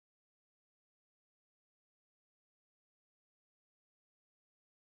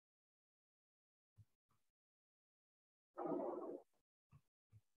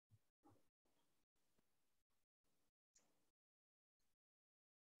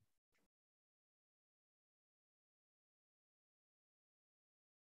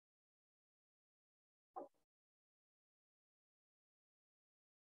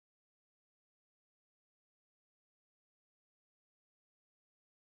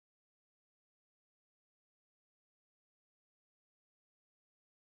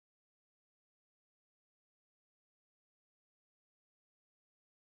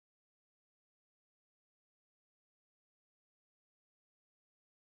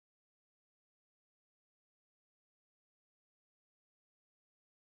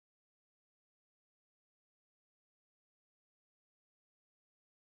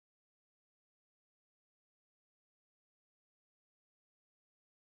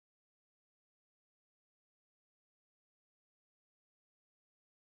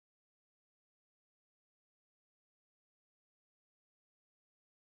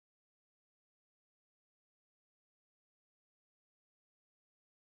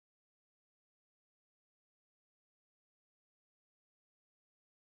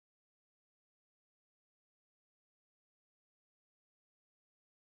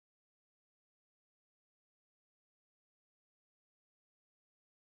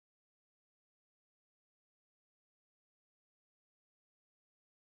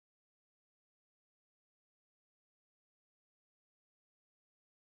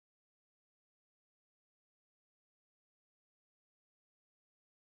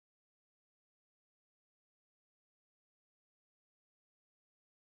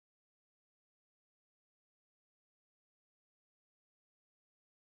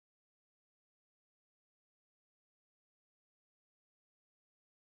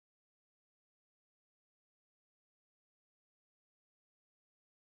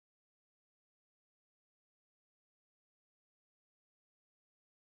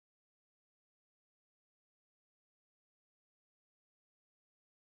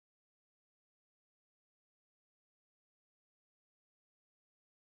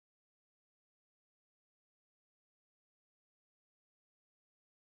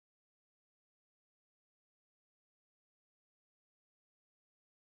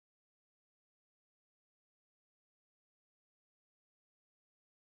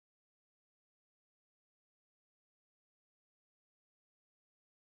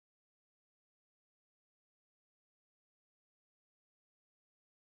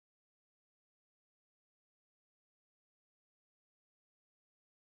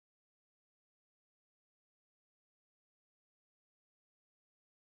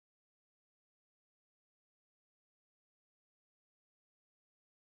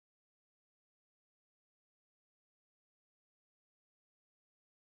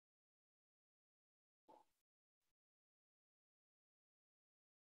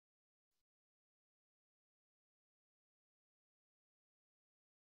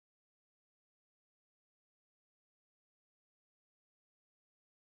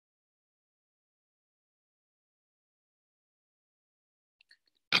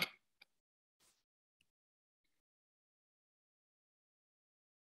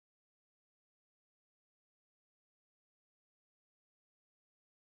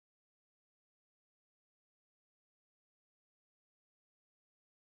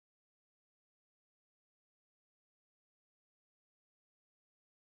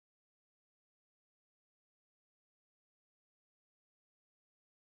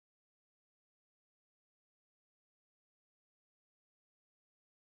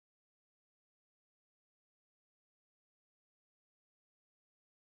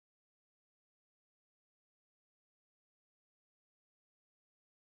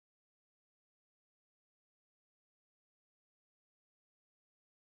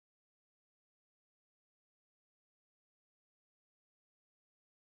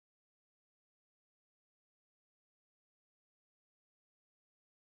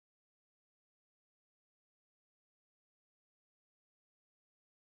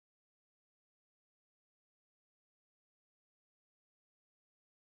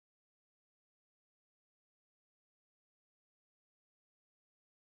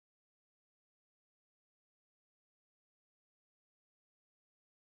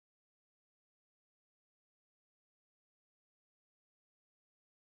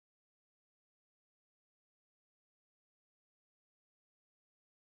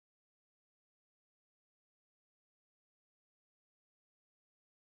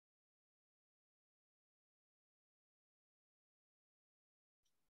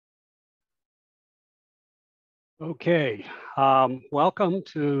Okay, welcome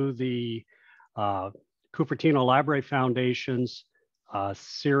to the uh, Cupertino Library Foundation's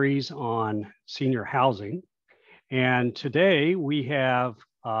series on senior housing. And today we have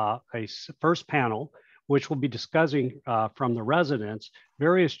a first panel, which will be discussing from the residents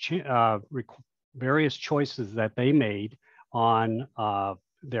various choices that they made on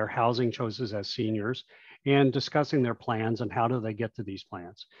their housing choices as seniors and discussing their plans and how do they get to these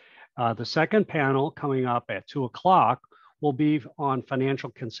plans. The second panel coming up at 2 o'clock will be on financial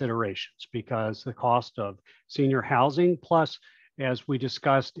considerations because the cost of senior housing, plus as we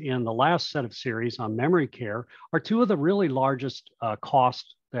discussed in the last set of series on memory care, are two of the really largest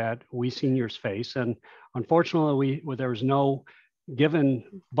costs that we seniors face. And unfortunately, there was no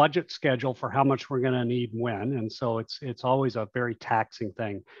given budget schedule for how much we're going to need when. And so it's always a very taxing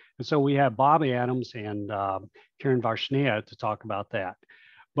thing. And so we have Bob Adams and Karen Varshnea to talk about that.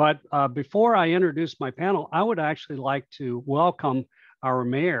 But before I introduce my panel, I would actually like to welcome our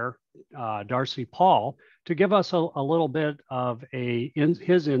mayor, Darcy Paul, to give us a little bit of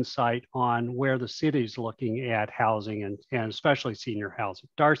his insight on where the city is looking at housing and especially senior housing.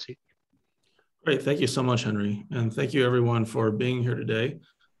 Darcy. Great. Thank you so much, Henry. And thank you everyone for being here today.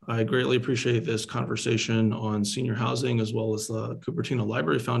 I greatly appreciate this conversation on senior housing as well as the Cupertino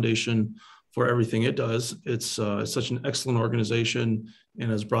Library Foundation for everything it does. It's such an excellent organization and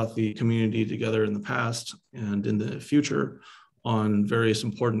has brought the community together in the past and in the future on various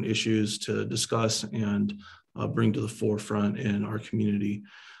important issues to discuss and bring to the forefront in our community.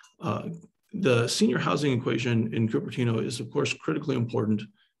 The senior housing equation in Cupertino is, of course, critically important,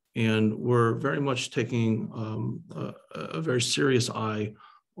 and we're very much taking a very serious eye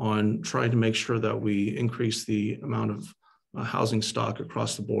on trying to make sure that we increase the amount of housing stock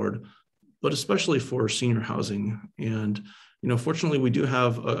across the board, but especially for senior housing. And, fortunately, we do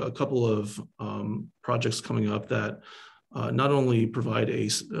have a couple of projects coming up that not only provide a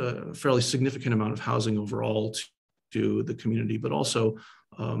fairly significant amount of housing overall to the community, but also,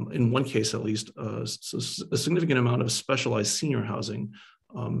 in one case at least, a significant amount of specialized senior housing,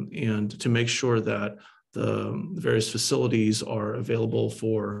 and to make sure that the various facilities are available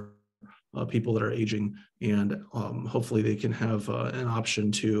for people that are aging, and hopefully they can have an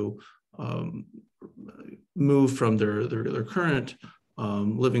option to move from their current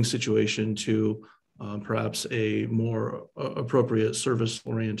living situation to perhaps a more appropriate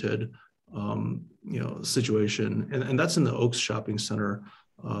service-oriented situation. And that's in the Oaks Shopping Center.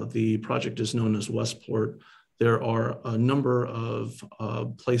 The project is known as Westport. There are a number of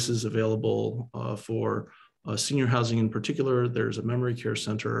places available for senior housing in particular. There's a memory care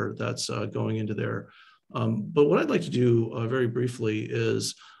center that's going into there. But what I'd like to do very briefly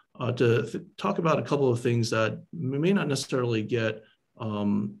is to talk about a couple of things that may not necessarily get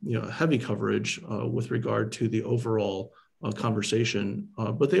heavy coverage with regard to the overall conversation,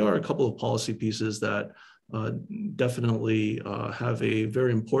 but they are a couple of policy pieces that definitely have a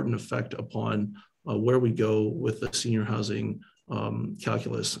very important effect upon where we go with the senior housing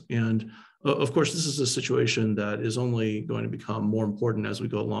calculus. And of course, this is a situation that is only going to become more important as we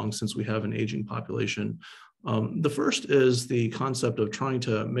go along, since we have an aging population. The first is the concept of trying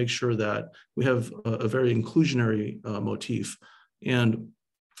to make sure that we have a very inclusionary motif. And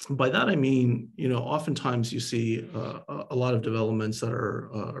by that, I mean, oftentimes you see a lot of developments that are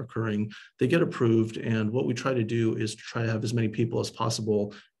occurring, they get approved. And what we try to do is to try to have as many people as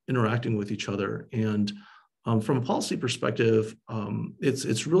possible interacting with each other. And from a policy perspective,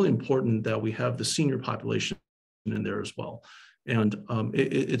 it's really important that we have the senior population in there as well. And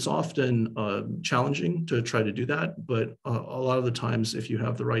it's often challenging to try to do that, but a lot of the times, if you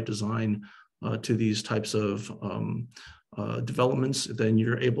have the right design to these types of developments, then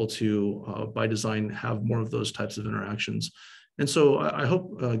you're able to, by design, have more of those types of interactions. And so I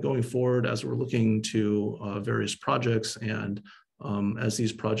hope going forward, as we're looking to various projects and as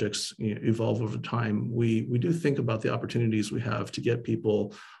these projects evolve over time, we do think about the opportunities we have to get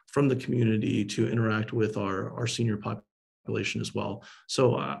people from the community to interact with our senior population as well.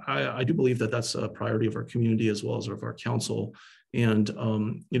 So I do believe that that's a priority of our community as well as of our council. And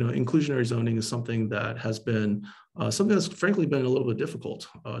inclusionary zoning is something that has been something that's frankly been a little bit difficult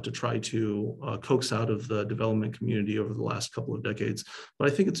to try to coax out of the development community over the last couple of decades. But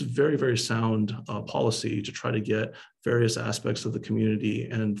I think it's very, very sound policy to try to get various aspects of the community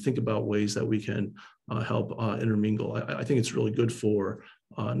and think about ways that we can help intermingle. I think it's really good for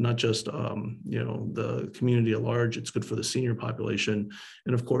not just the community at large. It's good for the senior population,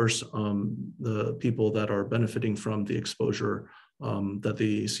 and of course the people that are benefiting from the exposure that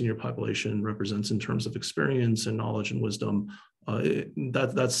the senior population represents in terms of experience and knowledge and wisdom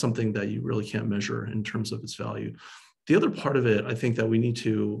that's something that you really can't measure in terms of its value. The other part of it, I think that we need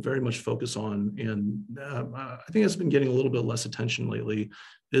to very much focus on, and I think it's been getting a little bit less attention lately,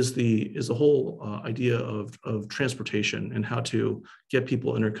 is the whole idea of transportation and how to get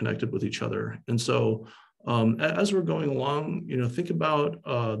people interconnected with each other. And so as we're going along, think about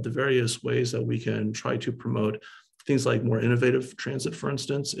the various ways that we can try to promote things like more innovative transit, for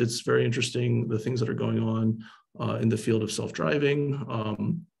instance. It's very interesting, the things that are going on in the field of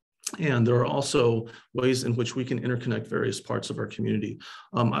self-driving. And there are also ways in which we can interconnect various parts of our community.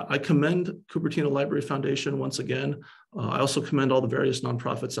 I commend Cupertino Library Foundation once again. I also commend all the various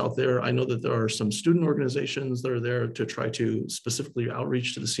nonprofits out there. I know that there are some student organizations that are there to try to specifically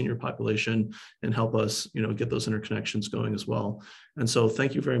outreach to the senior population and help us, get those interconnections going as well. And so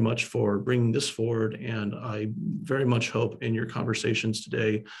thank you very much for bringing this forward. And I very much hope in your conversations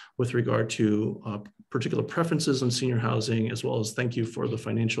today with regard to particular preferences on senior housing, as well as thank you for the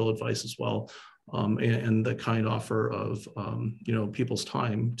financial advice as well. And the kind offer of people's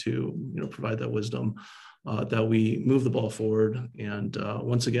time to provide that wisdom, that we move the ball forward. And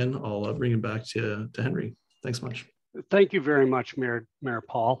once again, I'll bring it back to Henry. Thanks much. Thank you very much, Mayor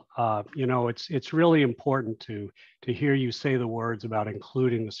Paul. It's really important to hear you say the words about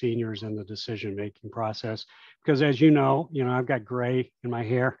including the seniors in the decision-making process, because as you know, I've got gray in my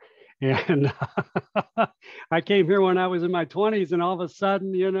hair. And I came here when I was in my 20s, and all of a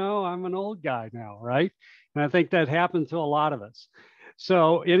sudden, I'm an old guy now, right? And I think that happened to a lot of us.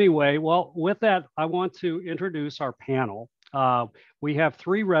 So anyway, well, with that, I want to introduce our panel. We have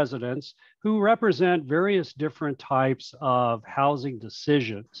 3 residents who represent various different types of housing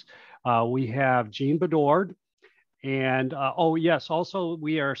decisions. We have Jean Bedord. And oh yes, also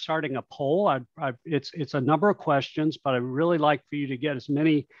we are starting a poll. It's a number of questions, but I'd really like for you to get as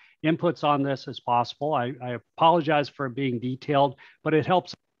many inputs on this as possible. I apologize for being detailed, but it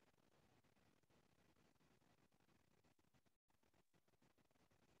helps.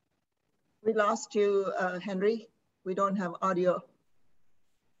 We lost you, Henry. We don't have audio.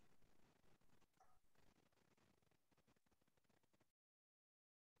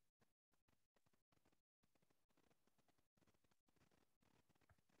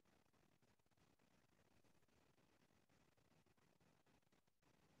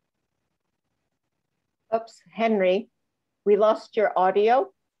 Oops, Henry, we lost your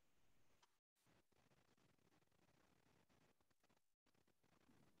audio.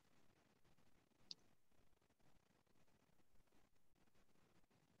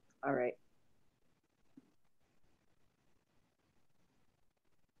 All right.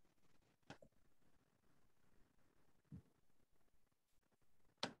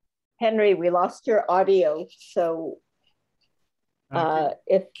 Henry, we lost your audio, so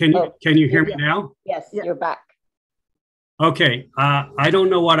can you hear me now? Yes, you're back. Okay, I don't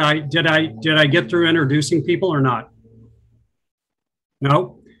know what did I get through introducing people or not?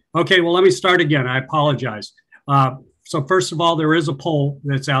 No? Okay, well, let me start again. I apologize. So first of all, there is a poll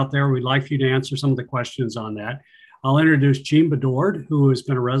that's out there. We'd like for you to answer some of the questions on that. I'll introduce Jean Bedord, who has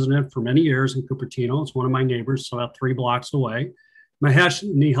been a resident for many years in Cupertino. It's one of my neighbors, so about 3 blocks away. Mahesh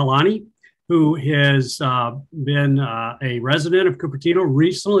Nihalani, who has been a resident of Cupertino,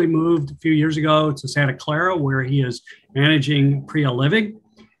 recently moved a few years ago to Santa Clara, where he is managing Priya Living.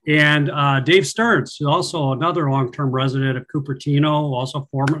 And Dave Stearns, who's also another long-term resident of Cupertino, also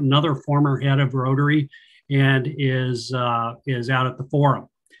another former head of Rotary, and is out at the forum.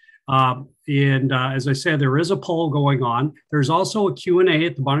 As I said, there is a poll going on. There's also a Q&A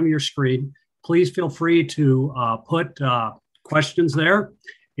at the bottom of your screen. Please feel free to put questions there.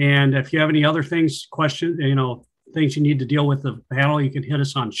 And if you have any other things, questions, things you need to deal with the panel, you can hit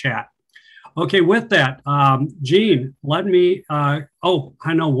us on chat. Okay, with that, Jean, let me, I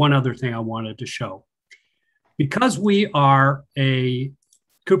know one other thing I wanted to show. Because we are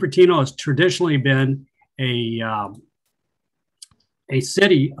Cupertino has traditionally been a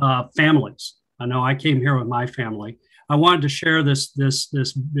city of families. I know I came here with my family. I wanted to share this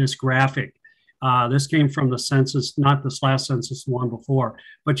graphic. This came from the census, not this last census, the one before.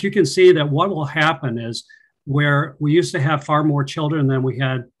 But you can see that what will happen is where we used to have far more children than we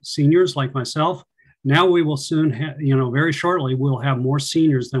had seniors like myself. Now we will soon have, very shortly, we'll have more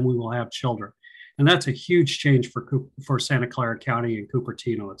seniors than we will have children. And that's a huge change for Santa Clara County and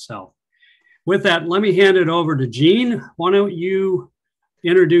Cupertino itself. With that, let me hand it over to Jean. Why don't you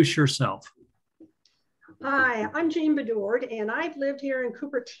introduce yourself? Hi, I'm Jean Bedord, and I've lived here in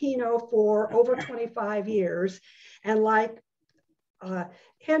Cupertino for over 25 years. And like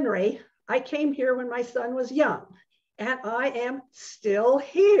Henry, I came here when my son was young, and I am still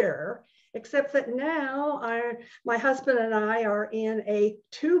here. except that now my husband and I are in a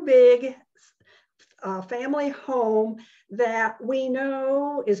too big family home that we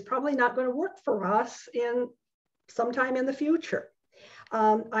know is probably not going to work for us in sometime in the future.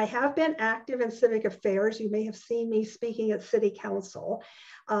 I have been active in civic affairs. You may have seen me speaking at City Council.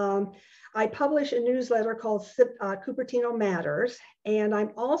 I publish a newsletter called Cupertino Matters, and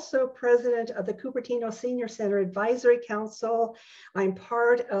I'm also president of the Cupertino Senior Center Advisory Council. I'm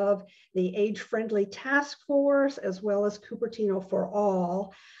part of the Age-Friendly Task Force, as well as Cupertino for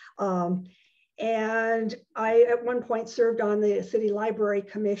All. And I, at one point, served on the City Library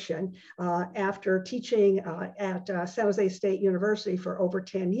Commission after teaching at San Jose State University for over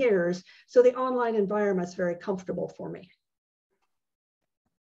 10 years. So the online environment is very comfortable for me.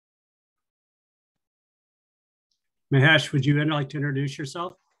 Mahesh, would you like to introduce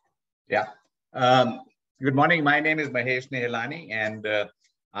yourself? Yeah. Good morning. My name is Mahesh Nehelani, and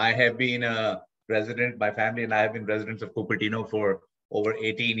I have been a resident, my family and I have been residents of Cupertino for over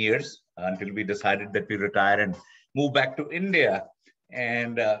 18 years until we decided that we retire and move back to India.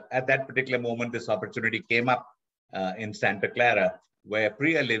 And at that particular moment, this opportunity came up in Santa Clara, where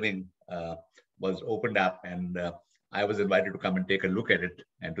Priya Living was opened up, and I was invited to come and take a look at it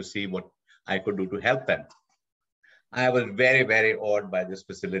and to see what I could do to help them. I was very, very awed by this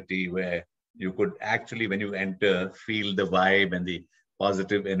facility where you could actually, when you enter, feel the vibe and the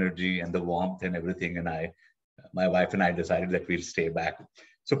positive energy and the warmth and everything. And my wife and I decided that we'll stay back.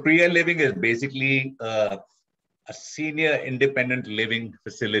 So Priya Living is basically a senior independent living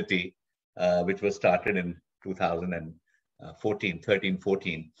facility, which was started in 13,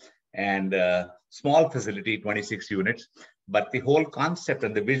 14. And small facility, 26 units. But the whole concept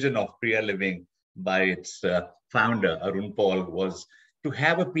and the vision of Priya Living by its founder, Arun Paul, was to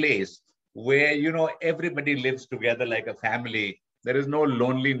have a place where, you know, everybody lives together like a family. There is no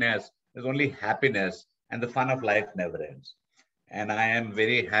loneliness, there's only happiness, and the fun of life never ends. And I am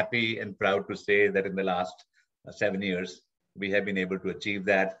very happy and proud to say that in the last 7 years, we have been able to achieve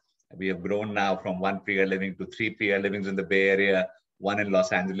that. We have grown now from 1 Priya Living to 3 Priya Livings in the Bay Area, 1 in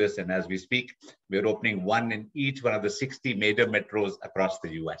Los Angeles. And as we speak, we're opening 1 in each one of the 60 major metros across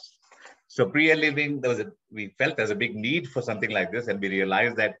the US. So Priya Living, we felt there's a big need for something like this. And we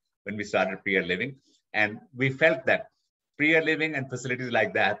realized that when we started Priya Living, and we felt that Priya Living and facilities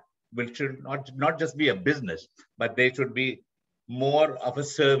like that should not just be a business, but they should be more of a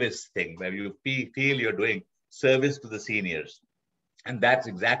service thing where you feel you're doing service to the seniors. And that's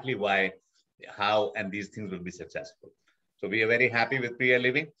exactly how these things will be successful. So we are very happy with Priya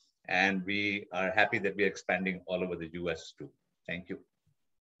Living, and we are happy that we are expanding all over the US too. Thank you.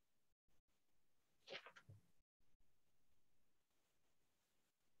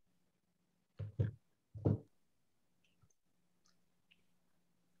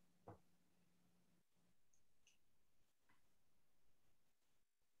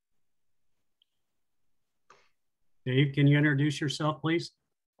 Dave, can you introduce yourself, please?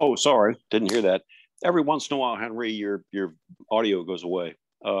 Oh, sorry, didn't hear that. Every once in a while, Henry, your audio goes away.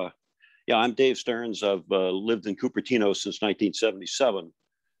 Yeah, I'm Dave Stearns. I've lived in Cupertino since 1977.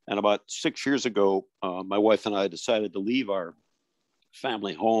 And about 6 years ago, my wife and I decided to leave our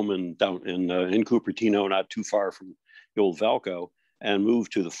family home down in Cupertino, not too far from the old Valco, and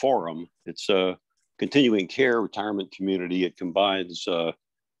move to the Forum. It's a continuing care retirement community. It combines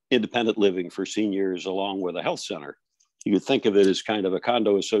independent living for seniors along with a health center. You could think of it as kind of a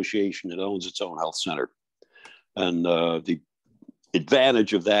condo association that owns its own health center. And the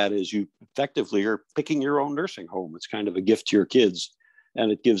advantage of that is you effectively are picking your own nursing home. It's kind of a gift to your kids. And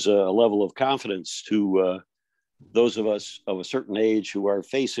it gives a level of confidence to those of us of a certain age who are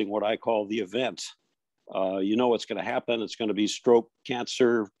facing what I call the event. You know what's going to happen. It's going to be stroke,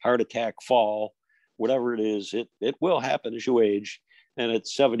 cancer, heart attack, fall, whatever it is. It will happen as you age. And at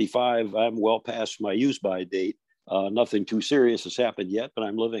 75, I'm well past my use-by date. Nothing too serious has happened yet, but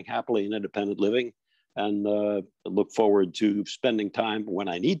I'm living happily in independent living, and look forward to spending time when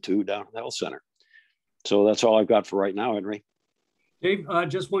I need to down at the health center. So that's all I've got for right now, Henry. Dave,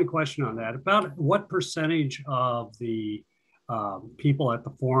 just one question on that. About what percentage of the people at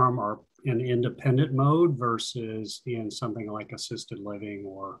the Forum are in independent mode versus in something like assisted living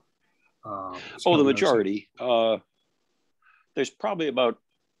or? The majority. There's probably about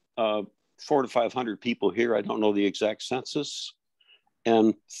 400 to 500 people here. I don't know the exact census.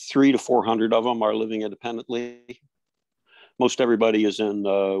 And 300 to 400 of them are living independently. Most everybody is in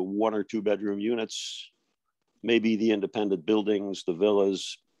 1 or 2 bedroom units, maybe the independent buildings, the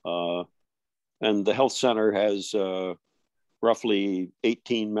villas. And the health center has roughly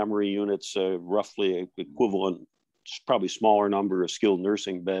 18 memory units, roughly equivalent probably smaller number of skilled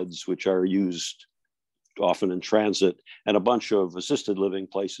nursing beds, which are used often in transit, and a bunch of assisted living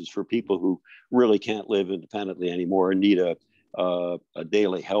places for people who really can't live independently anymore and need a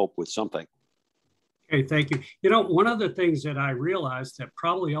daily help with something. Okay, thank you. You know, one of the things that I realized that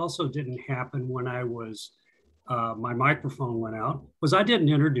probably also didn't happen when I was, my microphone went out, was I didn't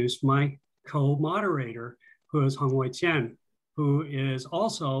introduce my co-moderator, who is Hung Wei Tian, who is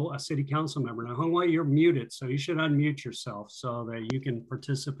also a city council member. Now, Hung Wei, you're muted, so you should unmute yourself so that you can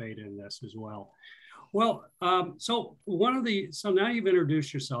participate in this as well. Well, so now you've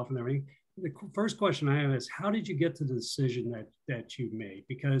introduced yourself and everything. The first question I have is, how did you get to the decision that you made?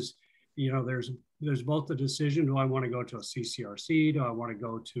 Because, you know, there's both the decision, do I want to go to a CCRC? Do I want to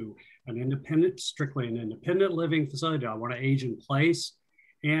go to strictly an independent living facility? Do I want to age in place?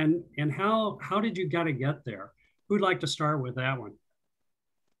 And how did you got to get there? Who'd like to start with that one?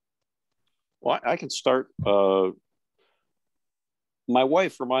 Well, I can start. My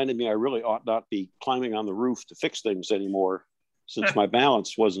wife reminded me I really ought not be climbing on the roof to fix things anymore, since my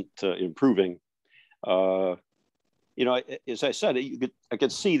balance wasn't improving. You know, as I said, I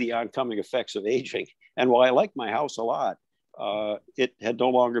could see the oncoming effects of aging. And while I liked my house a lot, it had no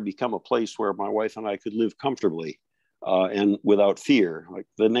longer become a place where my wife and I could live comfortably and without fear. Like,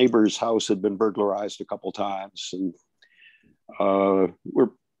 the neighbor's house had been burglarized a couple times, and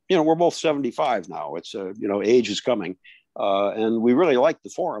we're both 75 now. It's age is coming. And we really liked the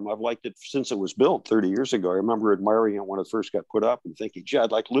Forum. I've liked it since it was built 30 years ago. I remember admiring it when it first got put up and thinking, gee,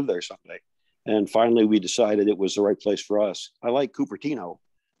 I'd like to live there someday. And finally, we decided it was the right place for us. I like Cupertino,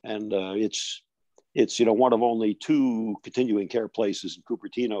 and it's one of only 2 continuing care places in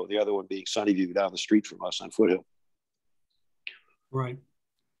Cupertino, the other one being Sunnyview down the street from us on Foothill. Right.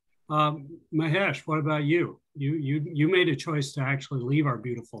 Mahesh, what about you? You made a choice to actually leave our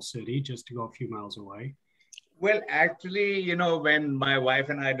beautiful city just to go a few miles away. Well, actually, you know, when my wife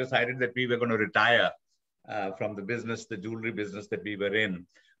and I decided that we were going to retire from the jewelry business that we were in,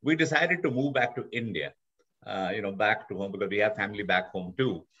 we decided to move back to India, back to home, because we have family back home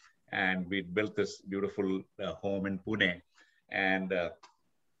too. And we built this beautiful home in Pune. And,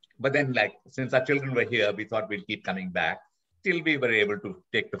 but then, like, since our children were here, we thought we'd keep coming back till we were able to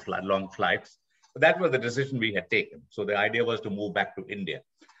take the long flights. But that was the decision we had taken. So the idea was to move back to India.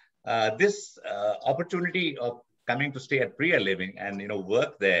 This opportunity of coming to stay at Priya Living and,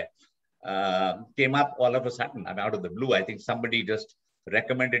 work there came up all of a sudden. I'm out of the blue. I think somebody just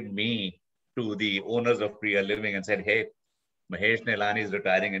recommended me to the owners of Priya Living and said, hey, Mahesh Neelani is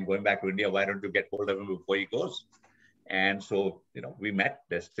retiring and going back to India. Why don't you get hold of him before he goes? And so, we met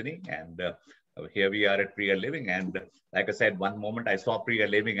Destiny, and here we are at Priya Living. And like I said, one moment I saw Priya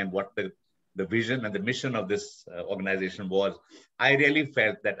Living and what the vision and the mission of this organization was, I really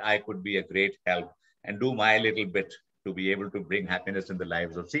felt that I could be a great help and do my little bit to be able to bring happiness in the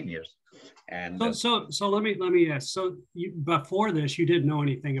lives of seniors. And so let me ask. So before this, you didn't know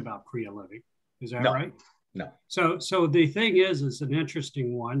anything about Priya Living, is that right? No. So the thing is an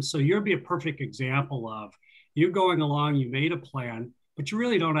interesting one. So you'll be a perfect example of you going along. You made a plan, but you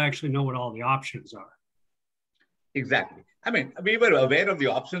really don't actually know what all the options are. Exactly. I mean, we were aware of the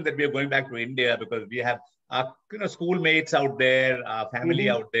options that we are going back to India because we have our schoolmates out there, our family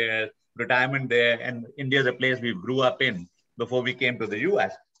out there, retirement there, and India is a place we grew up in before we came to the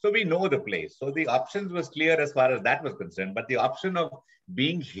US. So we know the place. So the options was clear as far as that was concerned, but the option of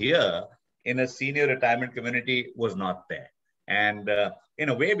being here in a senior retirement community was not there. And in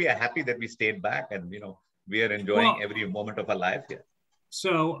a way, we are happy that we stayed back, and we are enjoying every moment of our life here.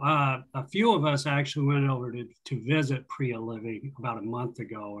 So a few of us actually went over to visit Priya Living about a month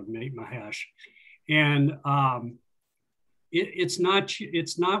ago and meet Mahesh. And it's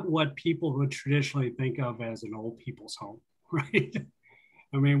not what people would traditionally think of as an old people's home, right?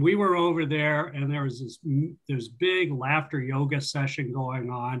 I mean, we were over there and there was this big laughter yoga session going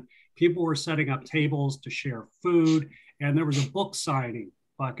on. People were setting up tables to share food, and there was a book signing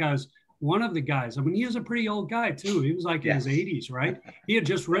because one of the guys, I mean, he was a pretty old guy too. He was like in his 80s, right? He had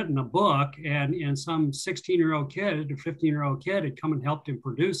just written a book, and some 16-year-old kid or 15-year-old kid had come and helped him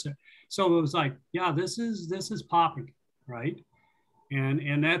produce it. So it was like, yeah, this is popping, right?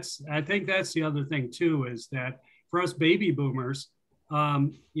 And I think that's the other thing too, is that for us baby boomers,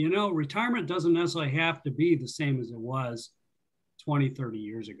 retirement doesn't necessarily have to be the same as it was 20, 30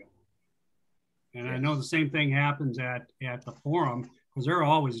 years ago. And I know the same thing happens at the Forum, because they're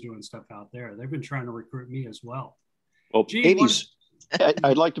always doing stuff out there. They've been trying to recruit me as well. Well, 80s,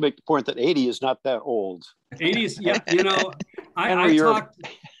 I'd like to make the point that 80 is not that old. 80s, yeah.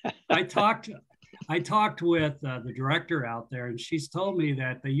 I talked with the director out there, and she's told me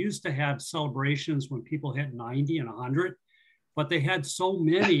that they used to have celebrations when people hit 90 and 100, but they had so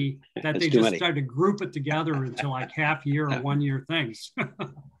many that they just started to group it together into like half year or 1 year things.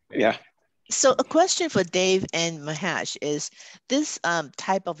 Yeah. So a question for Dave and Mahesh is this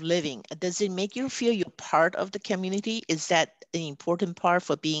type of living, does it make you feel you're part of the community? Is that an important part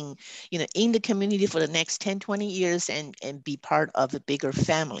for being, in the community for the next 10, 20 years and be part of a bigger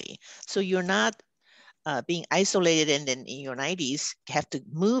family? So you're not being isolated and then in your 90s have to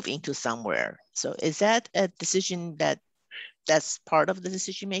move into somewhere. So is that a decision that's part of the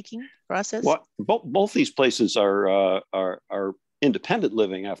decision-making process? Well, both these places are independent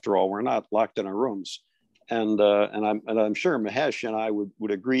living. After all, we're not locked in our rooms, and I'm sure Mahesh and I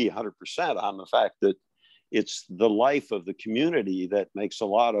would agree 100% on the fact that it's the life of the community that makes a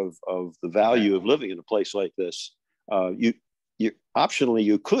lot of the value of living in a place like this. You optionally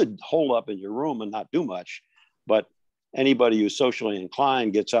you could hole up in your room and not do much, but anybody who's socially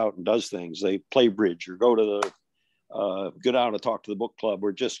inclined gets out and does things. They play bridge or go down to talk to the book club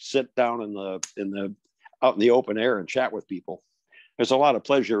or just sit down out in the open air and chat with people. There's a lot of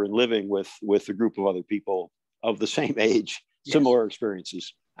pleasure in living with a group of other people of the same age, yes. Similar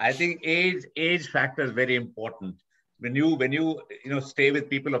experiences. I think age factor is very important. When you stay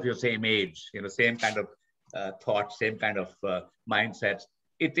with people of your same age, same kind of thoughts, same kind of mindsets,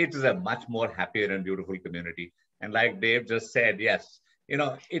 it is a much more happier and beautiful community. And like Dave just said, yes,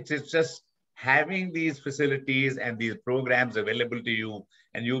 it's just having these facilities and these programs available to you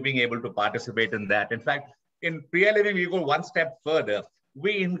and you being able to participate in that. In fact, in Priya Living, we go one step further.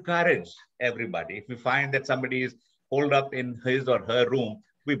 We encourage everybody. If we find that somebody is holed up in his or her room,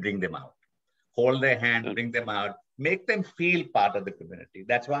 we bring them out. Hold their hand, bring them out, make them feel part of the community.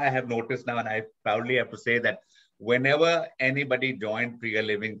 That's why I have noticed now, and I proudly have to say that whenever anybody joined Priya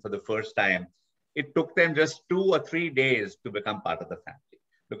Living for the first time, it took them just 2 or 3 days to become part of the family.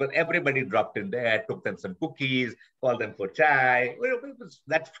 Because everybody dropped in there, took them some cookies, called them for chai.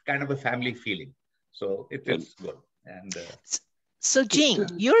 That's kind of a family feeling. So it's good. And so Jean,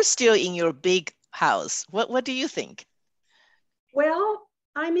 you're still in your big house. What do you think? Well,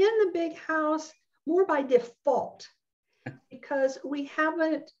 I'm in the big house more by default because we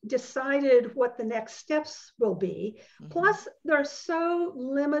haven't decided what the next steps will be. Mm-hmm. Plus, there's so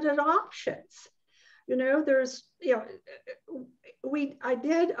limited options. I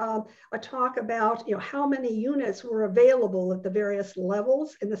did a talk about, how many units were available at the various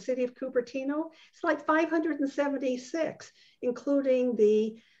levels in the city of Cupertino. It's like 576, including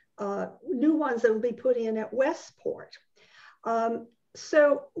the new ones that will be put in at Westport.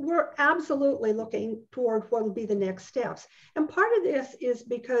 So we're absolutely looking toward what will be the next steps. And part of this is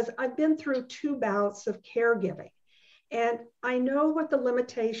because I've been through 2 bouts of caregiving, and I know what the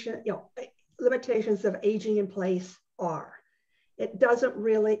limitations of aging in place are. It doesn't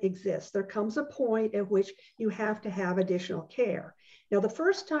really exist. There comes a point at which you have to have additional care. Now, the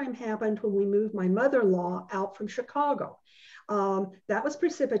first time happened when we moved my mother-in-law out from Chicago. That was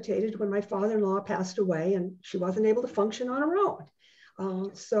precipitated when my father-in-law passed away and she wasn't able to function on her own.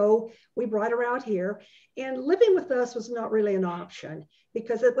 So we brought her out here, and living with us was not really an option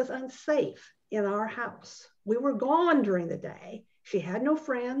because it was unsafe in our house. We were gone during the day. She had no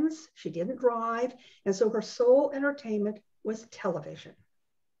friends, she didn't drive, and so her sole entertainment was television.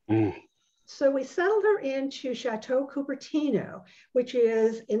 So we settled her into Chateau Cupertino, which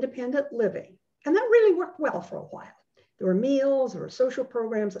is independent living. And that really worked well for a while. There were meals, there were social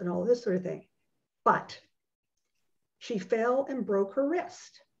programs and all this sort of thing. But she fell and broke her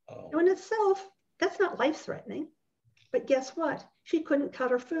wrist. Oh. Now in itself, that's not life-threatening. But guess what? She couldn't cut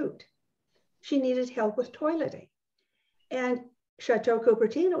her food. She needed help with toileting. And Chateau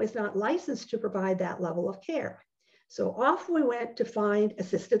Cupertino is not licensed to provide that level of care. So off we went to find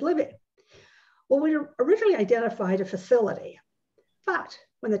assisted living. Well, we originally identified a facility, but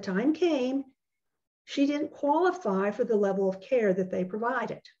when the time came, she didn't qualify for the level of care that they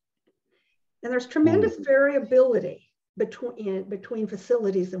provided. And there's tremendous variability between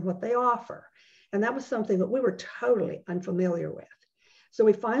facilities and what they offer. And that was something that we were totally unfamiliar with. So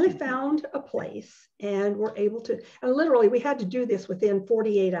we finally found a place and were able to, and literally we had to do this within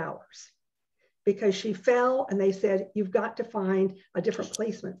 48 hours because she fell and they said, you've got to find a different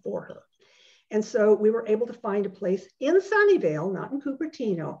placement for her. And so we were able to find a place in Sunnyvale, not in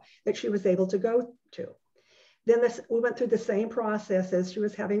Cupertino, that she was able to go to. Then we went through the same process as she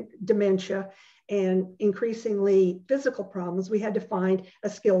was having dementia and increasingly physical problems. We had to find a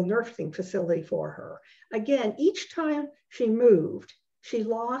skilled nursing facility for her. Again, each time she moved, she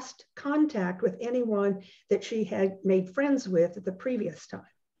lost contact with anyone that she had made friends with at the previous time.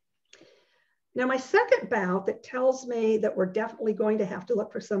 Now, my second bout that tells me that we're definitely going to have to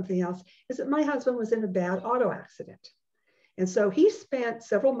look for something else is that my husband was in a bad auto accident. And so he spent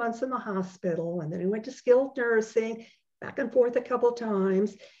several months in the hospital, and then he went to skilled nursing, back and forth a couple of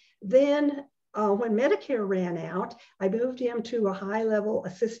times. Then when Medicare ran out, I moved him to a high-level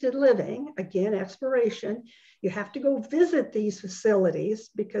assisted living, again, expiration. You have to go visit these facilities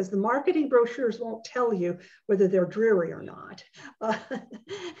because the marketing brochures won't tell you whether they're dreary or not.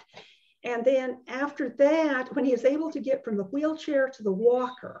 And then after that, when he was able to get from the wheelchair to the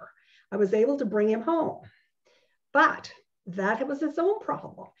walker, I was able to bring him home. But that was his own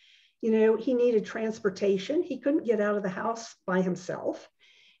problem. You know, he needed transportation. He couldn't get out of the house by himself.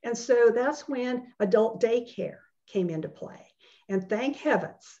 And so that's when adult daycare came into play. And thank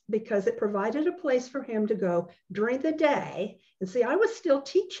heavens, because it provided a place for him to go during the day. And see, I was still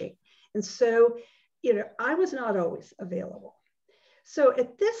teaching. And so, you know, I was not always available. So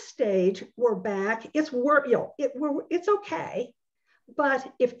at this stage, we're back. It's okay.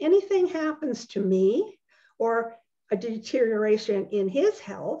 But if anything happens to me or a deterioration in his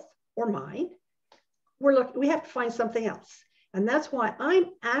health or mine, we have to find something else. And that's why I'm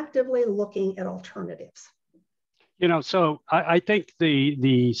actively looking at alternatives. You know, so I think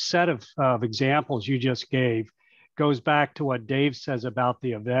the set of examples you just gave goes back to what Dave says about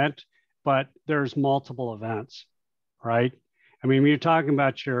the event, but there's multiple events, right? I mean, when you're talking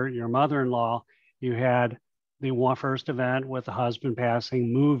about your mother-in-law, you had the first event with the husband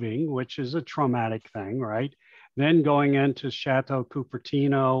passing, moving, which is a traumatic thing, right? Then going into Chateau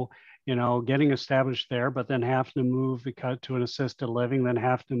Cupertino, you know, getting established there, but then having to move to an assisted living, then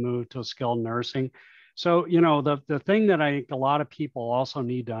have to move to skilled nursing. So, you know, the thing that I think a lot of people also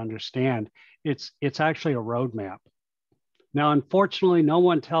need to understand, it's actually a roadmap. Now, unfortunately, no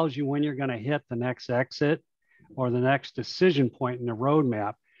one tells you when you're going to hit the next exit or the next decision point in the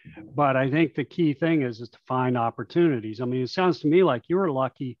roadmap. But I think the key thing is to find opportunities. I mean, it sounds to me like you were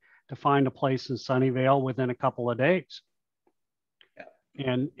lucky to find a place in Sunnyvale within a couple of days.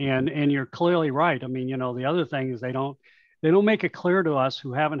 And you're clearly right. I mean, you know, the other thing is they don't make it clear to us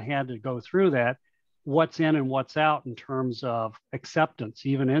who haven't had to go through that, what's in and what's out in terms of acceptance,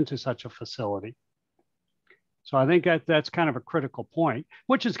 even into such a facility. So I think that's kind of a critical point,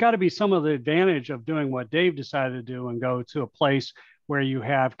 which has got to be some of the advantage of doing what Dave decided to do and go to a place where you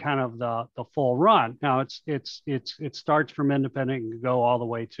have kind of the full run. Now it starts from independent and go all the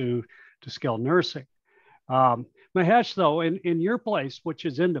way to skilled nursing. Mahesh, though, in your place, which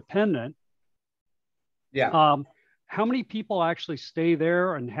is independent, how many people actually stay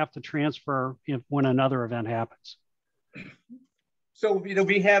there and have to transfer when another event happens? So, you know,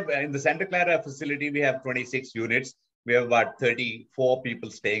 we have in the Santa Clara facility, we have 26 units. We have about 34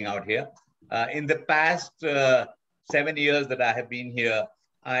 people staying out here. In the past 7 years that I have been here,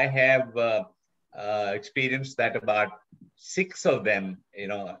 I have experienced that about 6 of them, you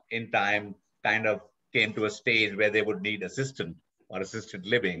know, in time kind of came to a stage where they would need assisted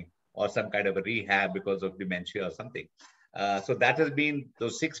living or some kind of a rehab because of dementia or something. So that has been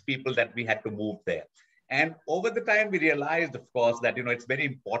those 6 people that we had to move there. And over the time, we realized, of course, that, you know, it's very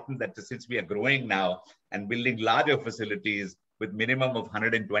important that since we are growing now and building larger facilities with minimum of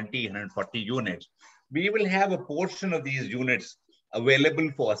 120, 140 units, we will have a portion of these units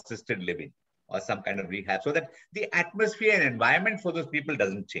available for assisted living or some kind of rehab so that the atmosphere and environment for those people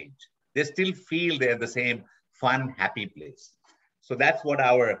doesn't change. They still feel they're the same fun, happy place. So that's what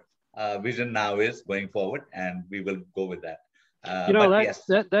our vision now is going forward, and we will go with that. You know,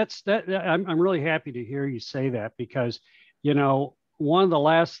 I'm really happy to hear you say that because, you know, one of the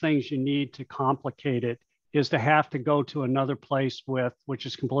last things you need to complicate it is to have to go to another place which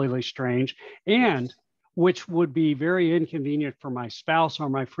is completely strange and which would be very inconvenient for my spouse or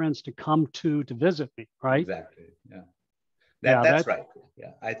my friends to come to visit me, right? Exactly, yeah. That's right.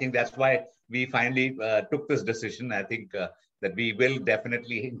 Yeah, I think that's why we finally took this decision. I think that we will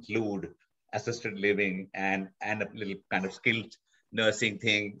definitely include assisted living and a little kind of skilled nursing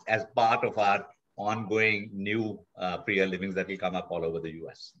thing as part of our ongoing new PRIA livings that will come up all over the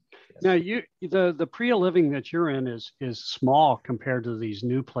US. Yes. Now, the PRIA living that you're in is small compared to these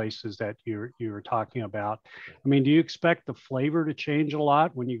new places that you were talking about. I mean, do you expect the flavor to change a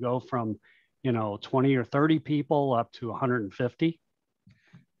lot when you go from, you know, 20 or 30 people up to 150?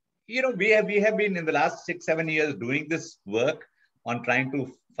 You know, we have been in the last 6-7 years doing this work on trying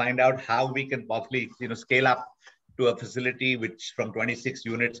to find out how we can possibly, you know, scale up to a facility which from 26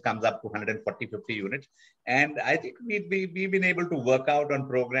 units comes up to 140, 50 units. And I think we've been able to work out on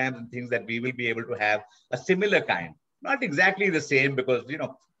programs and things that we will be able to have a similar kind, not exactly the same because, you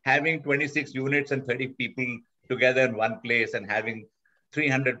know, having 26 units and 30 people together in one place and having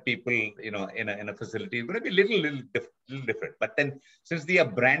 300 people, in a facility, it's going to be little different. But then, since they are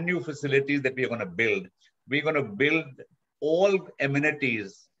brand new facilities that we're going to build all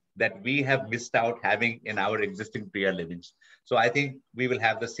amenities that we have missed out having in our existing Priya Livings. So I think we will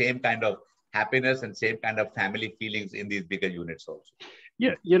have the same kind of happiness and same kind of family feelings in these bigger units also.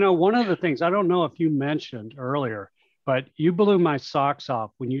 Yeah, one of the things, I don't know if you mentioned earlier, but you blew my socks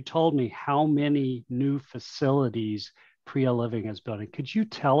off when you told me how many new facilities Priya Living is building. Could you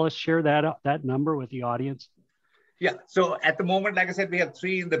share that number with the audience? Yeah, so at the moment, like I said, we have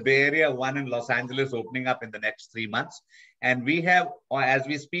 3 in the Bay Area, 1 in Los Angeles opening up in the next 3 months. And we have, as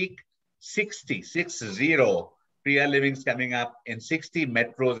we speak, 60 Priya Livings coming up in 60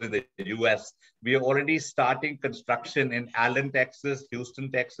 metros in the US. We are already starting construction in Allen, Texas,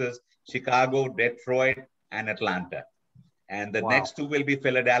 Houston, Texas, Chicago, Detroit, and Atlanta. And the next 2 will be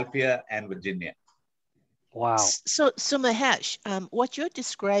Philadelphia and Virginia. Wow. So Mahesh, what you're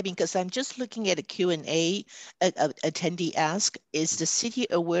describing, because I'm just looking at a Q&A attendee ask, is the city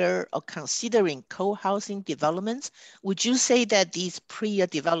aware of considering co-housing developments? Would you say that these Priya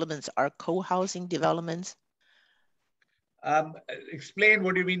developments are co-housing developments? Explain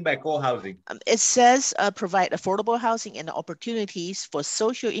what you mean by co-housing. It says provide affordable housing and opportunities for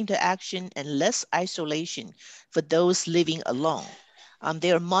social interaction and less isolation for those living alone.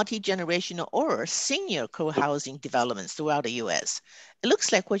 There are multi-generational or senior co-housing developments throughout the U.S. It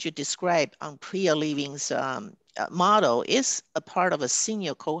looks like what you described on Priya Living's model is a part of a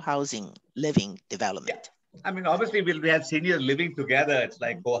senior co-housing living development. Yeah. I mean, obviously, we have seniors living together. It's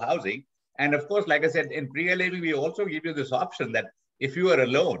like co-housing. And of course, like I said, in Priya Living, we also give you this option that if you are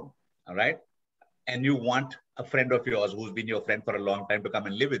alone, all right, and you want a friend of yours who's been your friend for a long time to come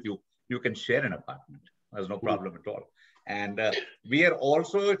and live with you, you can share an apartment. There's no problem at all. And we are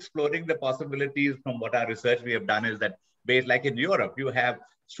also exploring the possibilities from what our research we have done is that based like in Europe, you have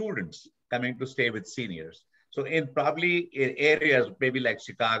students coming to stay with seniors. So in areas, maybe like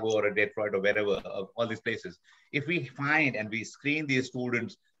Chicago or Detroit or wherever, all these places, if we find and we screen these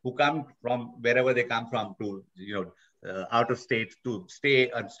students who come from wherever they come from to, out of state to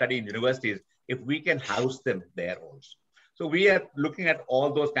stay and study in universities, if we can house them there also. So we are looking at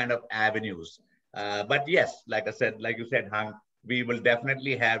all those kind of avenues. But yes, like I said, like you said, Hung, we will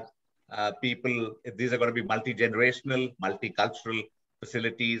definitely have people, these are going to be multi-generational, multicultural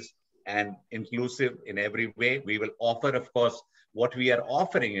facilities and inclusive in every way. We will offer, of course, what we are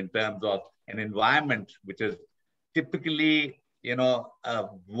offering in terms of an environment, which is typically, a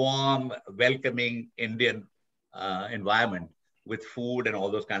warm, welcoming Indian environment with food and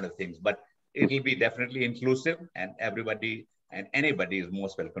all those kind of things. But it will be definitely inclusive and everybody and anybody is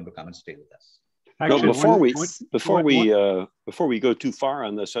most welcome to come and stay with us. Actually, before we go too far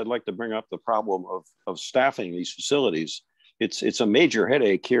on this, I'd like to bring up the problem of staffing these facilities. It's a major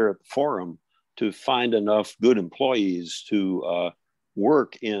headache here at the forum to find enough good employees to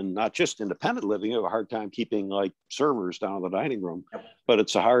work in not just independent living. You have a hard time keeping like servers down in the dining room, but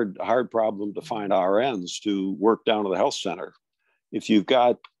it's a hard problem to find RNs to work down to the health center. If you've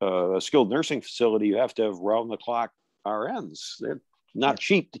got a skilled nursing facility, you have to have round-the-clock RNs. They're not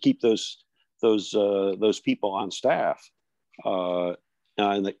cheap to keep those people on staff. In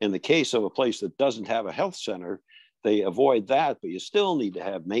the case of a place that doesn't have a health center, they avoid that, but you still need to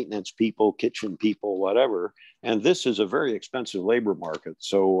have maintenance people, kitchen people, whatever. And this is a very expensive labor market.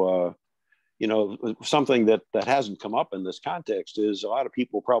 So, something that hasn't come up in this context is a lot of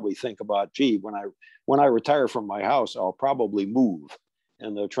people probably think about, gee, when I retire from my house, I'll probably move.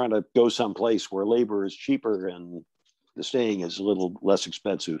 And they're trying to go someplace where labor is cheaper and the staying is a little less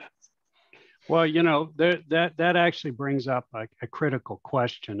expensive. Well, that actually brings up a critical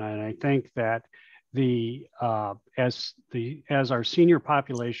question. And I think that as our senior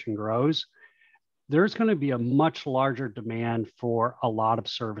population grows, there's going to be a much larger demand for a lot of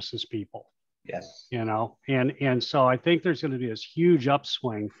services people. Yes. And so I think there's going to be this huge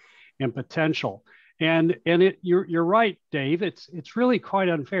upswing in potential. And you're right, Dave. It's really quite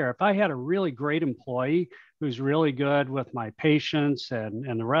unfair. If I had a really great employee who's really good with my patients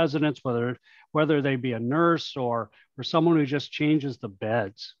and the residents, whether they be a nurse or someone who just changes the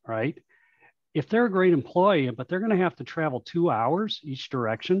beds, right? If they're a great employee, but they're going to have to travel 2 hours each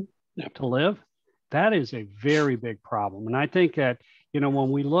direction to live, that is a very big problem. And I think that,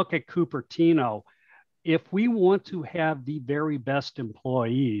 when we look at Cupertino, if we want to have the very best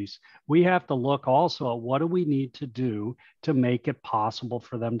employees, we have to look also at what do we need to do to make it possible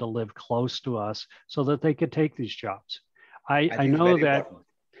for them to live close to us so that they could take these jobs. I know that,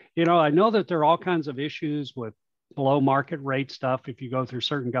 I know that there are all kinds of issues with below market rate stuff if you go through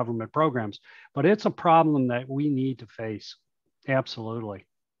certain government programs, but it's a problem that we need to face. Absolutely.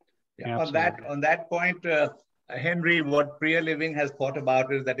 Yeah. Absolutely. On that point, Henry, what Priya Living has thought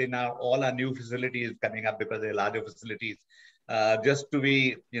about is that in all our new facilities coming up, because they're larger facilities, just to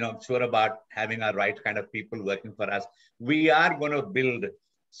be sure about having our right kind of people working for us, we are going to build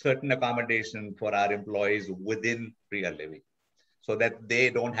certain accommodation for our employees within Priya Living, so that they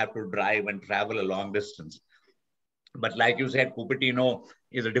don't have to drive and travel a long distance. But like you said, Cupertino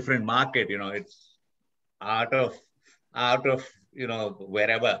is a different market. It's out of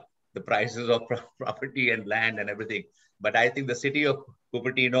wherever the prices of property and land and everything. But I think the city of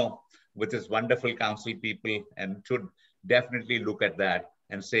Cupertino, with its wonderful council people, and should definitely look at that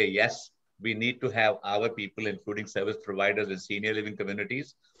and say, yes, we need to have our people, including service providers and senior living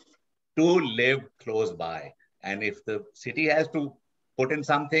communities, to live close by. And if the city has to put in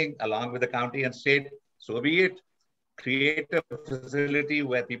something along with the county and state, so be it. Create a facility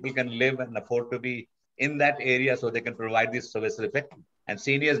where people can live and afford to be in that area so they can provide these services effectively. And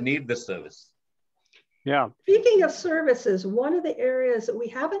seniors need this service. Yeah. Speaking of services, one of the areas that we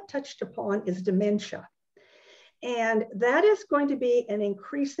haven't touched upon is dementia. And that is going to be an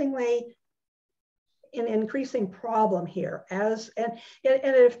increasing problem here, and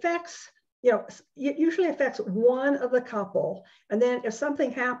it affects, it usually affects one of the couple. And then if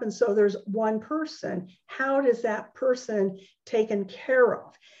something happens, so there's one person, how does that person taken care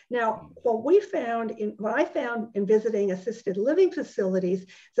of? Now, what I found in visiting assisted living facilities is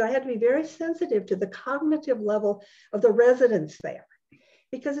that I had to be very sensitive to the cognitive level of the residents there,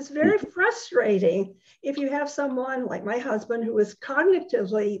 because it's very frustrating if you have someone like my husband who is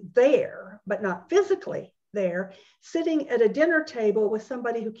cognitively there, but not physically there, sitting at a dinner table with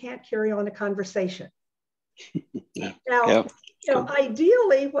somebody who can't carry on a conversation. Now,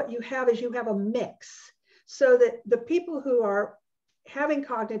 ideally what you have is you have a mix, so that the people who are having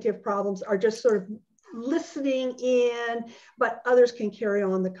cognitive problems are just sort of listening in, but others can carry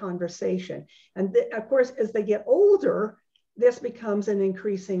on the conversation. And of course, as they get older, this becomes an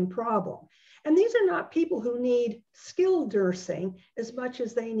increasing problem. And these are not people who need skilled nursing as much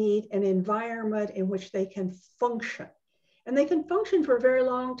as they need an environment in which they can function. And they can function for a very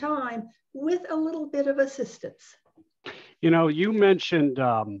long time with a little bit of assistance. You mentioned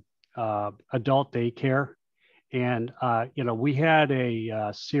adult daycare. And, we had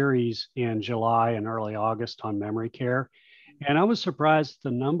a series in July and early August on memory care. And I was surprised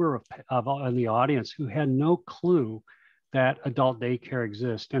the number of in the audience who had no clue that adult daycare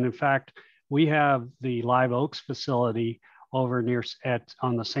exists. And in fact, we have the Live Oaks facility over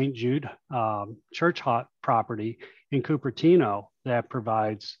on the St. Jude Church property in Cupertino that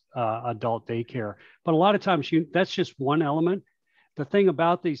provides adult daycare. But a lot of times that's just one element. The thing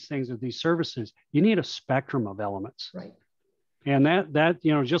about these things, of these services, you need a spectrum of elements. Right. And that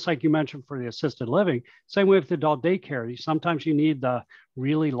just like you mentioned for the assisted living, same way with adult daycare. Sometimes you need the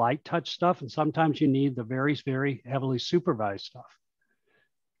really light touch stuff, and sometimes you need the very, very heavily supervised stuff.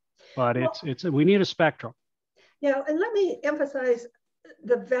 But we need a spectrum. Yeah, and let me emphasize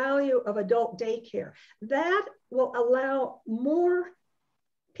the value of adult daycare. That will allow more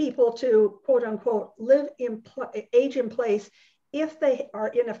people to, quote unquote, age in place if they are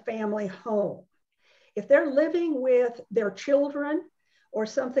in a family home. If they're living with their children or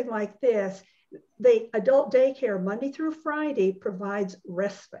something like this, the adult daycare Monday through Friday provides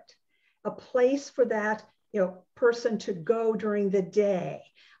respite, a place for that person to go during the day,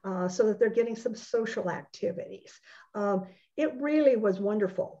 so that they're getting some social activities. It really was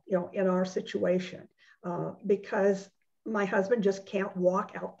wonderful, in our situation, because my husband just can't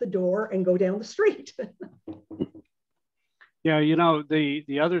walk out the door and go down the street. Yeah,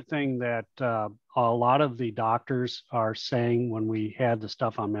 the other thing that a lot of the doctors are saying when we had the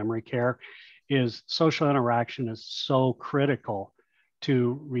stuff on memory care is social interaction is so critical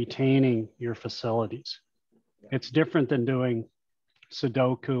to retaining your facilities. It's different than doing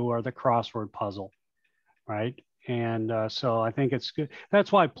Sudoku or the crossword puzzle, right? And so I think it's good.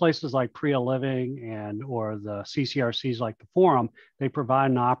 That's why places like Priya Living or the CCRCs like the Forum, they provide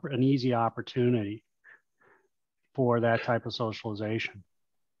an easy opportunity for that type of socialization.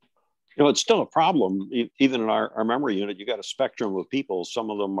 It's still a problem. Even in our memory unit, you got a spectrum of people. Some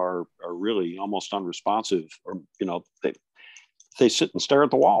of them are really almost unresponsive, or they sit and stare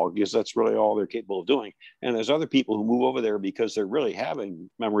at the wall because that's really all they're capable of doing. And there's other people who move over there because they're really having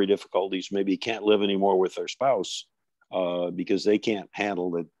memory difficulties, maybe can't live anymore with their spouse because they can't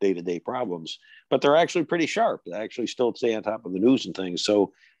handle the day-to-day problems, but they're actually pretty sharp. They actually still stay on top of the news and things.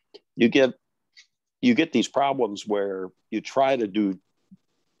 So you get these problems where you try to do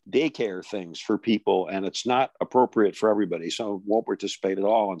daycare things for people and it's not appropriate for everybody. Some won't participate at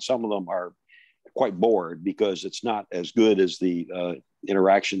all. And some of them are quite bored because it's not as good as the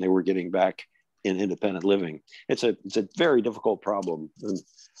interaction they were getting back in independent living. It's a very difficult problem. And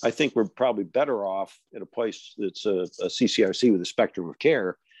I think we're probably better off in a place that's a CCRC with a spectrum of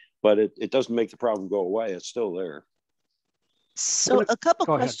care, but it doesn't make the problem go away. It's still there. So a couple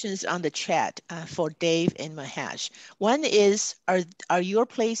questions on the chat for Dave and Mahesh. One is, are your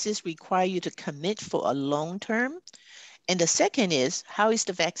places require you to commit for a long term? And the second is, how is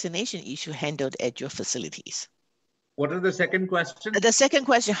the vaccination issue handled at your facilities? What is the second question? The second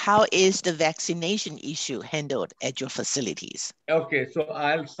question, how is the vaccination issue handled at your facilities? Okay, so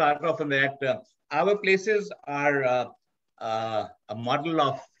I'll start off on that. Our places are a model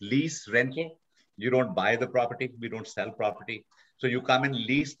of lease rental. You don't buy the property, we don't sell property. So you come and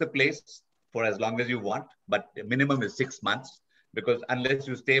lease the place for as long as you want, but the minimum is 6 months, because unless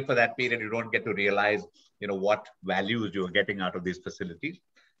you stay for that period, you don't get to realize, what values you're getting out of these facilities.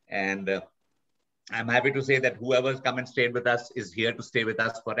 And I'm happy to say that whoever's come and stayed with us is here to stay with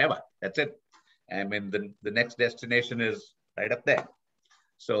us forever. That's it. I mean, the next destination is right up there.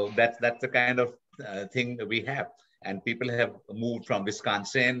 So that's the kind of thing that we have. And people have moved from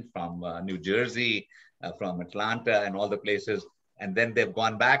Wisconsin, from New Jersey, from Atlanta, and all the places. And then they've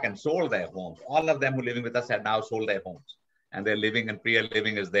gone back and sold their homes. All of them who are living with us have now sold their homes, and they're living, and Priya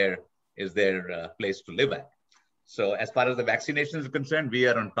Living is their place to live at. So as far as the vaccination is concerned, we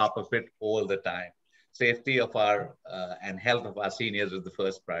are on top of it all the time. Safety of our and health of our seniors is the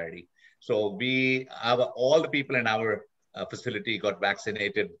first priority. So all the people in our facility got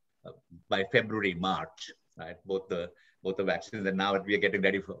vaccinated by February, March. Right, both the vaccines, and now we are getting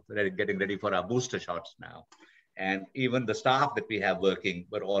ready for our booster shots now, and even the staff that we have working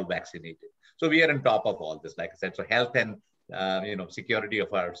were all vaccinated. So we are on top of all this, like I said. So health and security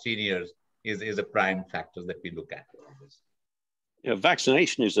of our seniors is a prime factor that we look at. Yeah,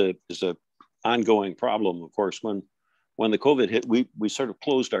 vaccination is a ongoing problem. Of course, when the COVID hit, we sort of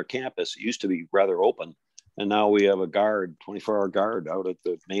closed our campus. It used to be rather open, and now we have a 24-hour guard out at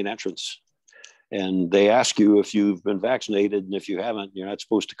the main entrance. And they ask you if you've been vaccinated, and if you haven't, you're not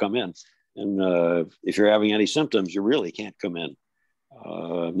supposed to come in. And if you're having any symptoms, you really can't come in.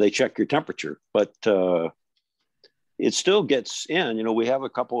 They check your temperature, but it still gets in. We have a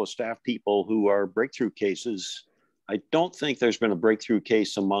couple of staff people who are breakthrough cases. I don't think there's been a breakthrough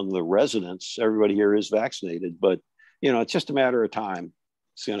case among the residents. Everybody here is vaccinated, but it's just a matter of time.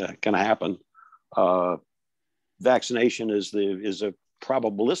 It's gonna happen. Vaccination is a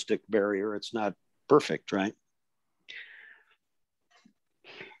probabilistic barrier. It's not perfect, right?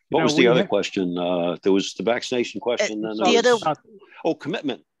 What was the other question? There was the vaccination question. And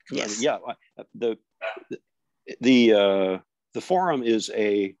commitment. Yes. Yeah. The forum is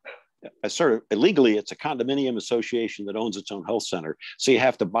a sort of illegally, it's a condominium association that owns its own health center. So you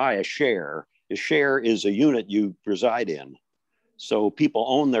have to buy a share. A share is a unit you reside in. So people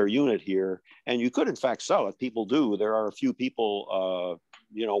own their unit here, and you could in fact sell it. People do. There are a few people,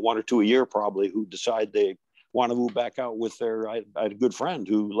 1 or 2 a year probably, who decide they want to move back out with I had a good friend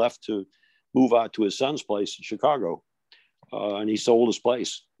who left to move out to his son's place in Chicago, and he sold his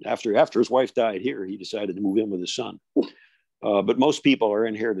place. After his wife died here, he decided to move in with his son. But most people are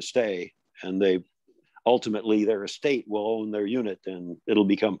in here to stay, and ultimately their estate will own their unit, and it'll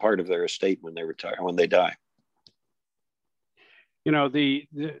become part of their estate when they retire, when they die.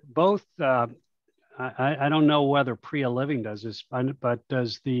 Both. I don't know whether Priya Living does this, but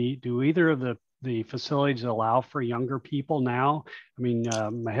do either of the facilities allow for younger people now? I mean,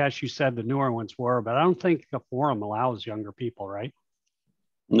 Mahesh, you said the newer ones were, but I don't think the forum allows younger people, right?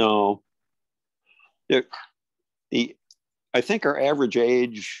 No. I think our average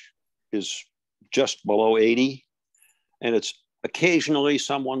age is just below 80, and it's occasionally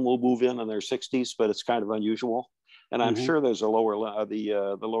someone will move in their 60s, but it's kind of unusual. And I'm sure there's a lower,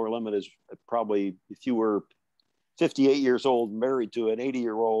 the lower limit is probably, if you were 58 years old, married to an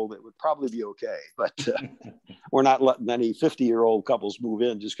 80-year-old, it would probably be okay. But we're not letting any 50-year-old couples move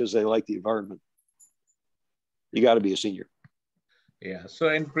in just because they like the environment. You got to be a senior. Yeah. So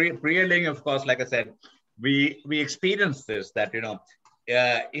in Priya Living, of course, like I said, we experience this, that,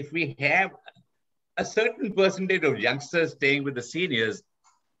 if we have a certain percentage of youngsters staying with the seniors,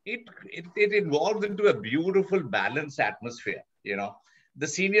 it evolves into a beautiful, balanced atmosphere. The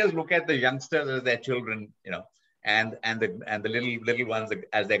seniors look at the youngsters as their children, and the little ones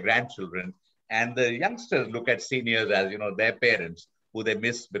as their grandchildren, and the youngsters look at seniors as their parents, who they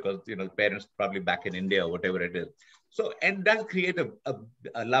miss because parents probably back in India or whatever it is. So, and that create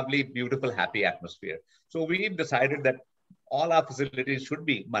a lovely, beautiful, happy atmosphere. So we've decided that all our facilities should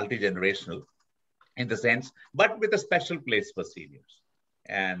be multi-generational in the sense, but with a special place for seniors.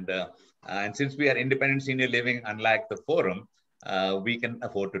 And And since we are independent senior living, unlike the forum, we can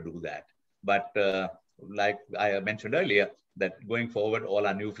afford to do that. But like I mentioned earlier, that going forward, all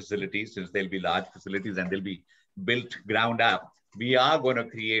our new facilities, since they'll be large facilities and they'll be built ground up, we are going to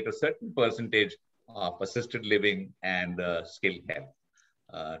create a certain percentage of assisted living and skilled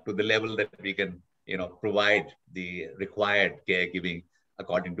health to the level that we can, provide the required caregiving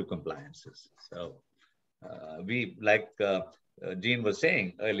according to compliances. So we, like Jean was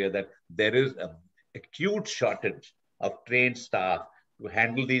saying earlier, that there is an acute shortage of trained staff to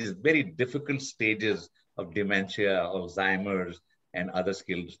handle these very difficult stages of dementia, Alzheimer's, and other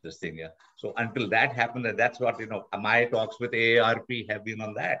skills, this thing. Yeah. So until that happens, and that's what, my talks with AARP have been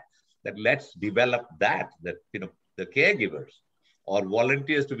on that let's develop the caregivers or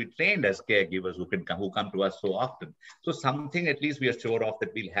volunteers to be trained as caregivers who come to us so often. So something at least we are sure of,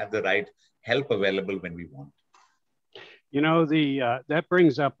 that we'll have the right help available when we want. That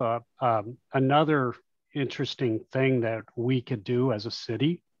brings up another interesting thing that we could do as a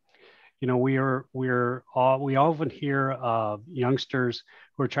city. We often hear of youngsters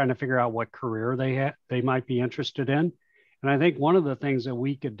who are trying to figure out what career they might be interested in. And I think one of the things that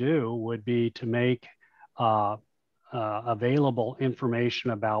we could do would be to make available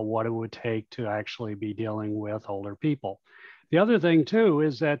information about what it would take to actually be dealing with older people. The other thing too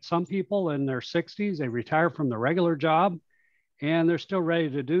is that some people in their 60s, they retire from the regular job and they're still ready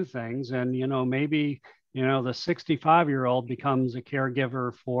to do things. And, maybe, the 65-year-old becomes a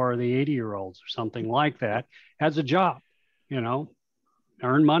caregiver for the 80-year-olds or something like that, has a job,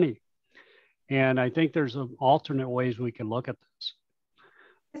 earn money. And I think there's alternate ways we can look at this.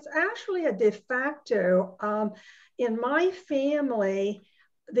 It's actually a de facto. In my family,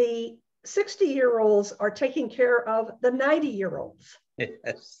 the 60-year-olds are taking care of the 90-year-olds.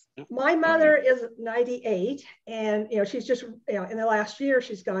 Yes. My mother is 98, and she's just in the last year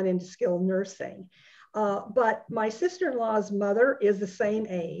she's gone into skilled nursing. But my sister-in-law's mother is the same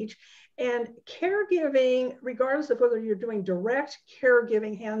age, and caregiving, regardless of whether you're doing direct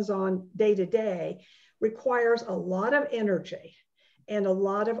caregiving hands-on day-to-day, requires a lot of energy and a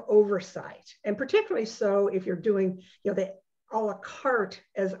lot of oversight, and particularly so if you're doing the a la carte,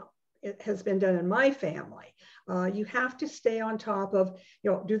 as it has been done in my family. You have to stay on top of,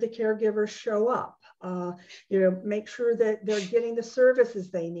 do the caregivers show up? Make sure that they're getting the services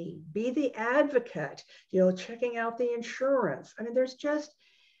they need. Be the advocate, checking out the insurance. I mean, there's just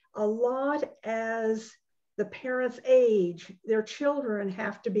a lot. As the parents age, their children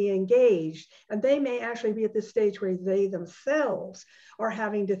have to be engaged, and they may actually be at this stage where they themselves are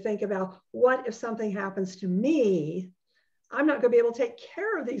having to think about, what if something happens to me? I'm not going to be able to take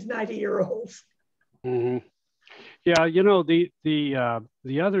care of these 90-year-olds. Mm-hmm. Yeah,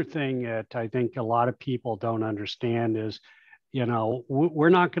 the other thing that I think a lot of people don't understand is, we're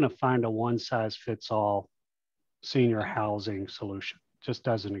not going to find a one-size-fits-all senior housing solution. It just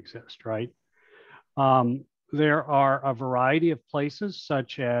doesn't exist, right? There are a variety of places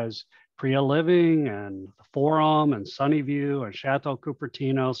such as Priya Living and the Forum and Sunnyview and Chateau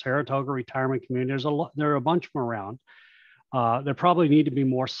Cupertino, Saratoga Retirement Community. There are a bunch of them around. There probably need to be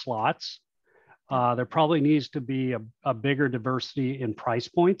more slots. There probably needs to be a bigger diversity in price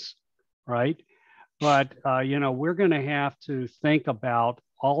points, right? But, we're going to have to think about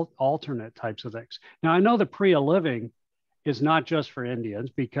all alternate types of things. Now, I know the Priya Living is not just for Indians,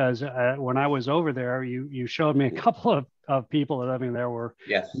 because when I was over there, you showed me a couple of people living there were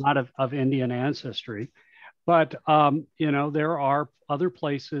not of Indian ancestry. But, there are other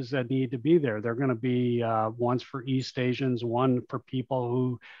places that need to be there. There are going to be ones for East Asians, one for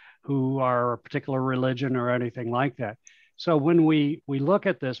people who are a particular religion or anything like that. So when we look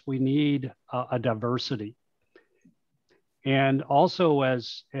at this, we need a diversity. And also,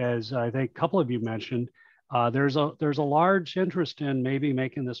 as I think a couple of you mentioned, there's a large interest in maybe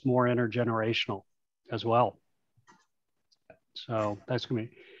making this more intergenerational as well. So that's going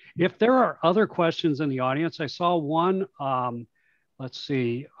to be. If there are other questions in the audience, I saw one, let's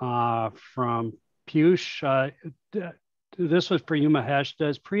see, from Piyush. This was for you, Mahesh.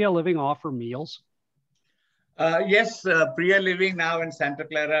 Does Priya Living offer meals? Yes, Priya Living now in Santa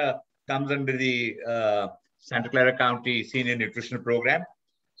Clara comes under the Santa Clara County Senior Nutrition Program.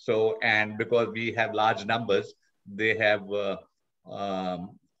 So, and because we have large numbers, they have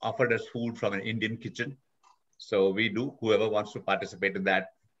offered us food from an Indian kitchen. So we do, whoever wants to participate in that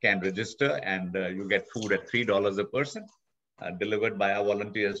can register, and you get food at $3 a person, delivered by our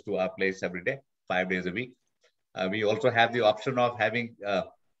volunteers to our place every day, 5 days a week. We also have the option of having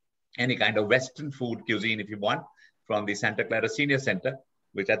any kind of Western food cuisine if you want from the Santa Clara Senior Center,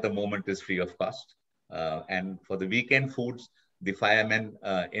 which at the moment is free of cost. And for the weekend foods, the firemen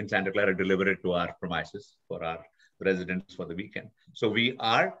in Santa Clara deliver it to our premises for our residents for the weekend. So we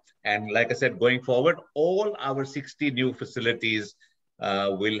are, and like I said, going forward, all our 60 new facilities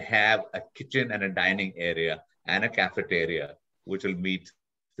will have a kitchen and a dining area and a cafeteria, which will meet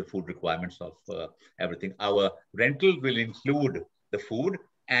the food requirements of everything. Our rental will include the food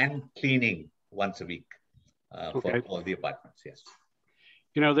and cleaning once a week for all the apartments. Yes.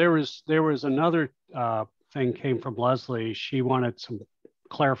 You know, there was another thing came from Leslie. She wanted some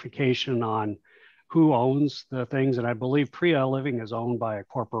clarification on who owns the things, and I believe Priya Living is owned by a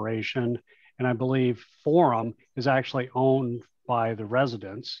corporation, and I believe Forum is actually owned by the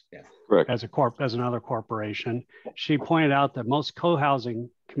residents. Yeah. Correct. As another corporation. She pointed out that most co-housing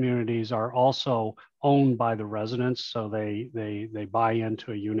communities are also owned by the residents, so they buy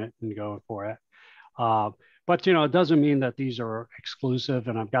into a unit and go for it. But you know, it doesn't mean that these are exclusive,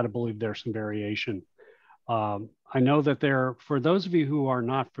 and I've got to believe there's some variation. I know that for those of you who are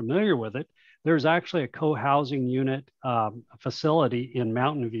not familiar with it, there's actually a co-housing unit facility in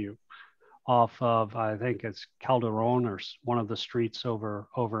Mountain View off of, I think it's Calderon or one of the streets over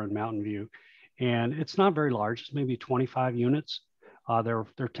in Mountain View. And it's not very large, it's maybe 25 units. There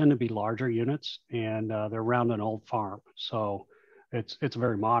tend to be larger units, and they're around an old farm. So it's a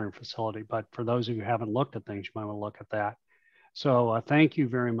very modern facility, but for those of you who haven't looked at things, you might want to look at that. So thank you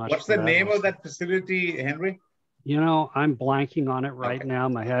very much. What's the name of that facility, Henry? You know, I'm blanking on it right now,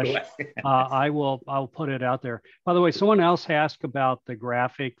 Mahesh. I'll put it out there. By the way, someone else asked about the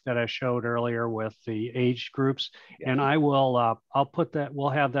graphic that I showed earlier with the age groups, and I will, we'll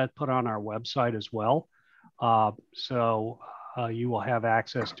have that put on our website as well. So you will have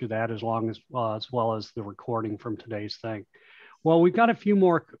access to that as well as the recording from today's thing. Well, we've got a few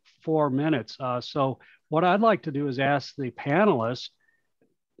more 4 minutes. So what I'd like to do is ask the panelists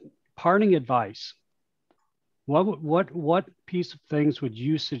parting advice. What piece of things would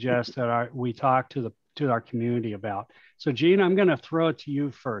you suggest that we talk to our community about? So Jean, I'm going to throw it to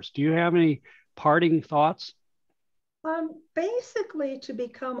you first. Do you have any parting thoughts? Basically, to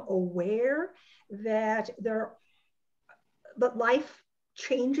become aware that life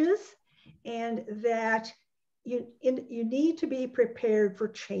changes, and that you need to be prepared for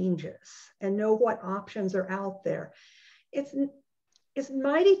changes and know what options are out there. It's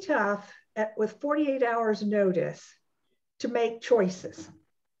mighty tough with 48 hours notice to make choices.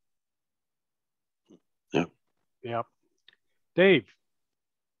 Yeah. Yep. Dave.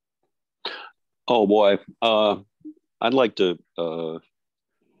 Oh boy, I'd like to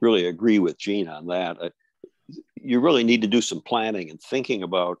really agree with Jean on that. You really need to do some planning and thinking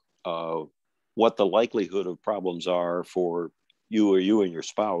about what the likelihood of problems are for you and your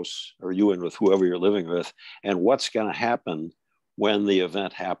spouse, or you and with whoever you're living with, and what's going to happen when the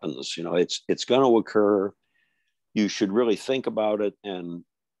event happens. You know, it's going to occur. You should really think about it and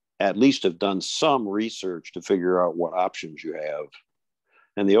at least have done some research to figure out what options you have.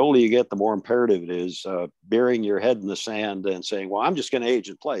 And the older you get, the more imperative it is burying your head in the sand and saying, well, I'm just going to age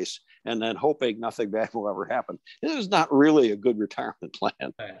in place, and then hoping nothing bad will ever happen. This is not really a good retirement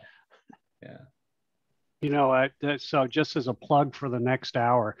plan. Yeah. You know, so just as a plug for the next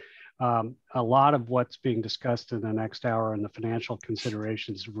hour, a lot of what's being discussed in the next hour and the financial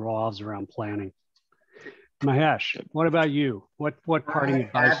considerations revolves around planning. Mahesh, what about you? What parting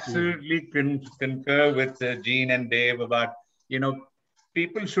advice? Absolutely concur with Jean and Dave about, you know,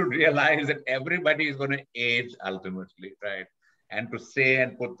 people should realize that everybody is going to age ultimately, right? And to say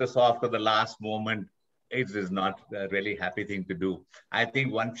and put this off to the last moment is not a really happy thing to do. I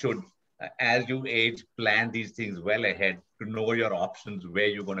think one should, as you age, plan these things well ahead to know your options, where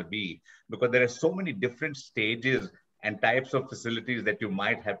you're going to be, because there are so many different stages and types of facilities that you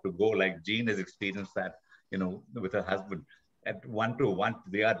might have to go. Like Jean has experienced that, you know, with her husband. At 1 to 1,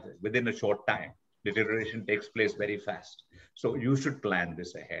 they are within a short time. Deterioration takes place very fast. So you should plan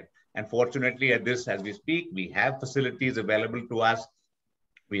this ahead. And fortunately, as we speak, we have facilities available to us.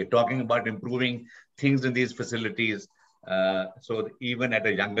 We are talking about improving things in these facilities. So even at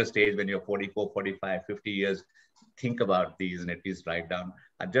a younger stage, when you're 44, 45, 50 years, think about these and at least write down.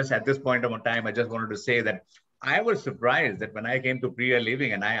 Just at this point of time, I just wanted to say that I was surprised that when I came to Priya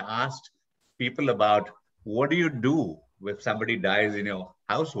Living and I asked people about what do you do if somebody dies in your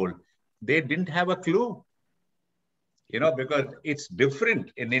household, they didn't have a clue. You know, because it's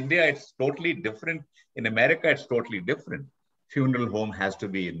different. In India, it's totally different. In America, it's totally different. Funeral home has to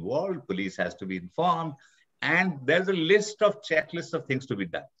be involved. Police has to be informed. And there's a checklist of things to be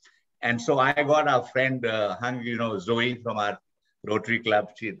done. And so I got our friend, Zoe from our Rotary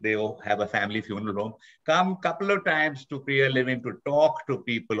Club. They have a family funeral home. Come a couple of times to Priya Living to talk to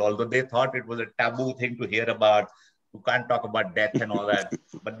people, although they thought it was a taboo thing to hear about. who can't talk about death and all that.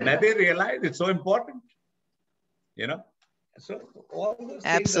 But now they realize it's so important, you know. So all those things are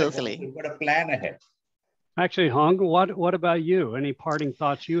Absolutely. important. You've got to plan ahead. Actually, Hung, what about you? Any parting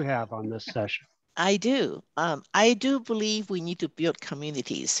thoughts you have on this session? I do. I do believe we need to build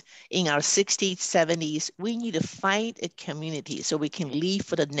communities. In our 60s, 70s, we need to find a community so we can live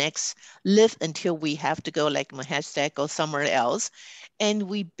for the next, live until we have to go, like Mahesh said, go somewhere else. And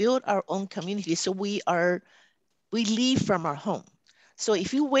we build our own community so we leave from our home. So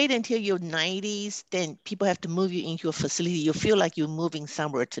if you wait until your 90s, then people have to move you into a facility. You feel like you're moving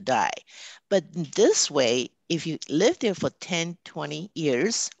somewhere to die. But this way, if you live there for 10, 20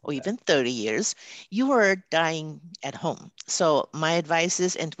 years, or even 30 years, you are dying at home. So my advice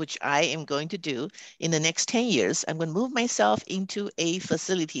is, and which I am going to do in the next 10 years, I'm going to move myself into a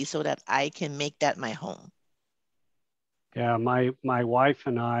facility so that I can make that my home. Yeah, my wife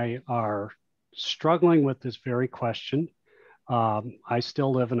and I are struggling with this very question. I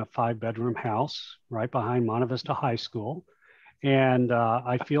still live in a 5-bedroom house right behind Monte Vista High School, and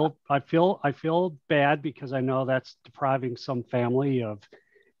I feel bad because I know that's depriving some family of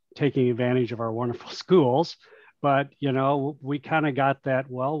taking advantage of our wonderful schools. But you know, we kind of got that.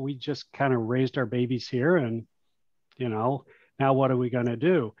 Well, we just kind of raised our babies here, and you know, now what are we going to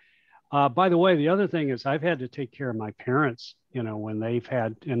do? By the way, the other thing is I've had to take care of my parents, you know, when they've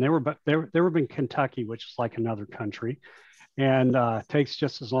had, and they were in Kentucky, which is like another country, and takes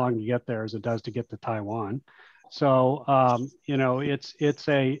just as long to get there as it does to get to Taiwan. So you know, it's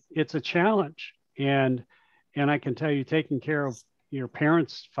a challenge, and I can tell you, taking care of your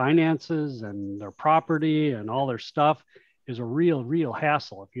parents' finances and their property and all their stuff is a real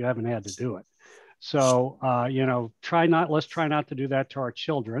hassle if you haven't had to do it. So you know, let's try not to do that to our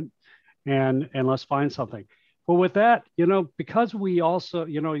children, and let's find something. But with that, you know, because we also,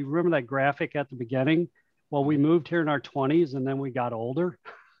 you know, you remember that graphic at the beginning? Well, we moved here in our 20s and then we got older.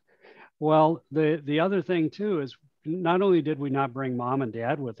 Well, the other thing too is not only did we not bring mom and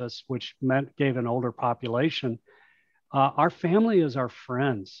dad with us, which gave an older population, our family is our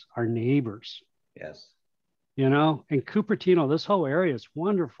friends, our neighbors. Yes. You know, and Cupertino, this whole area is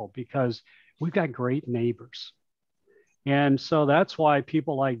wonderful because we've got great neighbors. And so that's why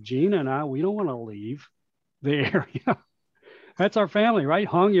people like Gina and I, we don't want to leave the area. That's our family, right?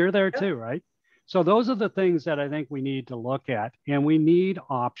 Hung, you're there too, right? So those are the things that I think we need to look at, and we need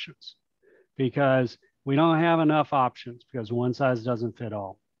options because we don't have enough options because one size doesn't fit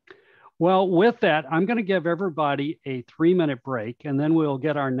all. Well, with that, I'm going to give everybody a 3-minute break, and then we'll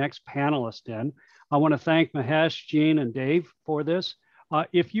get our next panelist in. I want to thank Mahesh, Jean, and Dave for this.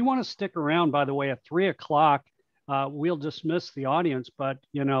 If you want to stick around, by the way, at 3 o'clock, we'll dismiss the audience, but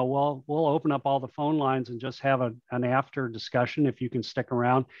you know, we'll open up all the phone lines and just have an after discussion if you can stick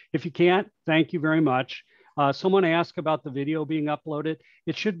around. If you can't, thank you very much. Someone asked about the video being uploaded.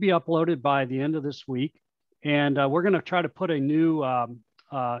 It should be uploaded by the end of this week. And we're going to try to put a new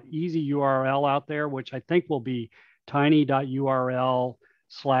easy URL out there, which I think will be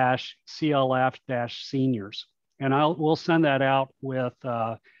tiny.url/CLF-seniors. And we'll send that out with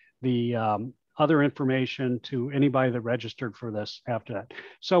the other information to anybody that registered for this after that.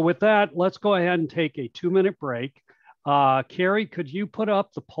 So with that, let's go ahead and take a 2-minute break. Carrie, could you put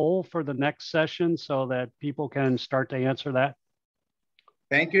up the poll for the next session so that people can start to answer that?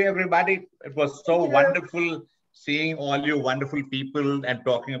 Thank you, everybody. It was so wonderful seeing all you wonderful people and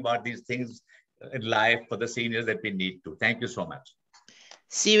talking about these things in life for the seniors that we need to. Thank you so much.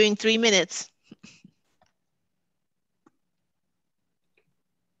 See you in 3 minutes.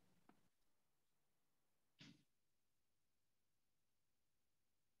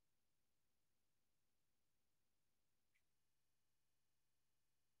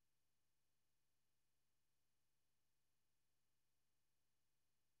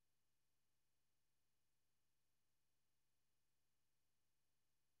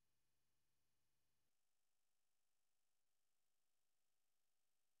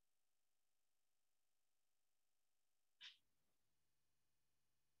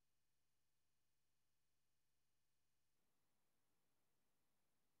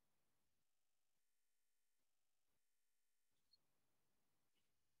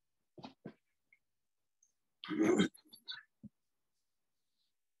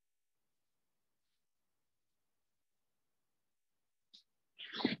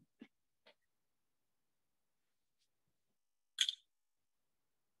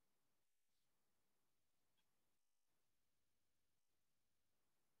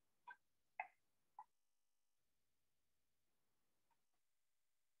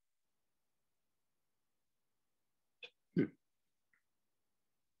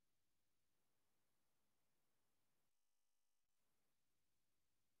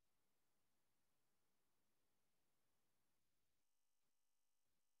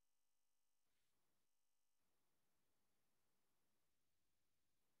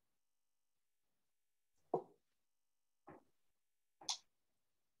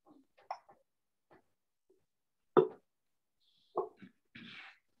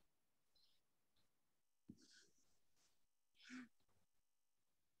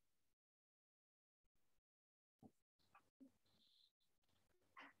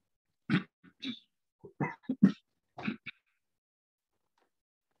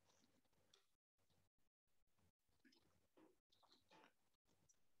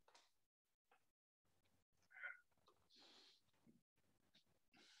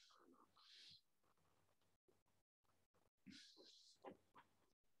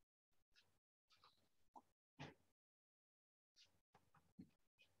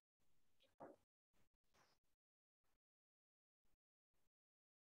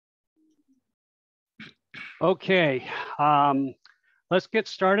 Okay, let's get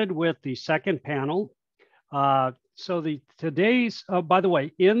started with the second panel. So today's, by the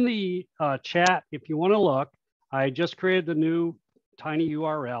way, in the chat, if you want to look, I just created the new tiny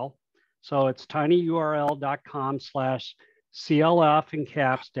URL. So it's tinyurl.com/CLF in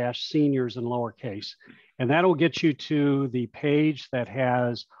caps -seniors in lowercase. And that'll get you to the page that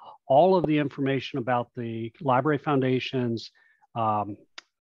has all of the information about the Library Foundation's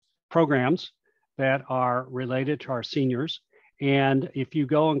programs that are related to our seniors. And if you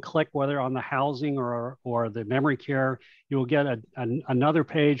go and click whether on the housing or the memory care, you'll get another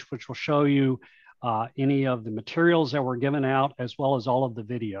page which will show you any of the materials that were given out, as well as all of the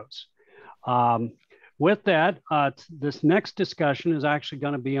videos. With that, this next discussion is actually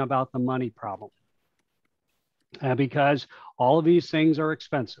going to be about the money problem, because all of these things are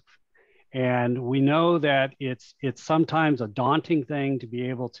expensive. And we know that it's sometimes a daunting thing to be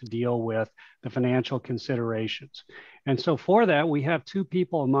able to deal with the financial considerations. And so for that, we have two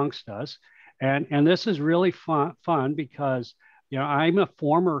people amongst us. And this is really fun because, you know, I'm a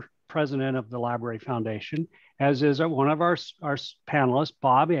former president of the Library Foundation, as is one of our panelists,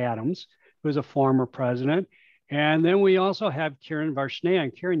 Bob Adams, who is a former president. And then we also have Karen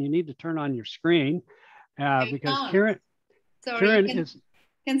Varshney. Karen, you need to turn on your screen because Karen, sorry, Karen is...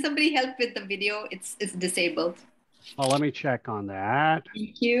 Can somebody help with the video? It's disabled. Oh, let me check on that.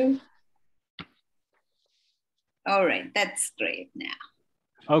 Thank you. All right, that's great now.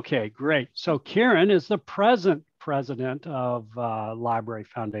 Okay, great. So Karen is the present president of Library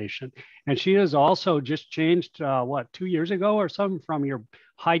Foundation. And she has also just changed, what, 2 years ago or something, from your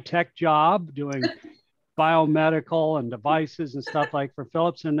high-tech job doing biomedical and devices and stuff like for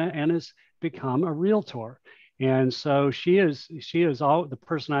Philips, and has become a realtor. And so she is all the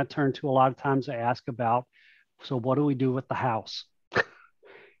person I turn to a lot of times to ask about, so what do we do with the house?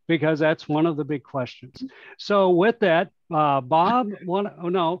 Because that's one of the big questions. So with that, Bob,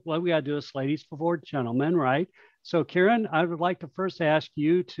 we gotta do this ladies before gentlemen, right? So Karen, I would like to first ask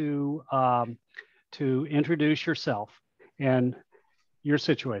you to introduce yourself and your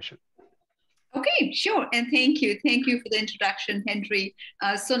situation. Okay, sure. And thank you. Thank you for the introduction, Henry.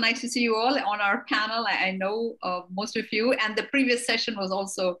 So nice to see you all on our panel. I know most of you, and the previous session was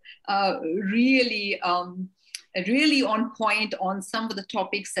also really on point on some of the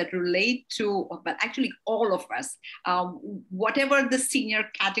topics that relate to, but actually all of us, whatever the senior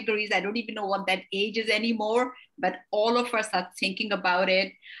categories, I don't even know what that age is anymore, but all of us are thinking about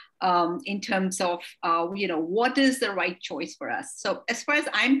it. In terms of, what is the right choice for us? So as far as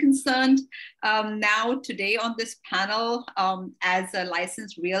I'm concerned, now today on this panel, as a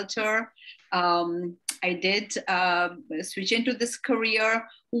licensed realtor, I did switch into this career.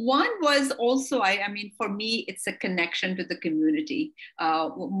 One was also, I mean, for me, it's a connection to the community,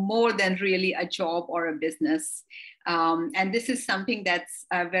 more than really a job or a business. And this is something that's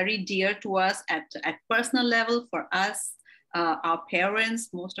very dear to us at personal level for us. Our parents,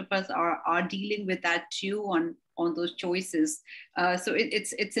 most of us are dealing with that too on those choices. So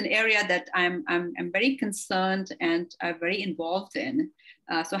it's an area that I'm very concerned and very involved in.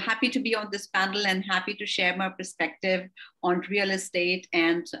 So happy to be on this panel and happy to share my perspective on real estate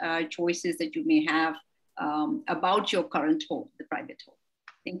and choices that you may have about your current home, the private home.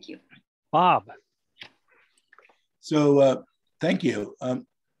 Thank you. Bob. So thank you.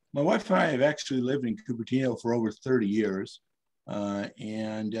 My wife and I have actually lived in Cupertino for over 30 years,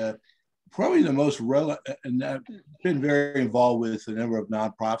 and probably the most relevant, and I've been very involved with a number of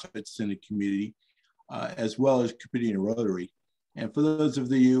nonprofits in the community, as well as Cupertino Rotary. And for those of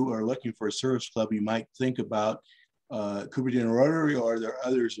you who are looking for a service club, you might think about Cupertino Rotary, or there are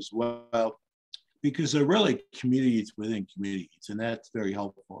others as well, because they're really communities within communities, and that's very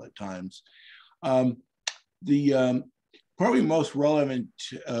helpful at times. Probably most relevant,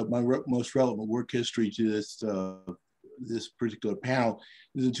 my most relevant work history to this particular panel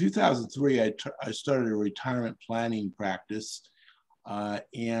is in 2003, I started a retirement planning practice.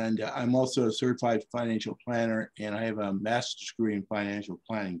 And I'm also a certified financial planner, and I have a master's degree in financial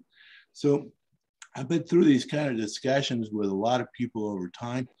planning. So I've been through these kind of discussions with a lot of people over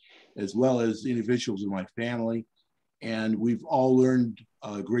time, as well as individuals in my family. And we've all learned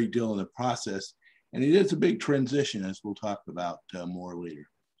a great deal in the process. And it is a big transition, as we'll talk about more later.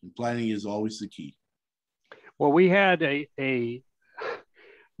 And planning is always the key. Well, we had a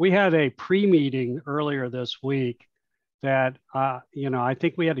pre-meeting earlier this week that I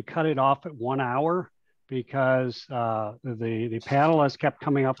think we had to cut it off at 1 hour because the panelists kept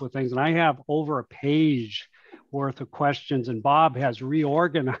coming up with things, and I have over a page worth of questions, and Bob has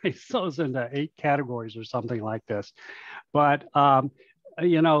reorganized those into 8 categories or something like this. But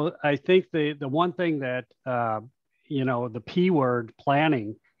you know, I think the one thing that, you know, the P word,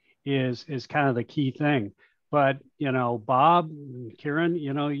 planning, is kind of the key thing. But, you know, Bob, Kieran,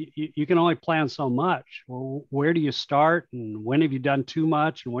 you know, you can only plan so much. Well, where do you start, and when have you done too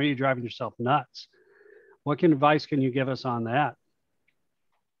much, and when are you driving yourself nuts? What advice can you give us on that?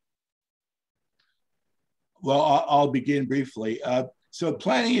 Well, I'll begin briefly. So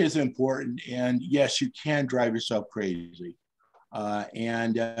planning is important, and yes, you can drive yourself crazy.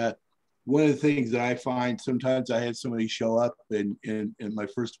 One of the things that I find, sometimes I had somebody show up in my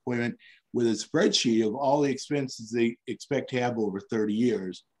first appointment with a spreadsheet of all the expenses they expect to have over 30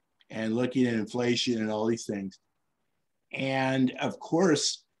 years and looking at inflation and all these things. And of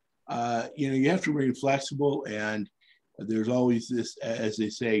course, you know, you have to remain flexible, and there's always this, as they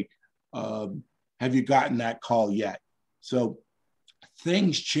say, have you gotten that call yet? So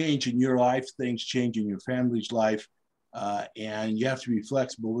things change in your life, things change in your family's life, and you have to be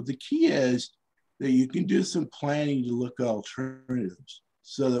flexible. But the key is that you can do some planning to look at alternatives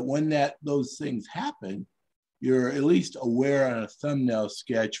so that when those things happen, you're at least aware on a thumbnail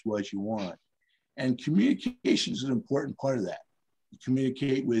sketch what you want. And communication is an important part of that. You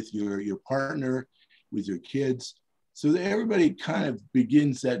communicate with your partner, with your kids, so that everybody kind of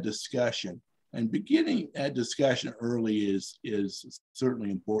begins that discussion. And beginning that discussion early is certainly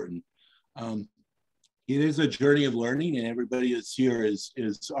important. It is a journey of learning, and everybody that's here is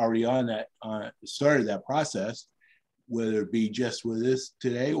already on that, started that process, whether it be just with us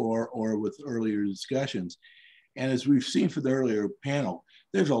today or with earlier discussions. And as we've seen for the earlier panel,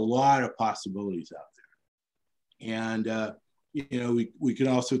 there's a lot of possibilities out there. And you know, we can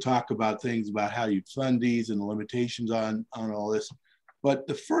also talk about things about how you fund these and the limitations on all this. But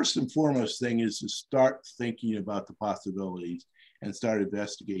the first and foremost thing is to start thinking about the possibilities and start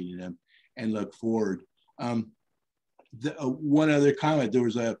investigating them and look forward. One other comment, there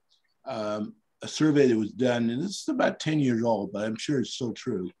was a survey that was done, and this is about 10 years old, but I'm sure it's still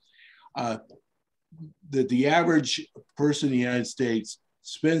true, that the average person in the United States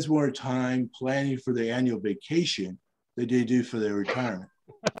spends more time planning for their annual vacation than they do for their retirement.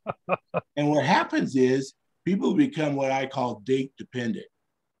 And what happens is people become what I call date dependent.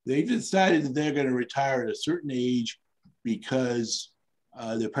 They've decided that they're going to retire at a certain age because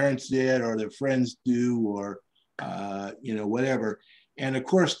their parents did, or their friends do, or you know, whatever. And of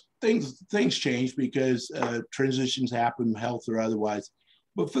course, things change because transitions happen, health or otherwise.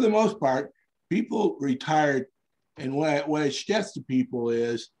 But for the most part, people retired, and what I suggest to people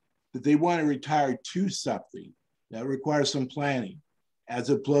is that they want to retire to something that requires some planning, as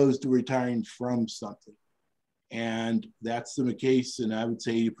opposed to retiring from something. And that's the case, and I would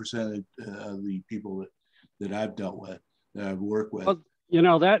say 80% of the people that I've dealt with, that I've worked with. Well, you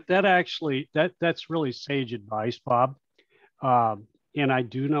know, that's really sage advice, Bob. And I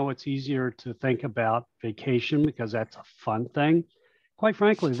do know it's easier to think about vacation because that's a fun thing. Quite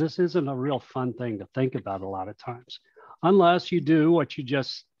frankly, this isn't a real fun thing to think about a lot of times, unless you do what you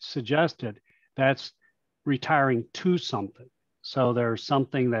just suggested. That's retiring to something. So there's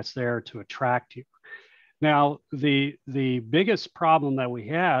something that's there to attract you. Now, the biggest problem that we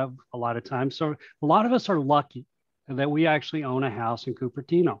have a lot of times, so a lot of us are lucky that we actually own a house in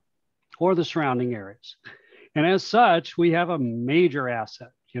Cupertino or the surrounding areas. And as such, we have a major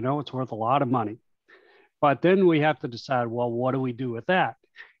asset. You know, it's worth a lot of money. But then we have to decide, well, what do we do with that?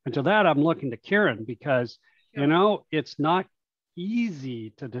 And to that, I'm looking to Kieran because, you know, it's not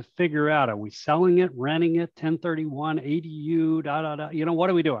easy to figure out, are we selling it, renting it, 1031, ADU, you know, what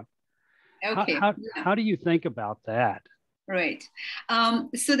are we doing? Okay. How do you think about that? Right.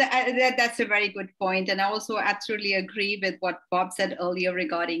 So that's a very good point. And I also absolutely agree with what Bob said earlier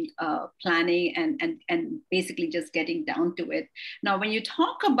regarding planning and basically just getting down to it. Now, when you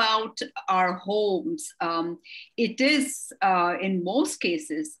talk about our homes, it is, in most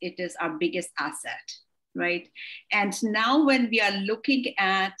cases, it is our biggest asset. Right. And now when we are looking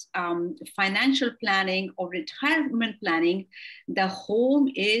at financial planning or retirement planning, the home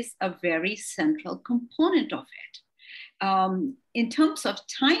is a very central component of it. In terms of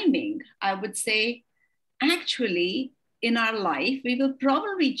timing, I would say, actually, in our life, we will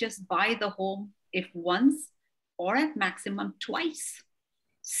probably just buy the home if once or at maximum twice.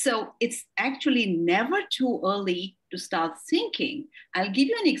 So it's actually never too early to start thinking. I'll give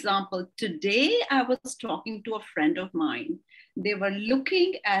you an example. Today, I was talking to a friend of mine. They were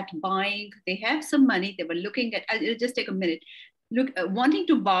looking at buying, they have some money, they were looking at, I'll just take a minute, wanting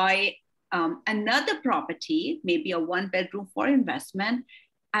to buy another property, maybe a 1-bedroom for investment.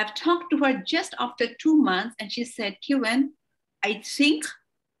 I've talked to her just after 2 months, and she said, Kieran, I think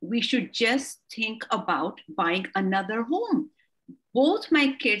we should just think about buying another home. Both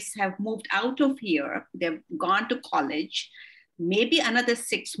my kids have moved out of here. They've gone to college, maybe another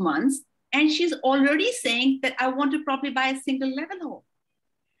 6 months. And she's already saying that I want to probably buy a single level home.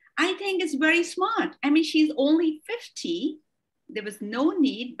 I think it's very smart. I mean, she's only 50. There was no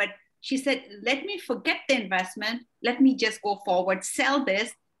need, but she said, let me forget the investment. Let me just go forward, sell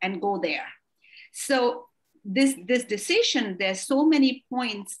this and go there. So this decision, there's so many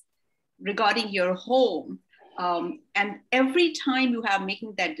points regarding your home. And every time you have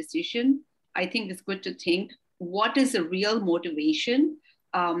making that decision, I think it's good to think, what is the real motivation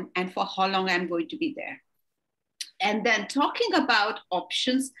and for how long I'm going to be there? And then talking about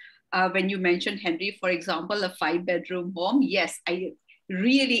options, when you mentioned, Henry, for example, a 5-bedroom home, yes,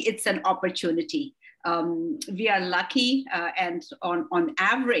 it's an opportunity. We are lucky, and on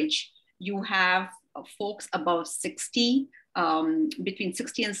average, you have folks above 60, between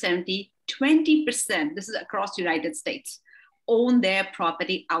 60 and 70, 20%, this is across the United States, own their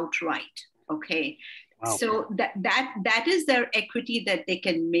property outright, okay? Wow. So that is their equity that they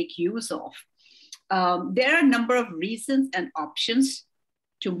can make use of. There are a number of reasons and options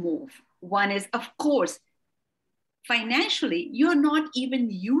to move. One is, of course, financially, you're not even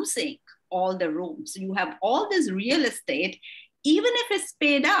using all the rooms. You have all this real estate, even if it's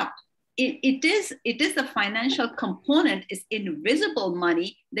paid up, it is a financial component, it's invisible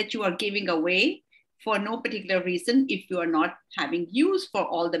money that you are giving away for no particular reason if you are not having use for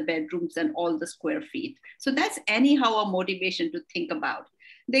all the bedrooms and all the square feet. So that's anyhow a motivation to think about.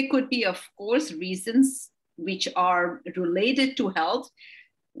 There could be, of course, reasons which are related to health,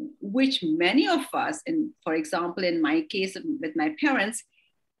 which many of us, and for example, in my case with my parents,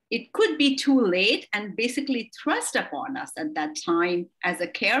 it could be too late and basically thrust upon us at that time as a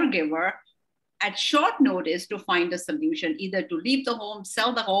caregiver at short notice to find a solution, either to leave the home,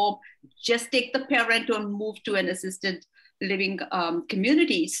 sell the home, just take the parent and move to an assisted living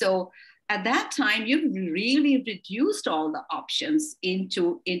community. So at that time, you've really reduced all the options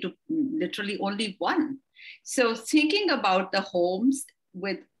into literally only one. So thinking about the homes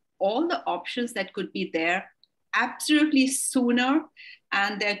with all the options that could be there, absolutely sooner.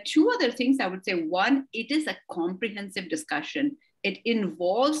 And there are two other things I would say. One, it is a comprehensive discussion. It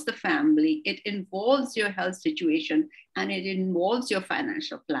involves the family, it involves your health situation, and it involves your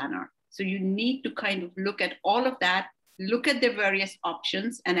financial planner. So you need to kind of look at all of that, look at the various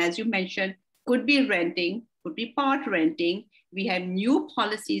options. And as you mentioned, could be renting, could be part renting. We have new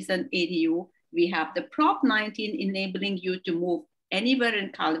policies on ADU. We have the Prop 19 enabling you to move anywhere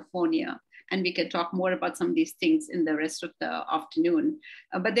in California. And we can talk more about some of these things in the rest of the afternoon.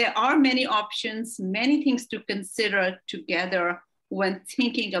 But there are many options, many things to consider together when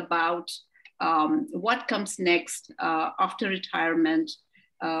thinking about what comes next after retirement.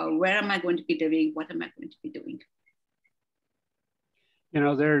 Where am I going to be living? What am I going to be doing? You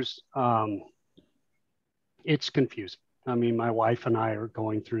know, it's confusing. I mean, my wife and I are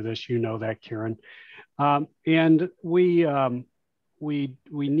going through this, you know that, Karen. And we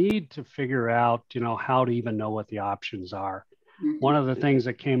need to figure out, you know, how to even know what the options are. Mm-hmm. One of the things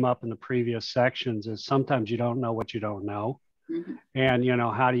that came up in the previous sections is sometimes you don't know what you don't know. Mm-hmm. And, you know,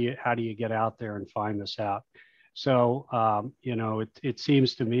 how do you get out there and find this out? So, you know, it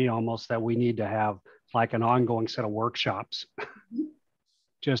seems to me almost that we need to have like an ongoing set of workshops mm-hmm.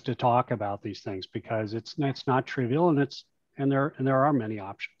 just to talk about these things, because it's not trivial, and there are many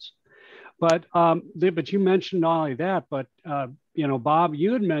options. But you mentioned not only that, but you know, Bob,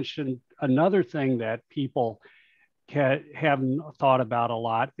 you had mentioned another thing that people haven't thought about a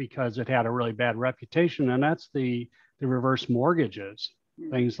lot because it had a really bad reputation, and that's the reverse mortgages,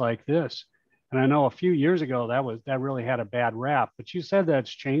 things like this. And I know a few years ago that really had a bad rap, but you said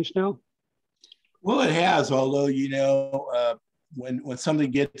that's changed now? Well, it has, although, you know, when something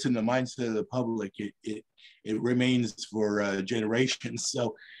gets in the mindset of the public, it remains for generations.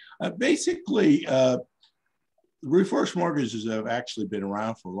 So basically, reverse mortgages have actually been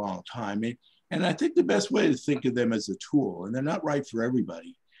around for a long time. And I think the best way to think of them as a tool, and they're not right for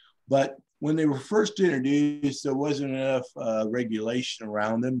everybody, but when they were first introduced, there wasn't enough regulation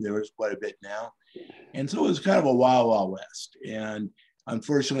around them. There is quite a bit now. And so it was kind of a wild, wild west. And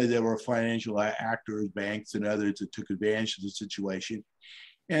unfortunately, there were financial actors, banks and others that took advantage of the situation.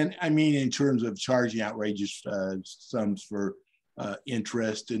 And I mean, in terms of charging outrageous sums for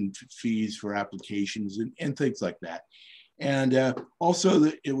interest and fees for applications and things like that. And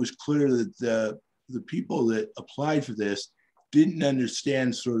also it was clear that the people that applied for this didn't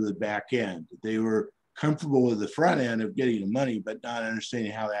understand sort of the back end. They were comfortable with the front end of getting the money, but not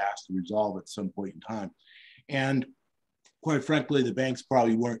understanding how that has to resolve at some point in time. And quite frankly, the banks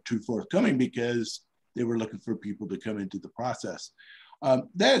probably weren't too forthcoming because they were looking for people to come into the process. That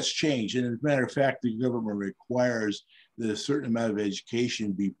has changed. And as a matter of fact, the government requires that a certain amount of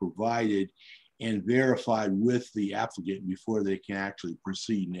education be provided and verified with the applicant before they can actually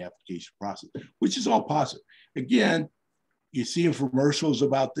proceed in the application process, which is all positive. Again, you see infomercials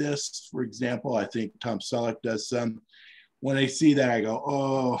about this. For example, I think Tom Selleck does some. When I see that, I go,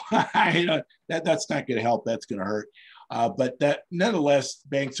 oh, that's not going to help. That's going to hurt. But that nonetheless,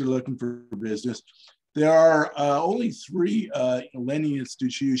 banks are looking for business. There are only 3 lending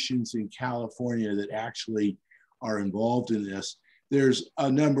institutions in California that actually are involved in this. There's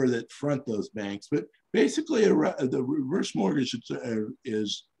a number that front those banks, but basically the reverse mortgage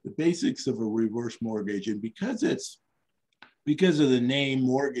is the basics of a reverse mortgage. And because of the name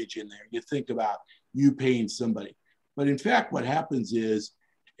mortgage in there, you think about you paying somebody. But in fact, what happens is,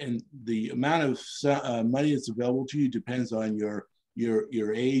 and the amount of money that's available to you depends on your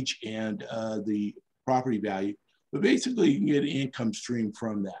age and the property value. But basically, you can get an income stream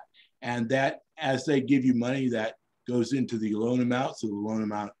from that. And that, as they give you money, that goes into the loan amount, so the loan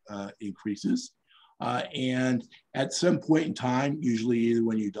amount increases. And at some point in time, usually either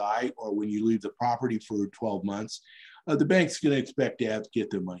when you die or when you leave the property for 12 months, the bank's going to expect to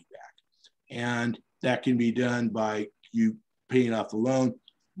get their money back. And that can be done by you paying off the loan.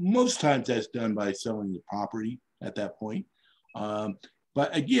 Most times that's done by selling the property at that point.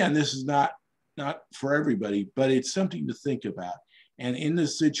 But again, this is not for everybody, but it's something to think about. And in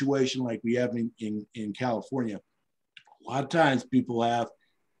this situation like we have in California, a lot of times people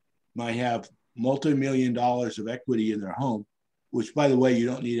might have multi-million dollars of equity in their home, which, by the way, you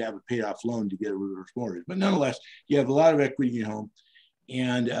don't need to have a paid off loan to get a reverse mortgage. But nonetheless, you have a lot of equity in your home,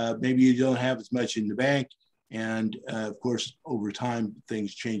 and maybe you don't have as much in the bank. And of course, over time,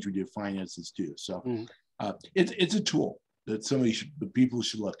 things change with your finances too. So it's a tool that people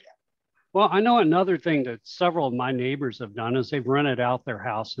should look at. Well, I know another thing that several of my neighbors have done is they've rented out their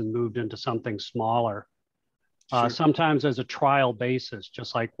house and moved into something smaller. Sure. Sometimes as a trial basis,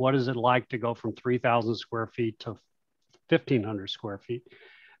 just like what is it like to go from 3,000 square feet to 1,500 square feet?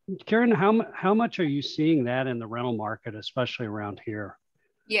 Karen, how much are you seeing that in the rental market, especially around here?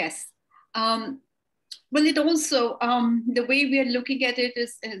 Yes. Well, it also, the way we are looking at it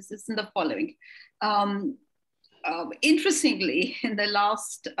is in the following. Interestingly, in the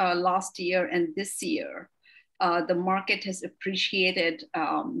last year and this year, the market has appreciated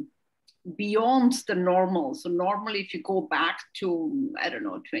beyond the normal. So normally, if you go back to, I don't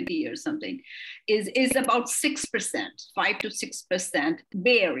know, 20 years something, is about 6%, 5 to 6%.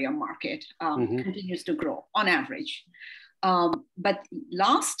 Bay Area market continues to grow on average. But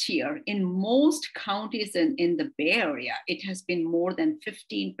last year, in most counties in the Bay Area, it has been more than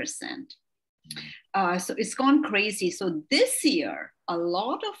 15%. So it's gone crazy. So this year, a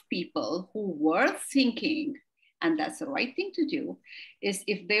lot of people who were thinking, and that's the right thing to do, is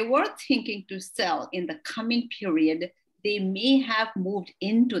if they were thinking to sell in the coming period, they may have moved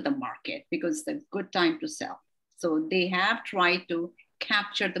into the market because it's a good time to sell. So they have tried to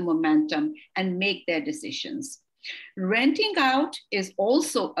capture the momentum and make their decisions. Renting out is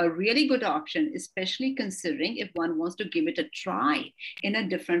also a really good option, especially considering if one wants to give it a try in a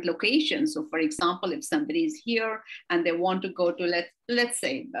different location. So for example, if somebody is here and they want to go to, let's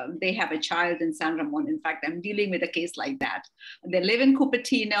say they have a child in San Ramon. In fact, I'm dealing with a case like that. They live in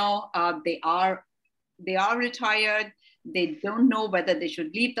Cupertino. They are retired. They don't know whether they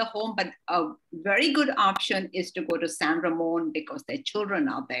should leave the home, but a very good option is to go to San Ramon because their children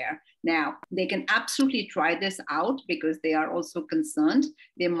are there. Now, they can absolutely try this out because they are also concerned.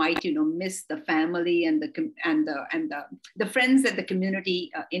 They might, miss the family and the friends and the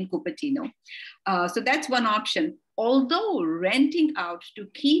community in Cupertino. So that's one option. Although renting out, to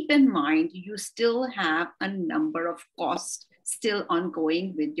keep in mind, you still have a number of costs still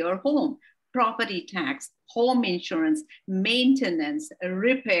ongoing with your home. Property tax, home insurance, maintenance,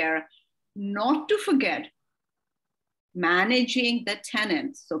 repair, not to forget managing the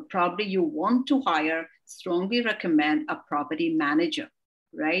tenants. So probably you want to strongly recommend a property manager,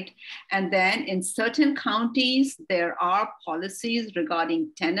 right? And then in certain counties, there are policies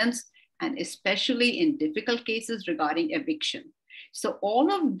regarding tenants, and especially in difficult cases regarding eviction. So all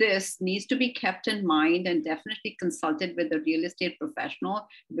of this needs to be kept in mind and definitely consulted with a real estate professional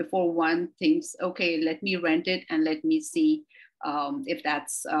before one thinks, okay, let me rent it and let me see if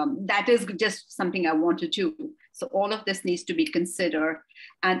that is just something I want to do. So all of this needs to be considered.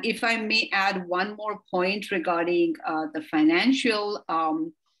 And if I may add one more point regarding the financial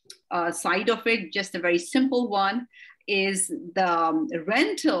side of it, just a very simple one, is the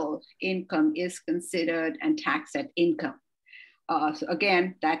rental income is considered and taxed at income. So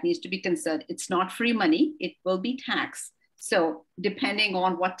again, that needs to be considered. It's not free money, it will be taxed. So depending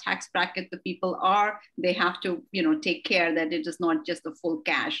on what tax bracket the people are, they have to, take care that it is not just the full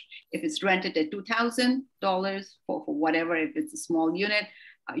cash. If it's rented at $2,000 for whatever, if it's a small unit,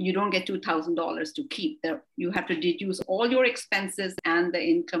 you don't get $2,000 to keep. You have to deduce all your expenses and the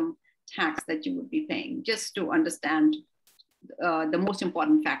income tax that you would be paying, just to understand the most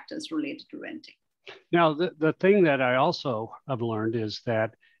important factors related to renting. Now, the thing that I also have learned is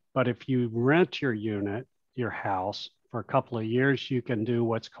that, but if you rent your unit, your house, for a couple of years, you can do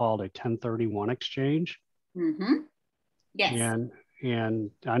what's called a 1031 exchange. Mm-hmm. Yes. And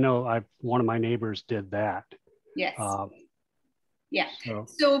I know one of my neighbors did that. Yes. Yeah.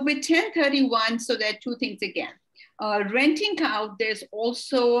 So with 1031, so there are two things again. Renting out, there's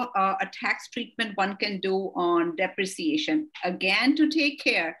also a tax treatment one can do on depreciation. Again, to take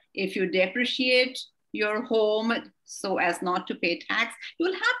care, if you depreciate your home so as not to pay tax,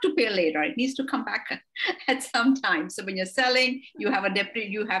 you'll have to pay later. It needs to come back at some time. So when you're selling, you'll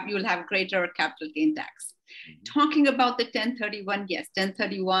have greater capital gain tax. Talking about the 1031, yes,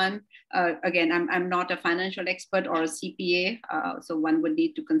 1031, again, I'm not a financial expert or a CPA, so one would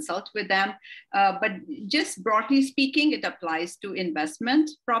need to consult with them. But just broadly speaking, it applies to investment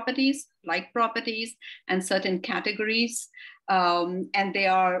properties, like properties, and certain categories. And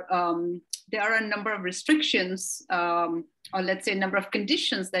there are a number of restrictions, or let's say a number of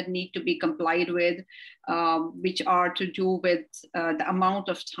conditions that need to be complied with, which are to do with the amount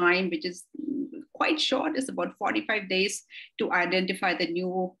of time, which is quite short. It's about 45 days to identify the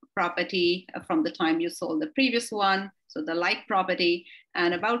new property from the time you sold the previous one, so the like property,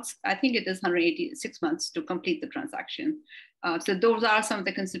 and about, I think it is 186 months to complete the transaction. So those are some of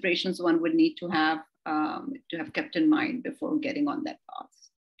the considerations one would need to have kept in mind before getting on that path.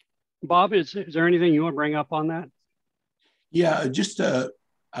 Bob, is there anything you want to bring up on that? Yeah, just a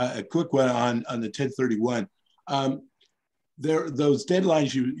quick one on the 1031. Those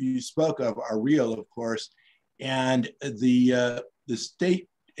deadlines you spoke of are real, of course, and the state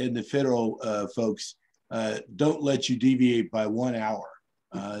and the federal folks don't let you deviate by 1 hour.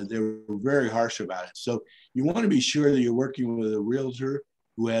 They're very harsh about it. So you want to be sure that you're working with a realtor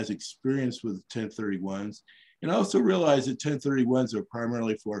who has experience with 1031s, and also realize that 1031s are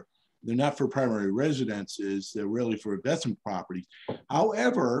primarily they're not for primary residences, they're really for investment properties.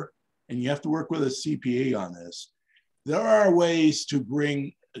 However, and you have to work with a CPA on this, there are ways to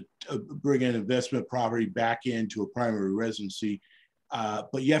bring an investment property back into a primary residency,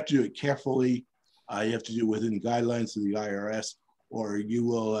 but you have to do it carefully. You have to do it within the guidelines of the IRS, or you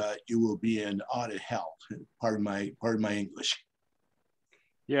will be in audit hell. Pardon my English.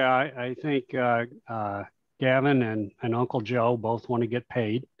 Yeah, I think Gavin and Uncle Joe both want to get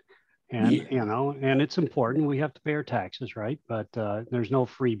paid, and yeah. And it's important. We have to pay our taxes, right? But there's no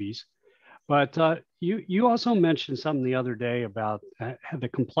freebies. But you also mentioned something the other day about the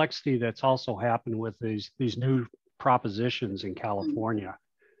complexity that's also happened with these new propositions in California.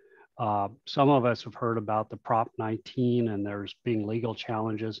 Some of us have heard about the Prop 19 and there's being legal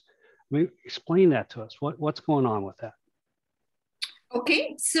challenges. I mean, explain that to us. What's going on with that?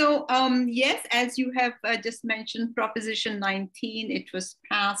 Okay, so yes, as you have just mentioned, Proposition 19, it was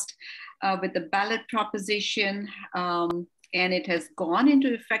passed with the ballot proposition, and it has gone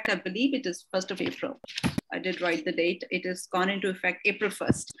into effect, I believe it is 1st of April. I did write the date. It has gone into effect April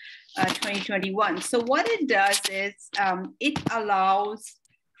 1st, 2021. So what it does is it allows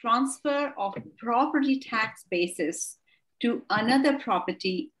transfer of property tax basis to another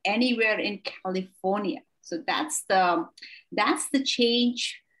property anywhere in California. So that's the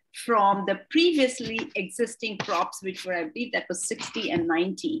change from the previously existing props, which were, I believe that was 60 and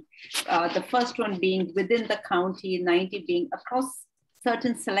 90. The first one being within the county, 90 being across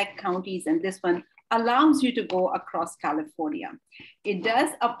certain select counties, and this one allows you to go across California. It does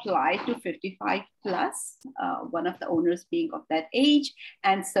apply to 55 plus, one of the owners being of that age,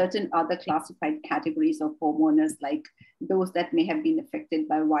 and certain other classified categories of homeowners, like those that may have been affected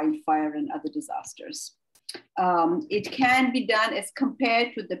by wildfire and other disasters. It can be done as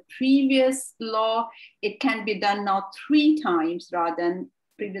compared to the previous law. It can be done now 3 times rather than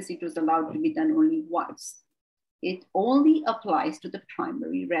previously it was allowed to be done only once. It only applies to the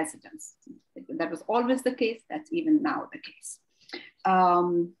primary residence. That was always the case. That's even now the case.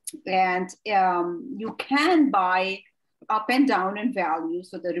 You can buy up and down in value.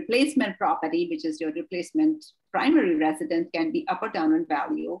 So the replacement property, which is your replacement primary residence, can be up or down in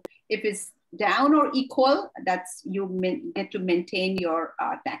value. If it's down or equal, that's you get to maintain your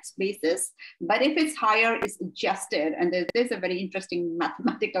tax basis. But if it's higher, it's adjusted. And there's a very interesting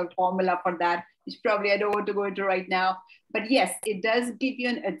mathematical formula for that, which probably I don't want to go into right now. But yes, it does give you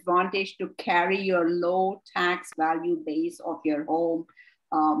an advantage to carry your low tax value base of your home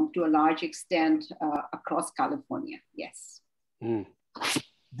to a large extent across California. Yes. Mm.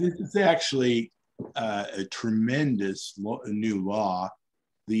 This is actually a tremendous new law.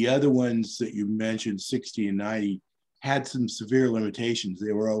 The other ones that you mentioned, 60 and 90, had some severe limitations.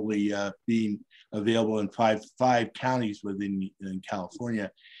 They were only being available in five counties within in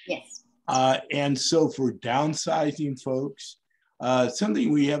California. Yes. And so for downsizing folks,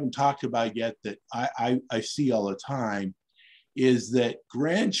 something we haven't talked about yet that I see all the time is that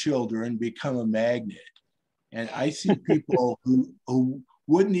grandchildren become a magnet. And I see people who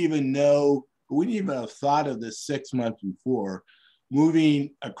wouldn't even have thought of this 6 months before,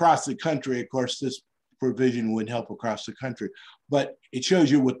 moving across the country. Of course, this provision would help across the country, but it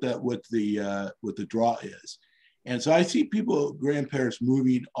shows you what the draw is. And so I see people, grandparents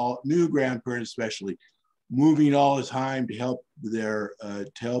moving, new grandparents especially, moving all the time to help their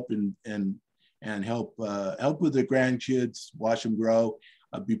help with their grandkids, watch them grow,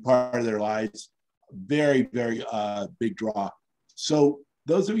 be part of their lives. Very, very big draw. So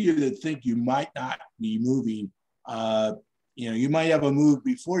those of you that think you might not be moving, you might have a move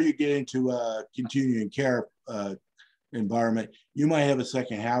before you get into a continuing care environment. You might have a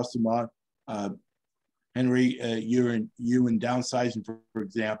second house in mind. Henry, you in downsizing, for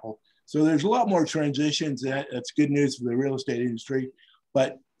example. So there's a lot more transitions. That's good news for the real estate industry,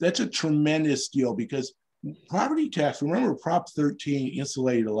 but that's a tremendous deal because property tax, remember Prop 13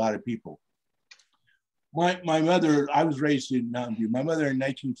 insulated a lot of people. My mother, I was raised in Mountain View. My mother in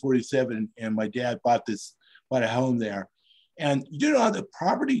 1947, and my dad bought a home there. And you know, the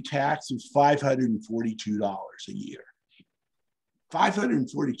property tax was $542 a year.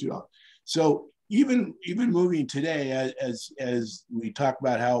 $542. So even moving today, as we talk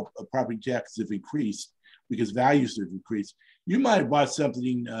about how property taxes have increased because values have increased, you might have bought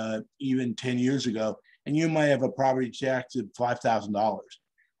something even 10 years ago, and you might have a property tax of $5,000.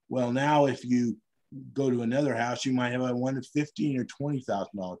 Well, now if you go to another house, you might have one of $15,000 or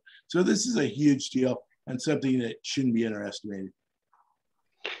 $20,000. So this is a huge deal and something that shouldn't be underestimated.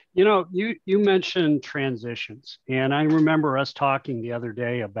 You know, you mentioned transitions, and I remember us talking the other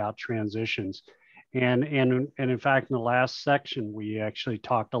day about transitions. And in fact, in the last section, we actually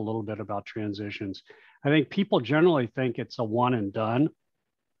talked a little bit about transitions. I think people generally think it's a one and done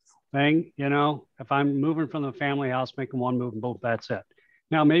thing. You know, if I'm moving from the family house, making one move and boom, that's it.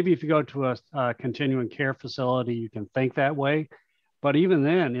 Now, maybe if you go to a continuing care facility, you can think that way. But even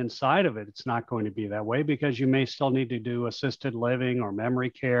then, inside of it, it's not going to be that way because you may still need to do assisted living or memory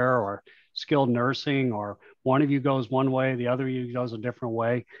care or skilled nursing, or one of you goes one way, the other of you goes a different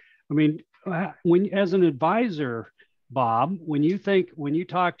way. I mean, as an advisor, Bob, when you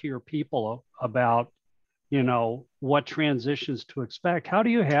talk to your people about, you know, what transitions to expect, how do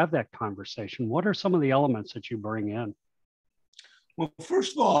you have that conversation? What are some of the elements that you bring in? Well,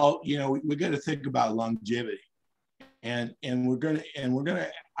 first of all, you know, we got to think about longevity, and we're gonna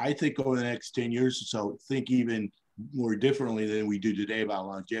I think over the next 10 years or so think even more differently than we do today about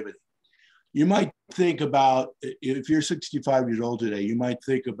longevity. You might think about, if you're 65 years old today, you might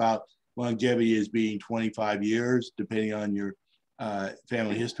think about longevity as being 25 years, depending on your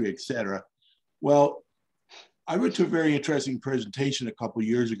family history, et cetera. Well, I went to a very interesting presentation a couple of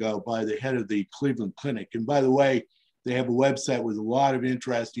years ago by the head of the Cleveland Clinic, and by the way, they have a website with a lot of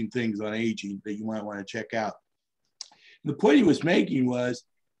interesting things on aging that you might want to check out. The point he was making was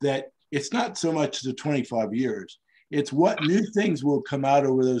that it's not so much the 25 years, it's what new things will come out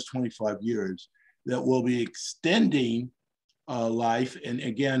over those 25 years that will be extending life, and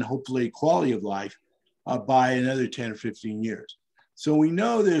again, hopefully quality of life by another 10 or 15 years. So we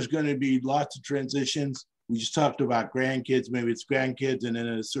know there's going to be lots of transitions. We just talked about grandkids, maybe it's grandkids, and then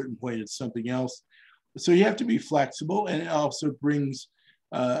at a certain point it's something else. So you have to be flexible, and it also brings,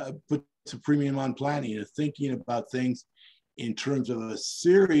 puts a premium on planning and thinking about things in terms of a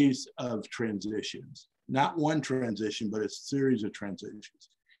series of transitions, not one transition, but a series of transitions.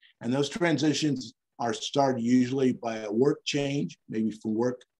 And those transitions are started usually by a work change, maybe from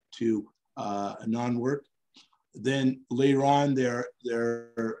work to a non-work. Then later on, they're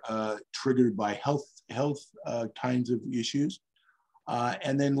triggered by health kinds of issues.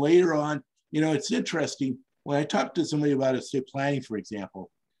 And then later on, you know, it's interesting, when I talk to somebody about estate planning, for example,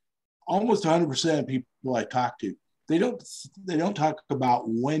 almost 100% of people I talk to, they don't talk about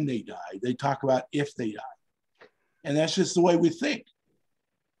when they die, they talk about if they die. And that's just the way we think.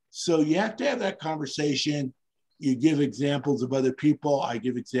 So you have to have that conversation. You give examples of other people. I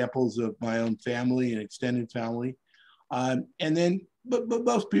give examples of my own family and extended family. And then, but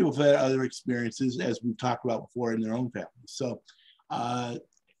most people have had other experiences, as we've talked about before, in their own families. So,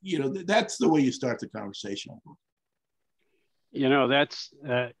 you know, that's the way you start the conversation. You know, that's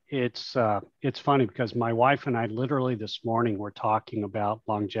it's funny because my wife and I literally this morning were talking about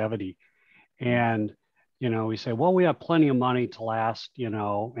longevity, and you know, we say, well, we have plenty of money to last, you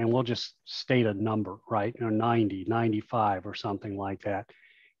know, and we'll just state a number, right? You know, 90, 95 or something like that.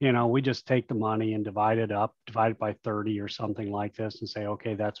 You know, we just take the money and divide it by 30 or something like this and say,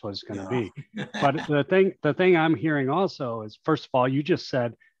 okay, that's what it's going to be. But the thing I'm hearing also is, first of all, you just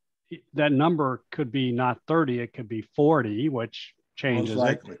said that number could be not 30, it could be 40, which changes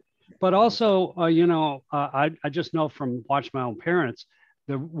it. But also, you know, I just know from watching my own parents,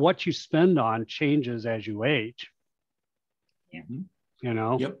 what you spend on changes as you age. Yeah. You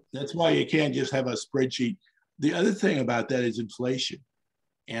know? Yep. That's why you can't just have a spreadsheet. The other thing about that is inflation.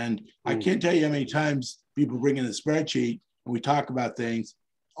 And I can't tell you how many times people bring in a spreadsheet and we talk about things,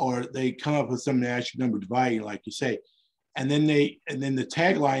 or they come up with some magic number dividing, like you say. And then the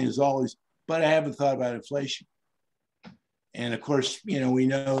tagline is always, but I haven't thought about inflation. And of course, you know, we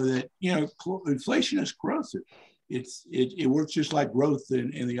know that, you know, inflation is corrosive. It works just like growth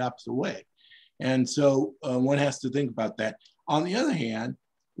in the opposite way. And so one has to think about that. On the other hand,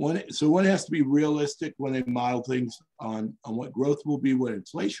 one has to be realistic when they model things on what growth will be, what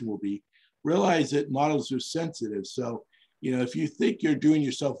inflation will be. Realize that models are sensitive. So, you know, if you think you're doing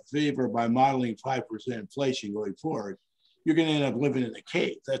yourself a favor by modeling 5% inflation going forward, you're going to end up living in a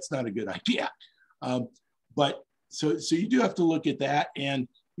cave. That's not a good idea. But so you do have to look at that, and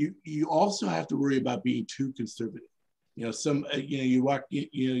you also have to worry about being too conservative. You know, some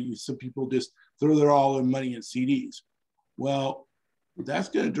people just throw all their money in CDs. Well, that's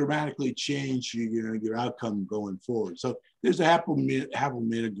going to dramatically change your outcome going forward. So there's a happy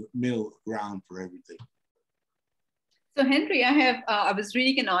middle ground for everything. So Henry, I was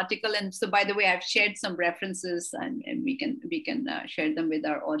reading an article, and so by the way, I've shared some references, and we can share them with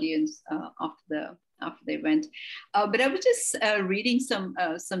our audience after the event. But I was just reading some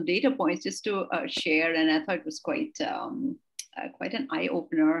data points just to share, and I thought it was quite an eye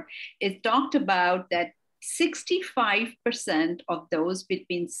opener. It talked about that 65% of those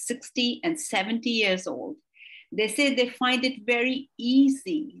between 60 and 70 years old, they say they find it very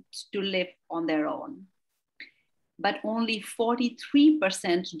easy to live on their own, but only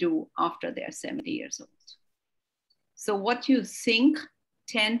 43% do after they're 70 years old. So what you think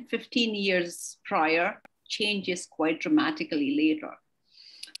 10, 15 years prior changes quite dramatically later.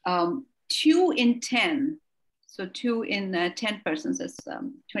 2 in 10, so 2 in 10 persons, that's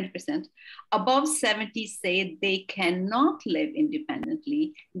 20%, above 70 say they cannot live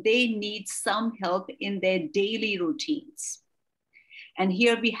independently. They need some help in their daily routines. And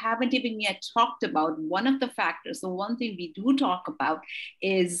here we haven't even yet talked about one of the factors. So one thing we do talk about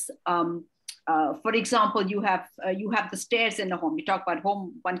is, for example, you have the stairs in the home. We talk about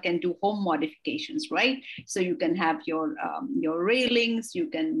home. One can do home modifications, right? So you can have your railings. You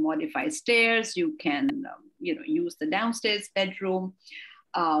can modify stairs. You can use the downstairs bedroom.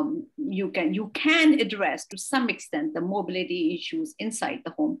 You can address to some extent the mobility issues inside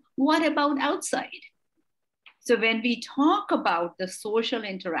the home. What about outside? So when we talk about the social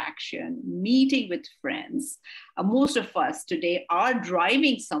interaction, meeting with friends, most of us today are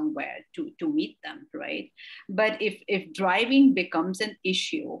driving somewhere to meet them, right? But if driving becomes an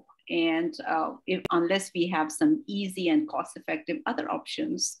issue, and unless we have some easy and cost-effective other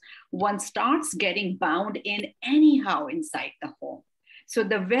options, one starts getting bound in anyhow inside the home. So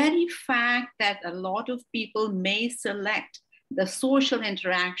the very fact that a lot of people may select the social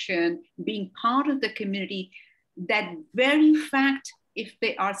interaction, being part of the community, that very fact, if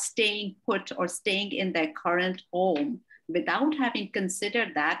they are staying put or staying in their current home without having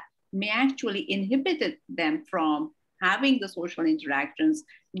considered that, may actually inhibit them from having the social interactions,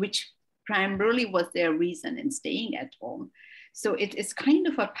 which primarily was their reason in staying at home. So it's kind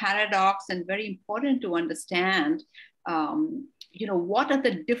of a paradox, and very important to understand, what are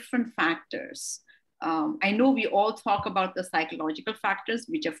the different factors. I know we all talk about the psychological factors,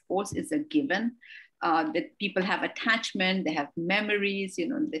 which of course is a given. That people have attachment, they have memories,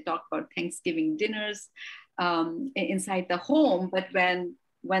 they talk about Thanksgiving dinners inside the home. But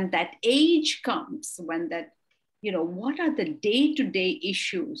when that age comes, when that, what are the day-to-day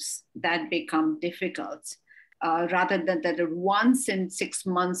issues that become difficult, rather than that once in 6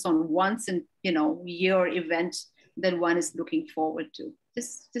 months or once in, year event that one is looking forward to.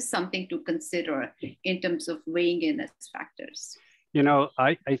 Just something to consider in terms of weighing in as factors. You know,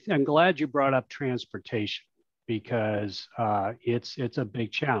 I'm glad you brought up transportation because it's a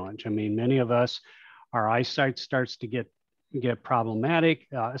big challenge. I mean, many of us, our eyesight starts to get problematic,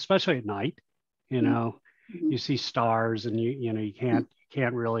 especially at night. You know, you see stars and you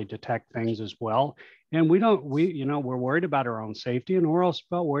can't really detect things as well. And we're worried about our own safety, and we're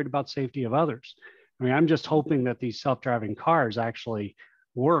also worried about safety of others. I mean, I'm just hoping that these self-driving cars actually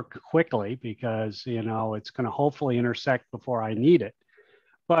work quickly because, you know, it's going to hopefully intersect before I need it.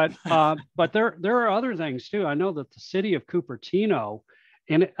 But there are other things too. I know that the city of Cupertino,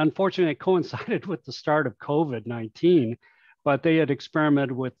 and unfortunately it coincided with the start of COVID-19, but they had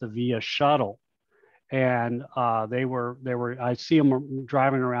experimented with the Via shuttle. And they were, I see them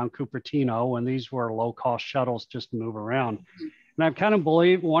driving around Cupertino, and these were low-cost shuttles just to move around. And I'm kind of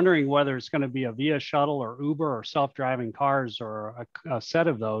wondering whether it's going to be a Via shuttle or Uber or self-driving cars or a set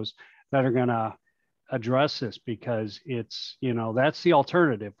of those that are going to address this, because it's, you know, that's the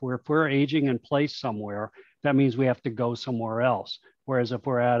alternative. If we're aging in place somewhere, that means we have to go somewhere else. Whereas if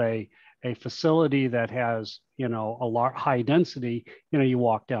we're at a facility that has, you know, a high density, you know, you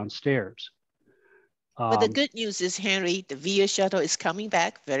walk downstairs. But the good news is, Henry, the Via shuttle is coming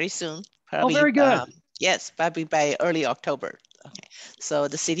back very soon. Probably, very good. Yes, probably by early October. Okay, so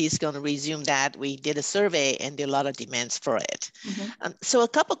the city is going to resume that. We did a survey and there are a lot of demands for it. So a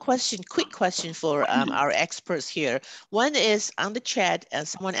couple quick question for our experts here. One is on the chat,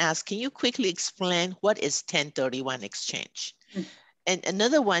 someone asked, can you quickly explain what is 1031 exchange? And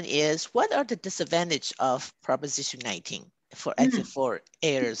another one is, what are the disadvantages of Proposition 19 for exit for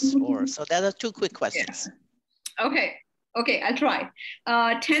heirs? Or so that are two quick questions. Yeah. Okay, I'll try.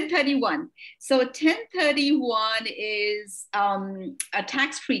 1031. So 1031 is a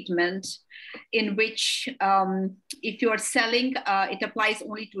tax treatment in which if you're selling, it applies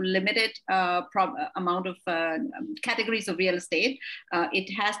only to limited amount of categories of real estate.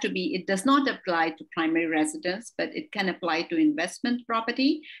 It does not apply to primary residence, but it can apply to investment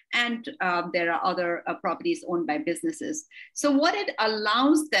property. And there are other properties owned by businesses. So what it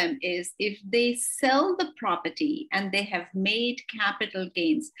allows them is, if they sell the property and they have made capital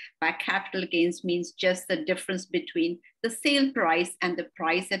gains, by capital gains means just the difference between the sale price and the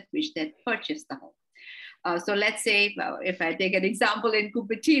price at which they purchased the home. So let's say, if I take an example in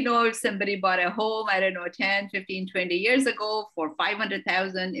Cupertino, if somebody bought a home, I don't know, 10, 15, 20 years ago for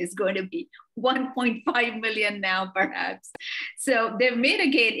 500,000, is going to be 1.5 million now, perhaps. So they've made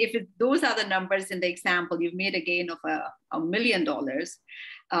a gain. Those are the numbers in the example, you've made a gain of $1 million.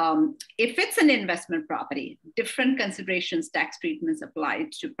 If it's an investment property, different considerations, tax treatments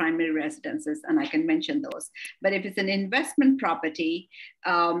applied to primary residences, and I can mention those. But if it's an investment property,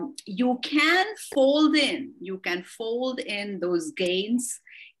 you can fold in those gains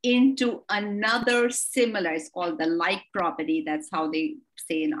into another similar, it's called the like property. That's how they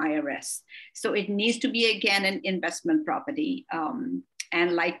say in IRS. So it needs to be, again, an investment property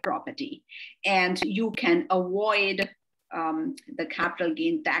and like property. And you can avoid the capital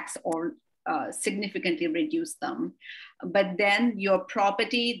gain tax or significantly reduce them. But then your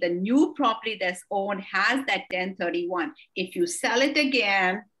property, the new property that's owned, has that 1031. If you sell it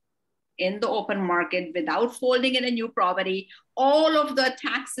again in the open market without folding in a new property, all of the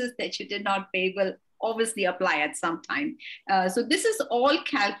taxes that you did not pay will obviously apply at some time. So this is all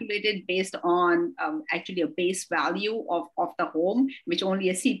calculated based on actually a base value of the home, which only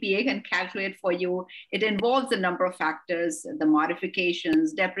a CPA can calculate for you. It involves a number of factors, the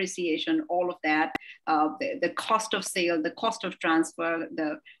modifications, depreciation, all of that, the cost of sale, the cost of transfer,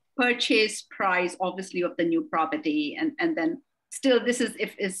 the purchase price, obviously, of the new property, and then still, this is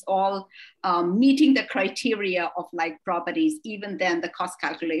if it's all meeting the criteria of like properties. Even then, the cost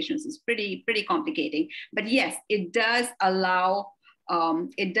calculations is pretty complicating. But yes, it does allow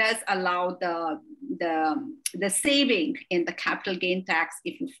the saving in the capital gain tax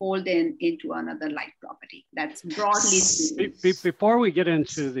if you fold into another like property. That's broadly. Before we get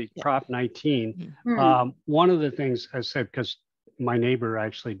into the Prop 19, one of the things I said, because my neighbor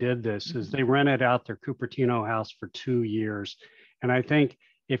actually did this, is they rented out their Cupertino house for 2 years. And I think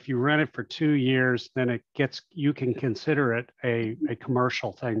if you rent it for 2 years, then you can consider it a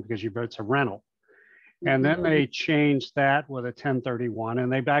commercial thing because it's a rental. And then they changed that with a 1031,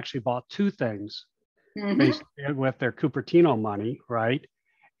 and they've actually bought 2 things with their Cupertino money, right?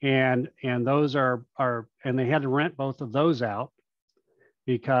 And those are and they had to rent both of those out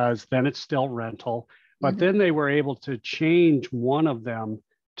because then it's still rental. But then they were able to change one of them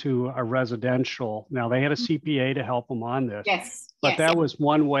to a residential. Now they had a CPA to help them on this. But that was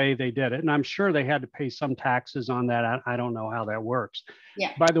one way they did it. And I'm sure they had to pay some taxes on that. I don't know how that works.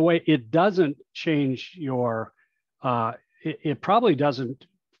 By the way, it doesn't change your it probably doesn't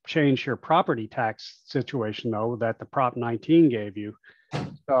change your property tax situation though, that the Prop 19 gave you.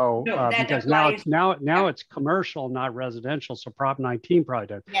 So No, that because applies- now it's commercial, not residential. So Prop 19 probably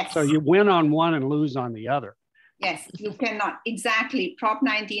does. Yes. So you win on one and lose on the other. Yes, you cannot. Exactly. Prop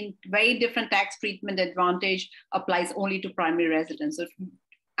 19, very different tax treatment advantage, applies only to primary residents. So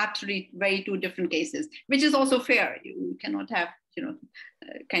absolutely very two different cases, which is also fair. You cannot have,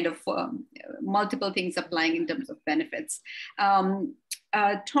 kind of multiple things applying in terms of benefits.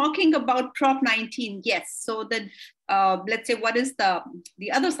 Talking about Prop 19, yes. So that let's say, what is the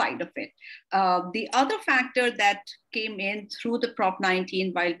other side of it? The other factor that came in through the Prop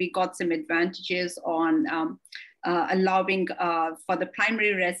 19, while we got some advantages on allowing for the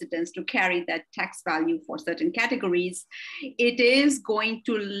primary residents to carry that tax value for certain categories, it is going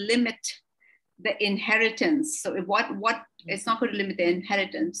to limit the inheritance. So what it's not going to limit the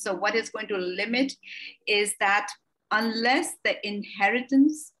inheritance. So what it's going to limit is that unless the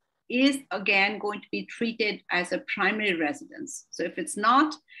inheritance is again going to be treated as a primary residence. So if it's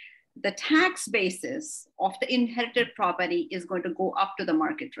not, the tax basis of the inherited property is going to go up to the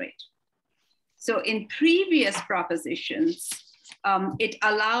market rate. So in previous propositions, it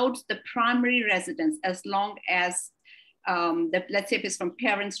allowed the primary residence, as long as let's say if it's from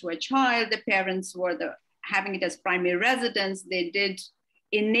parents to a child, the parents were having it as primary residence, they did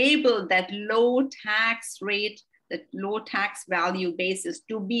enable that low tax rate, that low tax value basis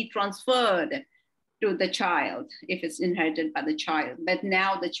to be transferred to the child if it's inherited by the child. But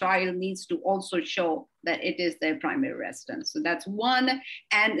now the child needs to also show that it is their primary residence. So that's one,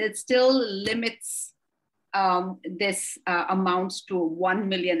 and it still limits this amounts to 1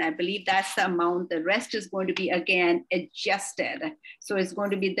 million. I believe that's the amount. The rest is going to be again adjusted. So it's going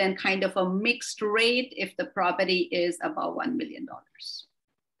to be then kind of a mixed rate if the property is above $1 million.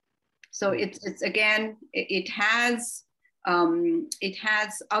 So it's again, it has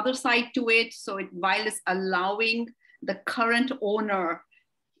other side to it. So while it's allowing the current owner,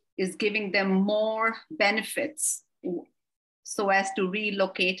 is giving them more benefits so as to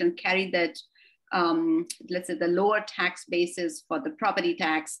relocate and carry that, let's say the lower tax basis for the property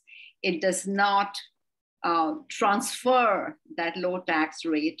tax, it does not transfer that low tax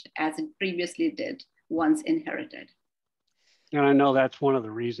rate as it previously did once inherited. And I know that's one of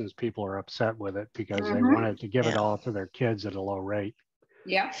the reasons people are upset with it, because they wanted to give it all to their kids at a low rate.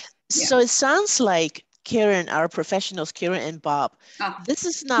 Yeah. So it sounds like Karen, our professionals, Karen and Bob, this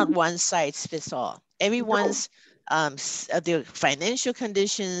is not one size fits all. Everyone's their financial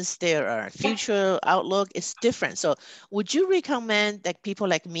conditions, their future outlook is different. So would you recommend that people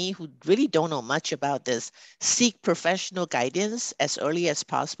like me who really don't know much about this seek professional guidance as early as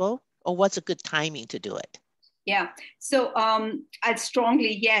possible? Or what's a good timing to do it? Yeah, so I'd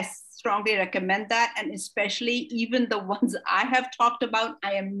strongly recommend that. And especially even the ones I have talked about,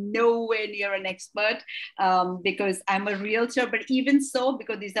 I am nowhere near an expert because I'm a realtor, but even so,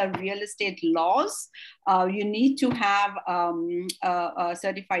 because these are real estate laws, you need to have a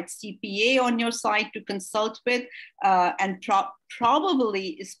certified CPA on your side to consult with, and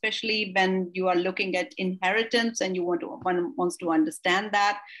probably, especially when you are looking at inheritance and you wants to understand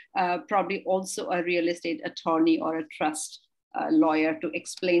that, probably also a real estate attorney or a trust lawyer to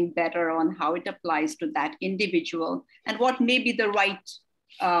explain better on how it applies to that individual and what may be the right,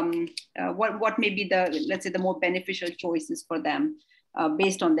 what may be the, let's say, the more beneficial choices for them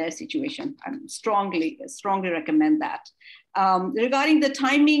based on their situation. I strongly recommend that. Regarding the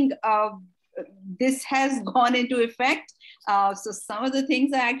timing, this has gone into effect. So some of the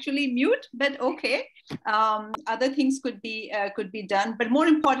things are actually mute, but okay. Other things could be done, but more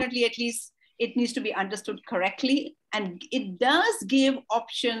importantly, at least it needs to be understood correctly. And it does give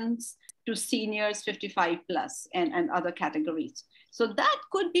options to seniors 55 plus and other categories. So that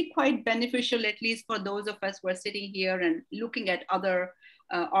could be quite beneficial, at least for those of us who are sitting here and looking at other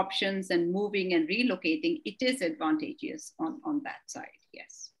options and moving and relocating. It is advantageous on that side,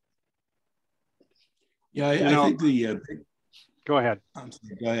 yes. Yeah, I think the... Go ahead. I'm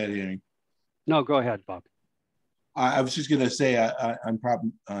sorry, go ahead, Henry. No, go ahead, Bob. I was just going to say on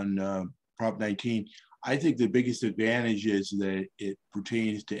Prop 19, I think the biggest advantage is that it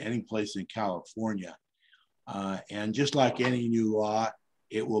pertains to any place in California. And just like any new law,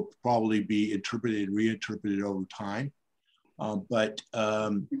 it will probably be interpreted and reinterpreted over time. But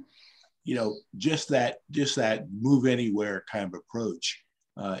you know, just that move anywhere kind of approach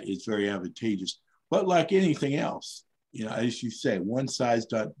is very advantageous. But like anything else, you know, as you say, one size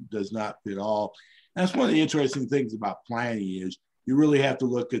does not fit all. That's one of the interesting things about planning is you really have to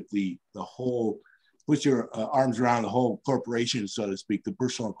look at the whole, put your arms around the whole corporation, so to speak, the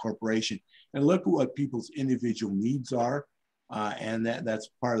personal corporation, and look at what people's individual needs are and that's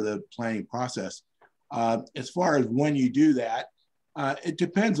part of the planning process. As far as when you do that, it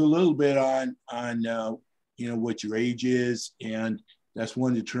depends a little bit on what your age is, and that's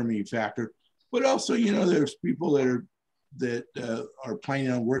one determining factor. But also, there's people that are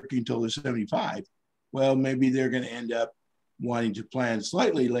planning on working until they're 75. Well, maybe they're going to end up wanting to plan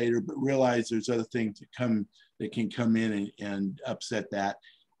slightly later, but realize there's other things that can come in and upset that.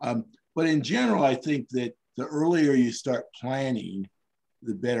 But in general, I think that the earlier you start planning,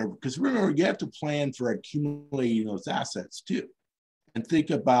 the better. Because remember, you have to plan for accumulating those assets too, and think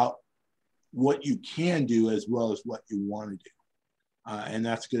about what you can do as well as what you want to do. And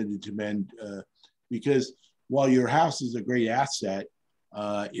that's going to depend, because while your house is a great asset,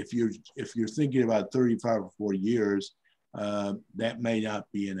 if you're thinking about 35 or 40 years, that may not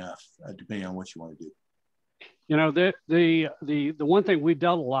be enough, depending on what you want to do. The one thing we've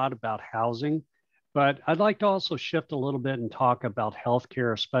done a lot about housing, but I'd like to also shift a little bit and talk about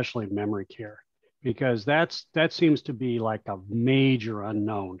healthcare, especially memory care, because that seems to be like a major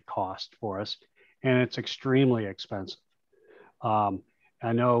unknown cost for us, and it's extremely expensive.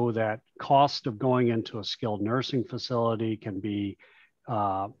 I know that cost of going into a skilled nursing facility can be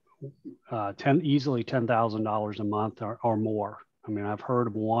easily $10,000 a month or more. I mean, I've heard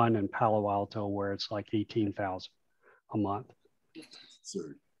of one in Palo Alto where it's like $18,000 a month.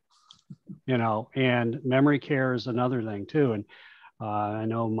 Sorry. And memory care is another thing too. And I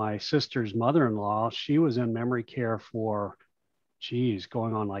know my sister's mother-in-law, she was in memory care for,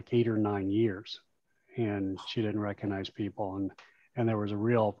 going on like 8 or 9 years, and she didn't recognize people. And there was a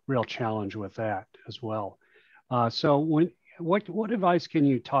real challenge with that as well. So what advice can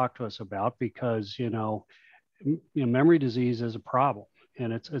you talk to us about? Because, memory disease is a problem,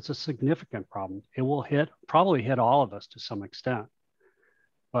 and it's a significant problem. It will probably hit all of us to some extent.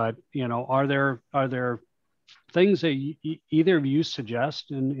 But, are there things that either of you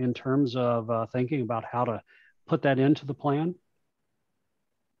suggest in terms of thinking about how to put that into the plan?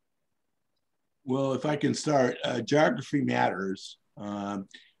 Well, if I can start, geography matters.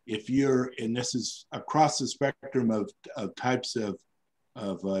 If you're, and this is across the spectrum of types of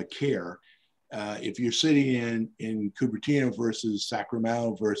care, if you're sitting in Cupertino versus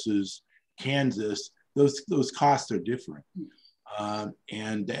Sacramento versus Kansas, those costs are different.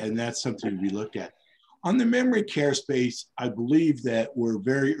 And that's something to be looked at. On the memory care space, I believe that we're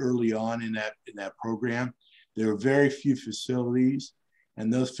very early on in that program. There are very few facilities,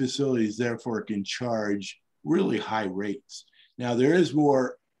 and those facilities therefore can charge really high rates. Now, there is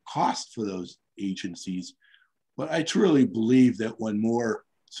more cost for those agencies, but I truly believe that when more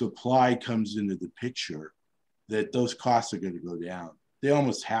supply comes into the picture, that those costs are going to go down. They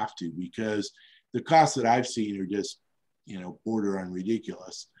almost have to, because the costs that I've seen are just, border on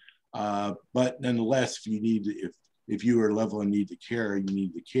ridiculous. But nonetheless, if you are level and need the care, you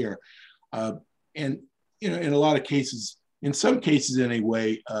need the care. And in a lot of cases, in some cases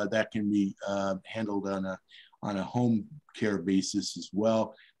anyway, that can be handled on a home care basis as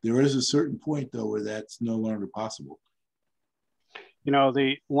well. There is a certain point though where that's no longer possible.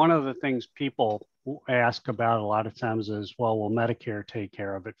 One of the things people ask about a lot of times is, well, will Medicare take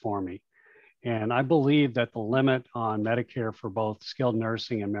care of it for me? And I believe that the limit on Medicare for both skilled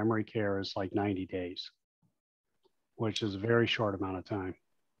nursing and memory care is like 90 days, which is a very short amount of time.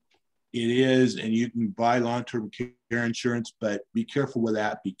 It is, and you can buy long-term care insurance, but be careful with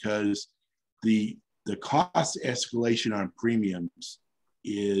that, because the cost escalation on premiums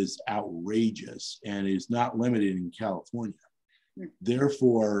is outrageous and is not limited in California.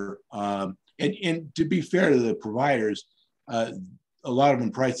 Therefore, and to be fair to the providers, a lot of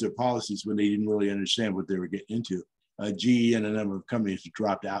them priced their policies when they didn't really understand what they were getting into. GE and a number of companies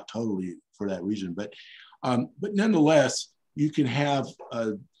dropped out totally for that reason. But nonetheless, you can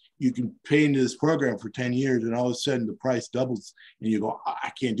pay into this program for 10 years, and all of a sudden the price doubles, and you go,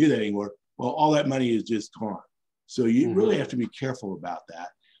 I can't do that anymore. Well, all that money is just gone. So you really have to be careful about that,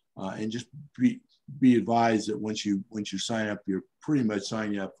 and just be advised that once you sign up, you're pretty much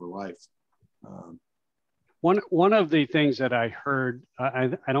signing up for life. One of the things that I heard, I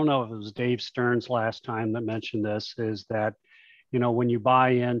don't know if it was Dave Stearns last time that mentioned this, is that, when you buy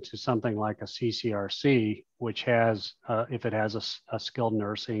into something like a CCRC, which has, if it has a skilled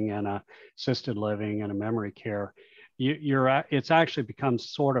nursing and a assisted living and a memory care, it's actually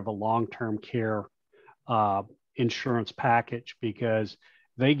becomes sort of a long-term care insurance package, because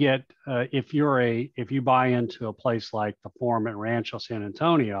they get, if you buy into a place like the Forum at Rancho San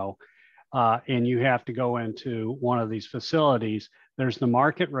Antonio, and you have to go into one of these facilities, there's the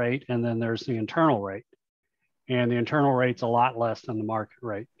market rate and then there's the internal rate. And the internal rate's a lot less than the market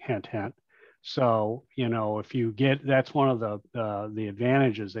rate, hint, hint. So, you know, if you get, that's one of the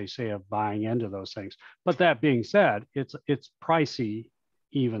advantages they say of buying into those things. But that being said, it's pricey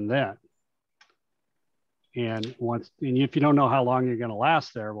even then. And if you don't know how long you're going to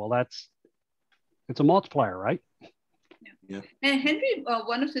last there, well, it's a multiplier, right? Yeah. And Henry,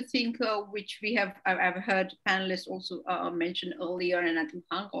 one of the things which I've heard panelists also mention earlier, and I think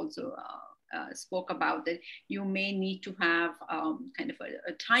Hank also spoke about, that you may need to have kind of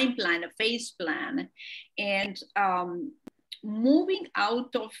a time plan, a phase plan, and moving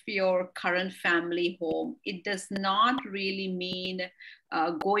out of your current family home, it does not really mean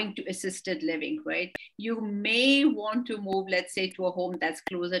going to assisted living, right? You may want to move, let's say, to a home that's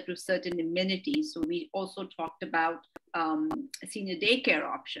closer to certain amenities. So we also talked about senior daycare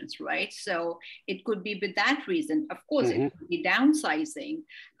options, right? So it could be with that reason. Of course, it could be downsizing.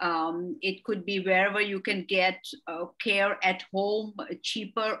 It could be wherever you can get care at home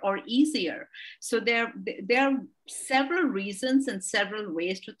cheaper or easier. So there are several reasons and several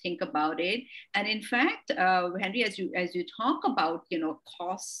ways to think about it. And in fact, Henry, as you talk about, you know,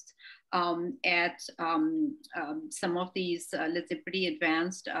 cost at some of these, let's say, pretty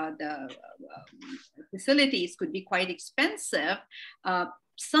advanced facilities could be quite expensive.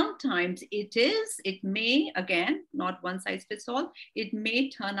 Sometimes it may, again, not one size fits all, it may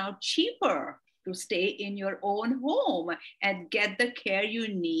turn out cheaper to stay in your own home and get the care you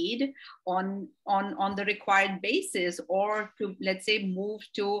need on the required basis, or to, let's say, move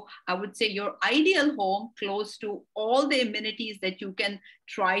to, I would say, your ideal home close to all the amenities that you can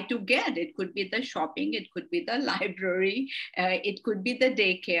try to get. It could be the shopping, it could be the library, it could be the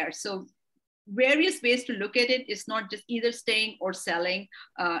daycare. So various ways to look at it. It's not just either staying or selling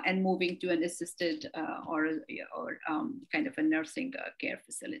and moving to an assisted or kind of a nursing care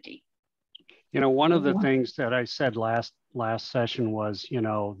facility. You know, one of the things that I said last session was, you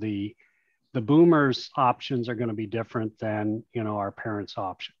know, the boomers' options are going to be different than, you know, our parents'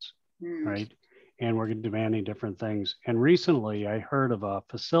 options, right? And we're demanding different things. And recently I heard of a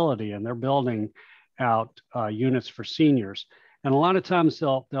facility and they're building out units for seniors. And a lot of times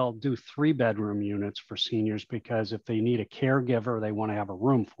they'll do 3-bedroom units for seniors because if they need a caregiver, they want to have a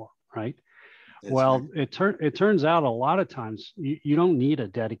room for, right? That's well, right. It turns out a lot of times you don't need a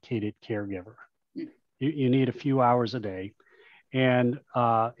dedicated caregiver. You need a few hours a day. And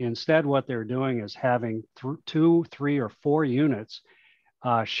instead what they're doing is having 2, 3, or 4 units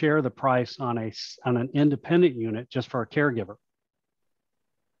share the price on an independent unit just for a caregiver.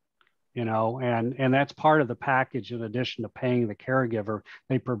 You know, and that's part of the package. In addition to paying the caregiver,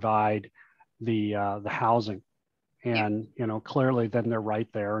 they provide the housing. And, you know, clearly then they're right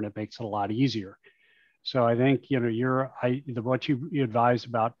there and it makes it a lot easier. So I think, you know, what you advised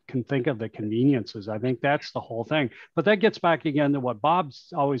about, can think of the conveniences. I think that's the whole thing. But that gets back again to what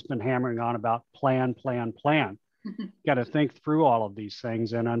Bob's always been hammering on about plan. Got to think through all of these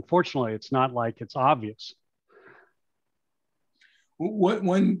things. And unfortunately, it's not like it's obvious.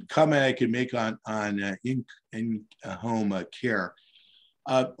 One comment I could make on in-home care.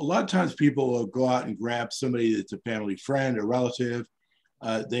 A lot of times people will go out and grab somebody that's a family friend or relative.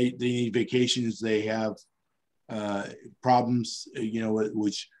 They need vacations. They have problems, you know,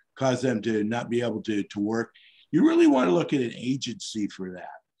 which cause them to not be able to work. You really want to look at an agency for that,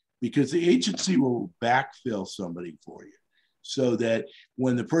 because the agency will backfill somebody for you, so that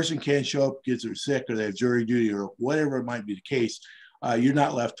when the person can't show up, kids are sick, or they have jury duty, or whatever it might be the case, you're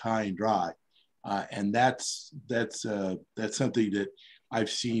not left high and dry. And that's something that I've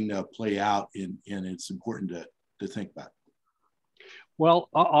seen play out, and it's important to think about. Well,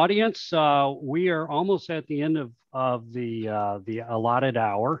 audience, we are almost at the end of the allotted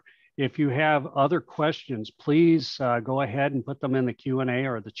hour. If you have other questions, please go ahead and put them in the Q&A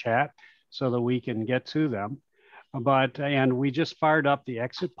or the chat so that we can get to them. And we just fired up the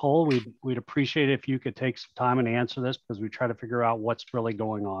exit poll. We'd appreciate it if you could take some time and answer this, because we try to figure out what's really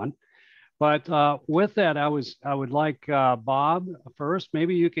going on. But with that, I would like Bob first.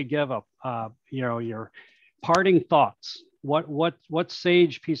 Maybe you could give your parting thoughts. What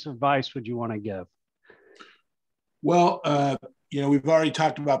sage piece of advice would you want to give? Well, you know, we've already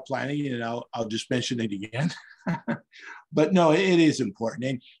talked about planning, and I'll just mention it again. But no, it is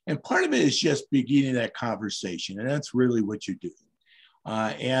important, and part of it is just beginning that conversation, and that's really what you're doing.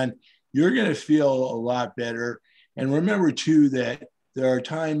 And you're going to feel a lot better. And remember too that there are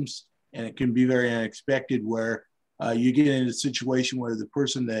times, and it can be very unexpected, where you get in a situation where the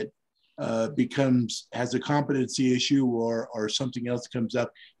person that has a competency issue or something else comes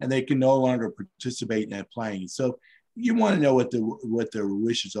up, and they can no longer participate in that planning. So you want to know what their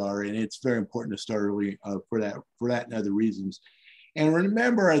wishes are, and it's very important to start early for that and other reasons. And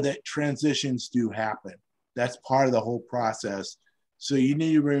remember that transitions do happen. That's part of the whole process. So you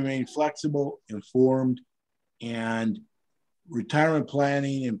need to remain flexible, informed, and retirement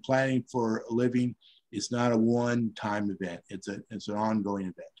planning and planning for a living is not a one-time event. It's an ongoing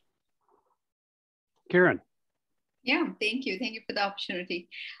event. Karen. Yeah, thank you. Thank you for the opportunity.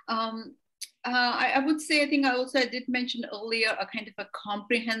 I would say, I think I did mention earlier, a kind of a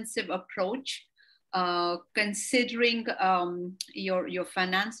comprehensive approach, considering your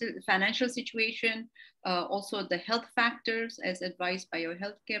financial situation, also the health factors as advised by your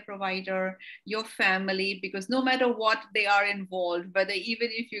healthcare provider, your family, because no matter what, they are involved, whether even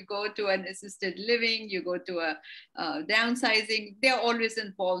if you go to an assisted living, you go to a downsizing, they're always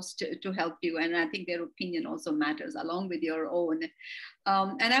involved to help you. And I think their opinion also matters along with your own.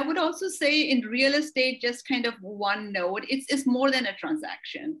 And I would also say in real estate, just kind of one note, it's more than a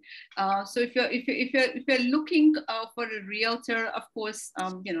transaction. So if you're looking for a realtor, of course,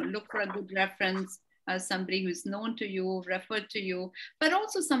 look for a good reference. Somebody who's known to you, referred to you, but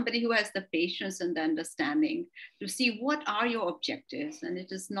also somebody who has the patience and the understanding to see what are your objectives. And it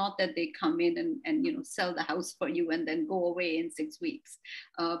is not that they come in and sell the house for you and then go away in 6 weeks,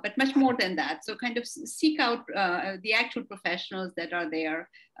 but much more than that. So kind of seek out the actual professionals that are there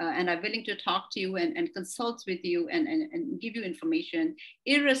and are willing to talk to you and consult with you and give you information,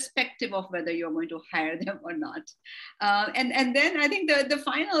 irrespective of whether you're going to hire them or not. And then I think the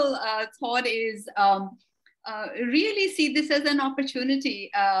final thought is really see this as an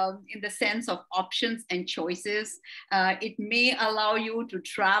opportunity in the sense of options and choices. It may allow you to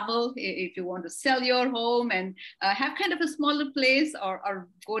travel if you want to sell your home and have kind of a smaller place, or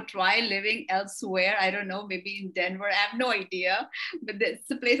go try living elsewhere. I don't know, maybe in Denver, I have no idea, but it's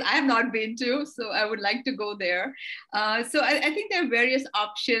a place I have not been to, so I would like to go there. So I think there are various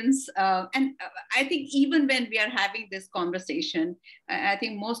options. And I think even when we are having this conversation, I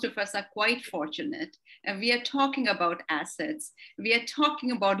think most of us are quite fortunate. And we are talking about assets. We are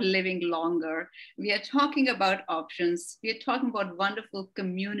talking about living longer. We are talking about options. We are talking about wonderful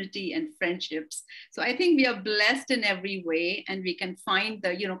community and friendships. So I think we are blessed in every way, and we can find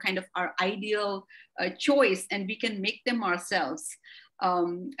the, kind of our ideal choice, and we can make them ourselves.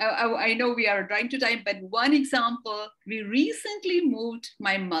 I know we are running to time, but one example, we recently moved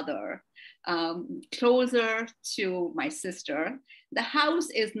my mother closer to my sister. The house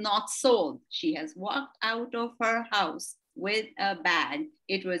is not sold. She has walked out of her house with a bag.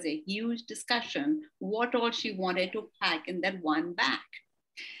 It was a huge discussion, what all she wanted to pack in that one bag.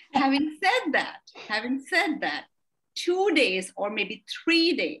 Having said that, 2 days or maybe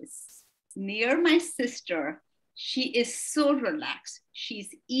 3 days near my sister, she is so relaxed.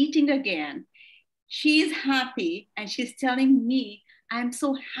 She's eating again. She's happy, and she's telling me, I'm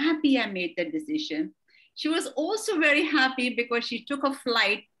so happy I made that decision. She was also very happy because she took a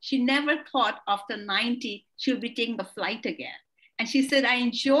flight. She never thought after 90, she'll be taking the flight again. And she said, I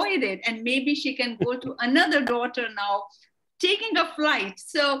enjoyed it. And maybe she can go to another daughter now, taking a flight.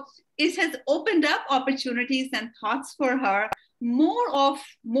 So it has opened up opportunities and thoughts for her, more of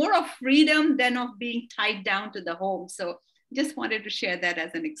freedom than of being tied down to the home. So just wanted to share that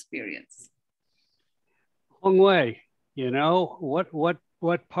as an experience. Hong Wei,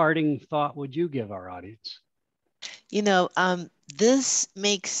 what parting thought would you give our audience? This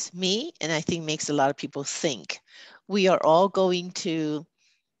makes me, and I think makes a lot of people think, we are all going to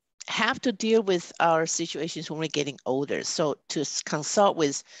have to deal with our situations when we're getting older. So to consult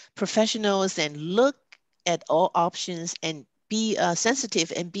with professionals and look at all options and be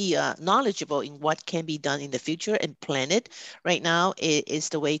sensitive and be knowledgeable in what can be done in the future and plan it right now is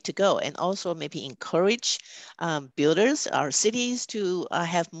the way to go. And also maybe encourage builders, our cities, to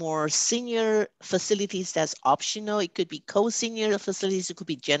have more senior facilities that's optional. It could be co-senior facilities, it could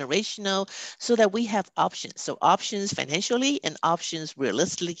be generational, so that we have options. So options financially and options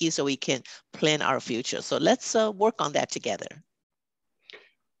realistically, so we can plan our future. So let's work on that together.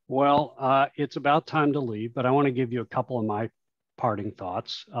 Well, it's about time to leave, but I want to give you a couple of my parting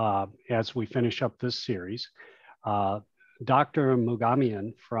thoughts as we finish up this series. Dr.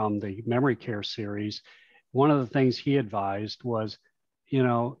 Mugamian from the Memory Care series, one of the things he advised was,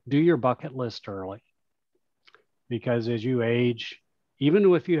 do your bucket list early, because as you age,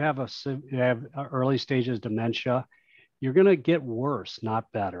 even if you have early stages dementia, you're going to get worse,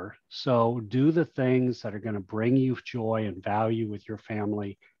 not better. So do the things that are going to bring you joy and value with your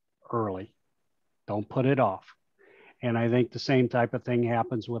family early. Don't put it off. And I think the same type of thing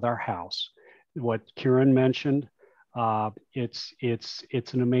happens with our house. What Kieran mentioned, it's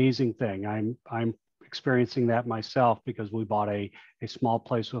an amazing thing. I'm experiencing that myself because we bought a small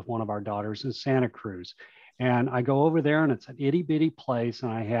place with one of our daughters in Santa Cruz. And I go over there and it's an itty bitty place.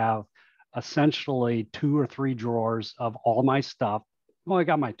 And I have essentially 2 or 3 drawers of all my stuff. Well, I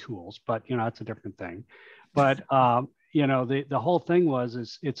got my tools, but you know, it's a different thing. But you know, the whole thing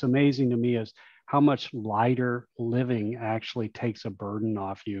is it's amazing to me is how much lighter living actually takes a burden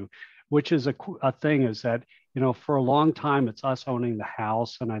off you, which is a thing is that, you know, for a long time, it's us owning the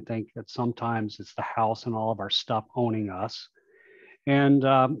house. And I think that sometimes it's the house and all of our stuff owning us. And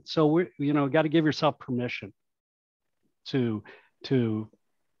so we, you know, got to give yourself permission to,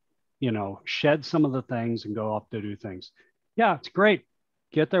 you know, shed some of the things and go up to do things. Yeah, it's great.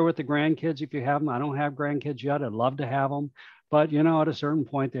 Get there with the grandkids if you have them. I don't have grandkids yet. I'd love to have them. But, you know, at a certain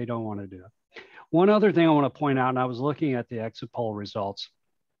point, they don't want to do it. One other thing I want to point out, and I was looking at the exit poll results.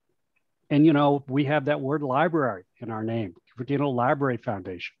 And, you know, we have that word library in our name, Cupertino Library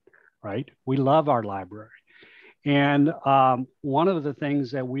Foundation, right? We love our library. And one of the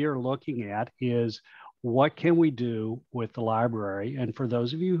things that we are looking at is what can we do with the library? And for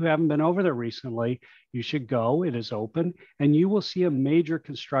those of you who haven't been over there recently, you should go. It is open and you will see a major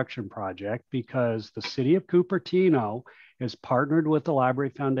construction project because the city of Cupertino is partnered with the Library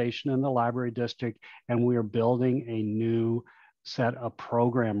Foundation and the Library District, and we are building a new set of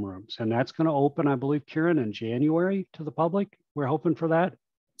program rooms. And that's going to open, I believe, Kieran, in January to the public. We're hoping for that.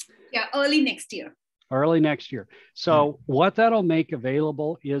 Yeah, early next year. Early next year. So what that'll make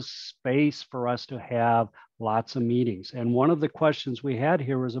available is space for us to have lots of meetings. And one of the questions we had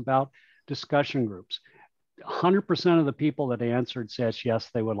here was about discussion groups. 100% of the people that answered says, yes,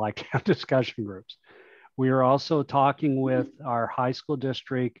 they would like to have discussion groups. We are also talking with our high school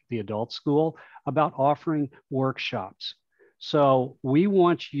district, the adult school, about offering workshops. So we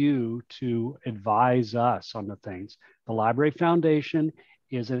want you to advise us on the things. The Library Foundation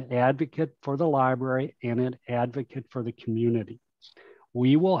is an advocate for the library and an advocate for the community.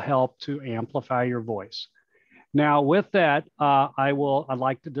 We will help to amplify your voice. Now, with that, I'd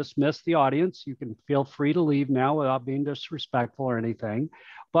like to dismiss the audience. You can feel free to leave now without being disrespectful or anything.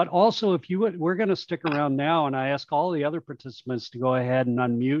 But also, if you would, we're going to stick around now, and I ask all the other participants to go ahead and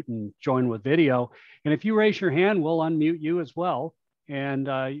unmute and join with video. And if you raise your hand, we'll unmute you as well. And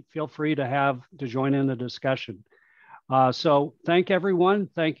feel free to join in the discussion. So thank everyone.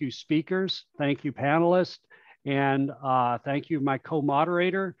 Thank you, speakers. Thank you, panelists. And thank you, my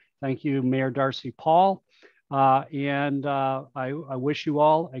co-moderator. Thank you, Mayor Darcy Paul. I wish you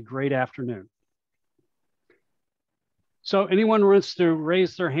all a great afternoon. So anyone wants to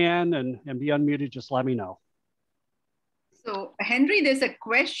raise their hand and be unmuted, just let me know. So Henry, there's a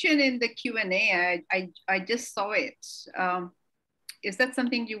question in the Q&A. I just saw it. Is that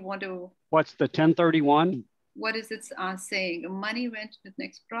something you want to? What's the 1031? What is it saying? Money went to the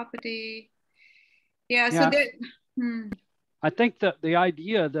next property. Yeah, so there, I think that the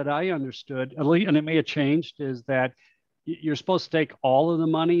idea that I understood, and it may have changed, is that you're supposed to take all of the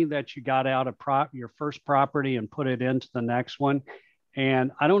money that you got out of your first property and put it into the next one.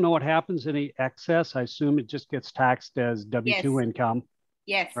 And I don't know what happens in the excess. I assume it just gets taxed as W-2 income.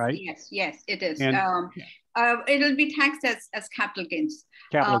 Yes, right? Yes, it is. And, it'll be taxed as capital gains.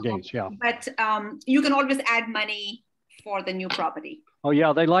 Capital gains, yeah. But you can always add money for the new property. Oh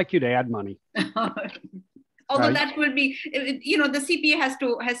yeah, they like you to add money. Although right. That will be, you know, the CPA has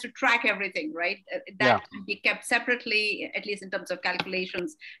to track everything, right? That will be kept separately, at least in terms of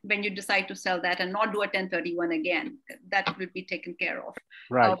calculations, when you decide to sell that and not do a 1031 again. That will be taken care of.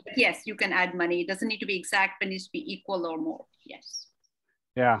 Right. But yes, you can add money. It doesn't need to be exact, but it needs to be equal or more. Yes.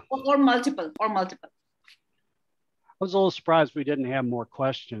 Yeah. Or multiple. I was a little surprised we didn't have more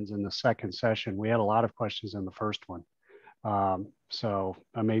questions in the second session. We had a lot of questions in the first one. So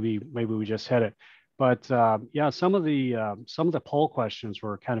maybe we just hit it. But yeah, some of the poll questions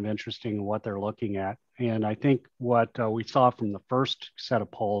were kind of interesting in what they're looking at. And I think what we saw from the first set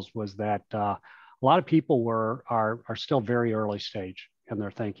of polls was that a lot of people are still very early stage in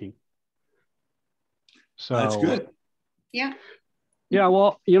their thinking. So that's good. Yeah. Yeah,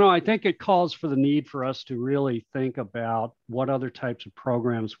 well, you know, I think it calls for the need for us to really think about what other types of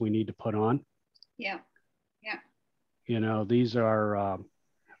programs we need to put on. Yeah. Yeah. You know, these are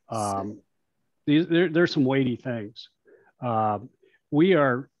there's some weighty things. We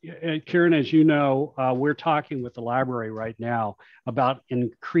are, Kieran, as you know, we're talking with the library right now about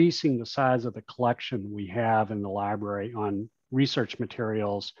increasing the size of the collection we have in the library on research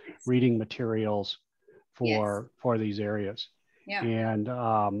materials, reading materials for these areas. Yeah. And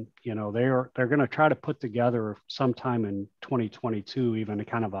you know, they're going to try to put together sometime in 2022 even a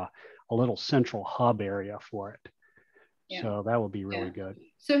kind of a little central hub area for it. Yeah. So that will be really good.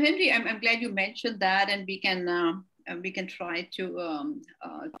 So Henry, I'm glad you mentioned that, and we can we can try to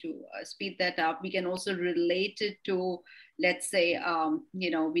speed that up. We can also relate it to, let's say,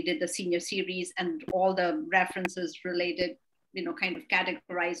 we did the senior series and all the references related, kind of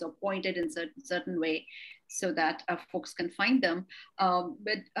categorized or pointed in certain way so that folks can find them.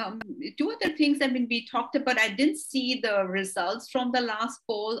 But two other things, we talked about, I didn't see the results from the last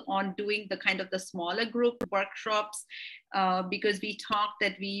poll on doing the kind of the smaller group workshops, because we talked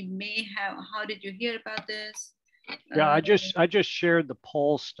that we may have, how did you hear about this? Yeah, I just shared the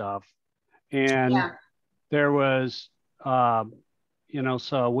poll stuff, and there was,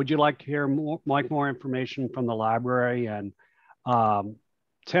 so would you like to hear more information from the library? And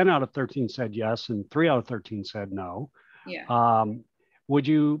 10 out of 13 said yes, and 3 out of 13 said no. Yeah. Would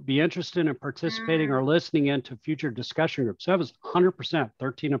you be interested in participating or listening into future discussion groups? That was 100%.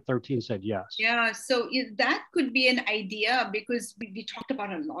 13 of 13 said yes. Yeah, so that could be an idea, because we talked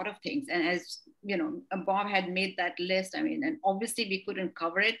about a lot of things. And as Bob had made that list, and obviously we couldn't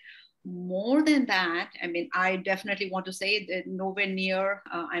cover it. More than that, I definitely want to say that nowhere near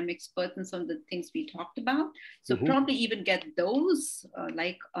I'm expert in some of the things we talked about. So probably even get those,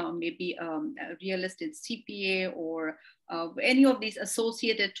 maybe a real estate CPA or any of these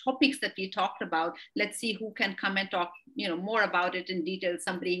associated topics that we talked about. Let's see who can come and talk, more about it in detail.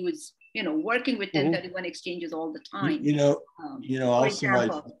 Somebody who's, working with 1031 exchanges all the time.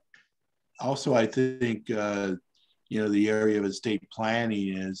 Also, I think, the area of estate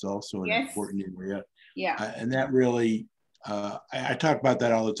planning is also an important area. Yeah. And that really, I talk about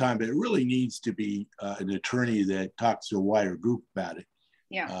that all the time, but it really needs to be an attorney that talks to a wider group about it.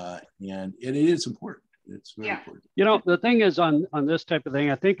 Yeah. And it is important. It's very important. The thing is on this type of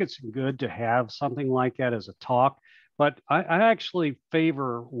thing, I think it's good to have something like that as a talk, but I actually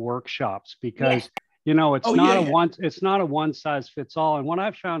favor workshops because, it's not a one size fits all. And what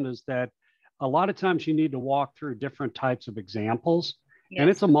I've found is that a lot of times you need to walk through different types of examples, and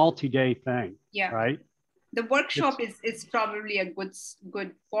it's a multi-day thing, right? The workshop is probably a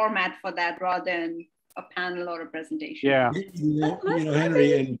good format for that rather than a panel or a presentation. Yeah.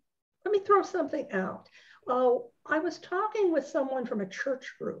 Henry, let me throw something out. I was talking with someone from a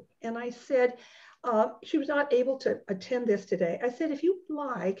church group, and I said, she was not able to attend this today. I said, if you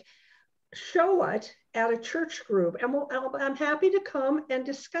like, show it at a church group, and I'm happy to come and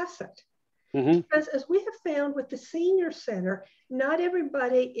discuss it. Because as we have found with the senior center, not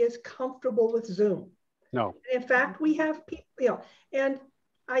everybody is comfortable with Zoom. No. In fact, we have people, and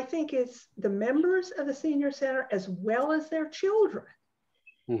I think it's the members of the senior center as well as their children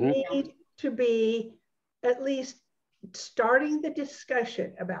need to be at least starting the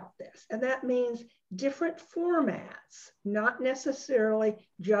discussion about this. And that means different formats, not necessarily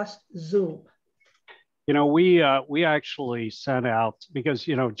just Zoom. We actually sent out, because,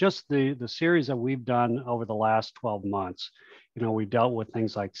 just the series that we've done over the last 12 months, we dealt with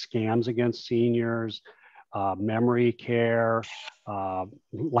things like scams against seniors, memory care,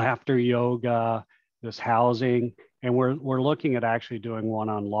 laughter yoga, this housing, and we're looking at actually doing one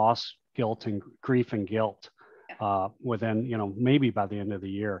on loss, guilt, and grief and guilt within, maybe by the end of the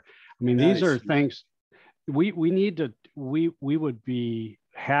year. These are things we would be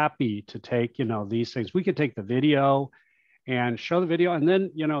happy to take, these things. We could take the video and show the video, and then,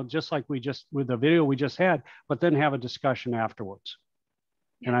 just like with the video we just had, but then have a discussion afterwards.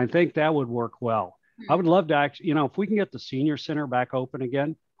 And I think that would work well. I would love to actually, if we can get the senior center back open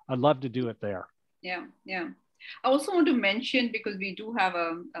again, I'd love to do it there. Yeah. I also want to mention, because we do have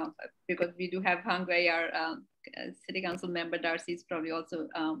Hungary, our city council member, Darcy is probably also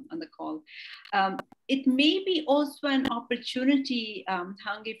on the call. It may be also an opportunity,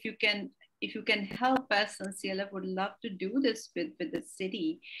 Hung, if you can help us, and CLF would love to do this with the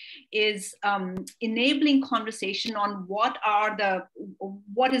city, is enabling conversation on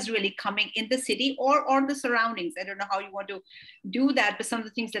what is really coming in the city or the surroundings. I don't know how you want to do that, but some of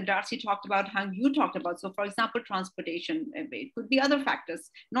the things that Darcy talked about, Hung, you talked about. So for example, transportation, it could be other factors,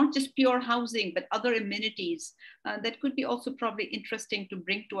 not just pure housing, but other amenities that could be also probably interesting to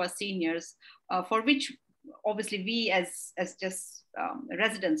bring to our seniors, for which obviously we as just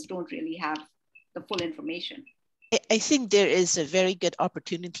residents don't really have the full information. I think there is a very good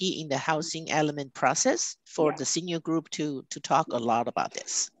opportunity in the housing element process for the senior group to talk a lot about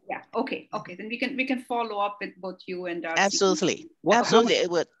this. Yeah. Okay. Then we can follow up with both you and Darcy. Absolutely. Absolutely.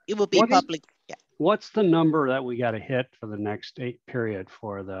 It would be public. Yeah. What's the number that we got to hit for the next period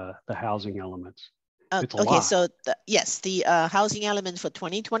for the housing elements? Okay, so the housing element for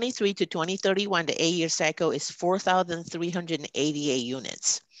 2023 to 2031, the 8-year cycle is 4,388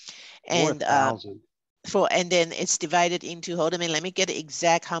 units. And and then it's divided into, hold on a minute, let me get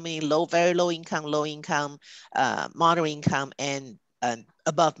exact how many very low income, moderate income, and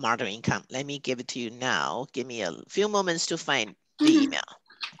above moderate income. Let me give it to you now. Give me a few moments to find the email.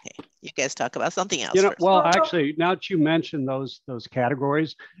 Okay, you guys talk about something else first. Well, actually, now that you mentioned those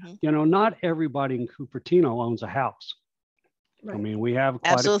categories, not everybody in Cupertino owns a house. Right. I mean, we have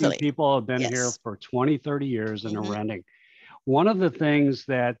quite a few people who have been here for 20, 30 years and are renting. One of the things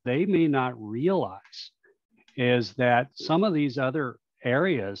that they may not realize is that some of these other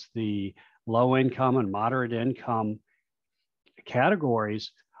areas, the low income and moderate income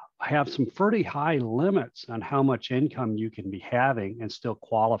categories, have some pretty high limits on how much income you can be having and still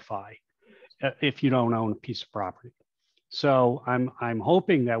qualify if you don't own a piece of property. So I'm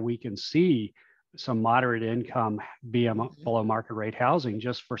hoping that we can see some moderate income below market rate housing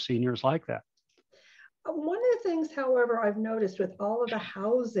just for seniors like that. One of the things, however, I've noticed with all of the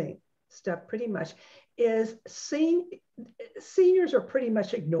housing stuff pretty much is seniors are pretty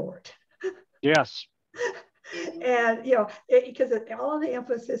much ignored. Yes. And, because all of the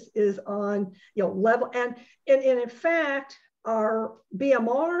emphasis is on, level. And in fact, our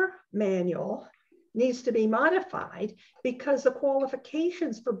BMR manual needs to be modified because the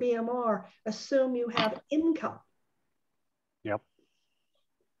qualifications for BMR assume you have income. Yep.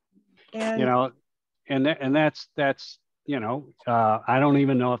 And, and that's I don't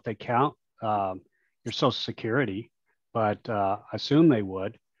even know if they count your Social Security, but assume they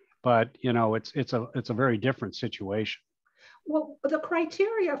would. But it's a very different situation. Well, the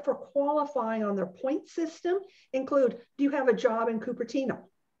criteria for qualifying on their point system include: do you have a job in Cupertino?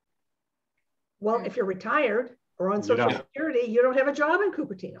 Well, if you're retired or on Social Security, you don't have a job in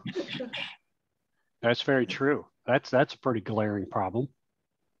Cupertino. That's very true. That's a pretty glaring problem.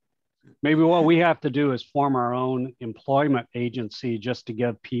 Maybe what we have to do is form our own employment agency just to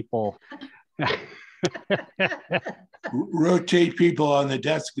give people rotate people on the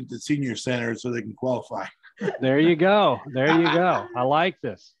desk at the senior center so they can qualify. There you go. I like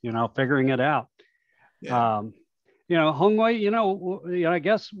this, figuring it out. Yeah. Hong Wei, I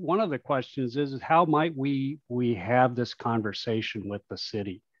guess one of the questions is how might we have this conversation with the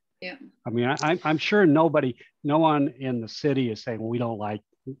city? Yeah. I mean, I'm sure no one in the city is saying we don't like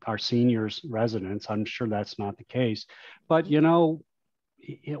our seniors residents. I'm sure that's not the case. But,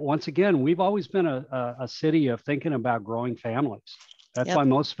 once again, we've always been a city of thinking about growing families. That's why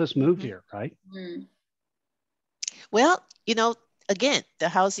most of us moved here, right? Mm. Well, again, the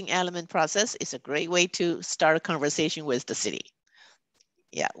housing element process is a great way to start a conversation with the city.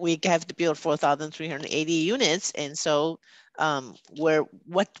 Yeah, we have to build 4,380 units. And so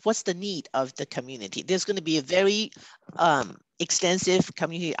what's the need of the community? There's going to be a very extensive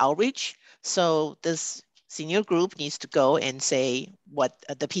community outreach. So this senior group needs to go and say what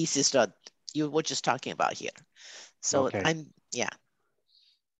the pieces that you were just talking about here. So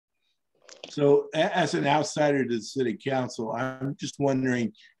So as an outsider to the city council, I'm just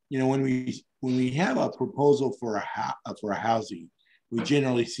wondering, when we have a proposal for a housing, we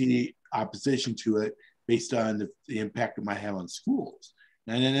generally see opposition to it based on the impact it might have on schools.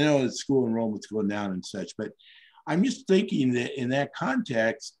 And I know that school enrollment's going down and such, but I'm just thinking that in that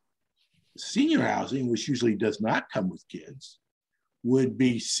context, senior housing, which usually does not come with kids, would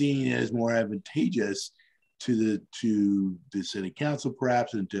be seen as more advantageous to the city council,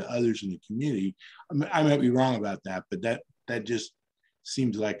 perhaps, and to others in the community. I might be wrong about that, but that just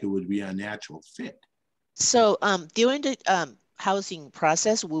seems like it would be a natural fit. So during the housing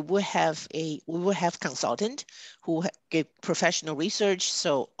process, we will have consultant who give professional research.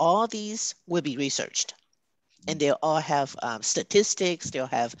 So all these will be researched. And they'll all have statistics, they'll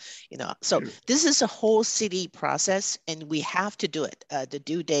have, so this is a whole city process and we have to do it. The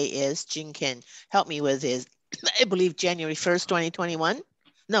due date is, Jim can help me with, is I believe January 1st, 2021.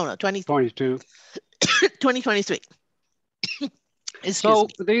 No, 2022. 2023. So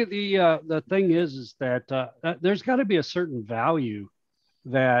the thing is that there's got to be a certain value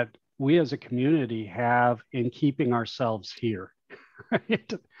that we as a community have in keeping ourselves here.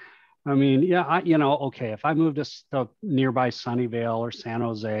 Right? I mean, okay, if I move to nearby Sunnyvale or San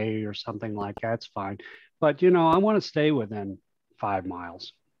Jose or something like that, it's fine. But, I want to stay within 5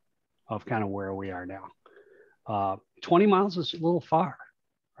 miles of kind of where we are now. 20 miles is a little far,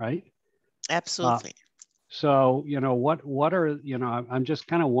 right? Absolutely. So, what are, I'm just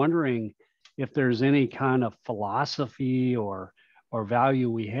kind of wondering if there's any kind of philosophy or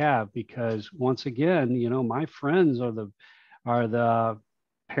value we have, because once again, my friends are the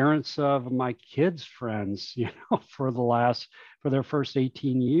parents of my kids' friends, for their first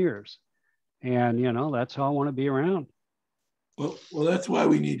 18 years. And, that's how I want to be around. Well, that's why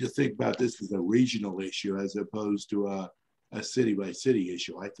we need to think about this as a regional issue as opposed to a city by city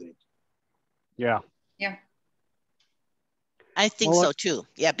issue, I think. Yeah. Yeah. I think Well, so too.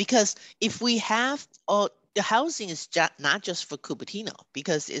 Yeah, because if we have, the housing is not just for Cupertino,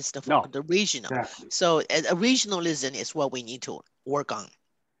 because it's the regional. Exactly. So a regionalism is what we need to work on.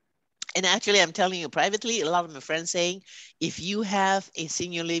 And actually, I'm telling you privately, a lot of my friends saying, if you have a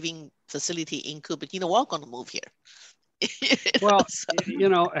senior living facility in Cupertino, we're going to move here. Well, So, look,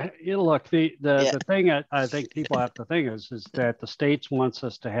 yeah. the thing I think people have to think is that the states wants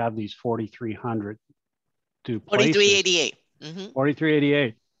us to have these 4,300 to places. 4388. Mm-hmm.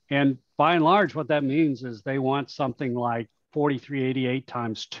 4388. And by and large, what that means is they want something like 4388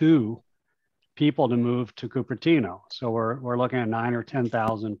 times 2 people to move to Cupertino. So we're looking at 9,000 or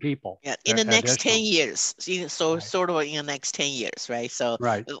 10,000 people. Yeah, in the next additional. 10 years. So Right. sort of in the next 10 years, right? So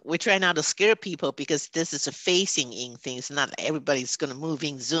Right. we try not to scare people because this is a phasing in things. Not everybody's going to move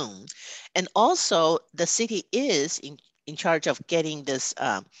in Zoom. And also the city is in charge of getting this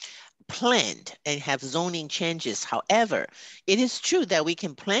planned and have zoning changes. However, it is true that we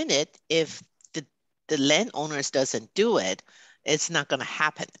can plan it. If the landowners doesn't do it, it's not going to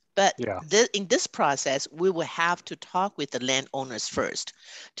happen. But Yeah. in this process, we will have to talk with the landowners first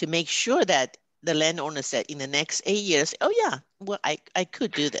to make sure that the landowner said in the next 8 years, oh yeah, well, I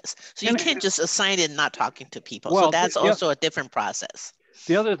could do this. So you can't just assign it not talking to people. Well, so that's also a different process.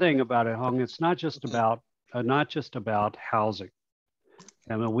 The other thing about it, Hong, it's not just about housing.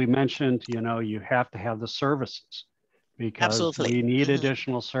 I mean, we mentioned, you have to have the services because Absolutely. we need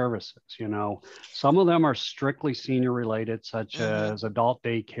additional services. Some of them are strictly senior related, such as adult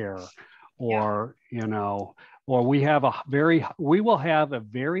daycare, or or we will have a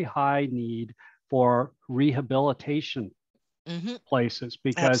very high need for rehabilitation places,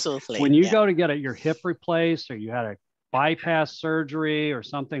 because when you go to get your hip replaced, or you had a bypass surgery or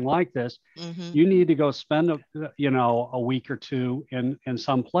something like this, you need to go spend a week or two in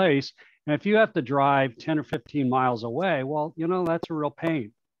some place. And if you have to drive 10 or 15 miles away, well, that's a real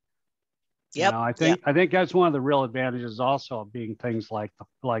pain. I think that's one of the real advantages also of being things like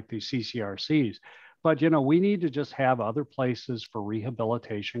the CCRCs. But we need to just have other places for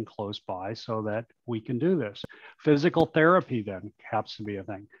rehabilitation close by so that we can do this. Physical therapy then happens to be a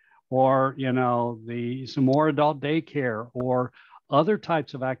thing, or some more adult daycare, or other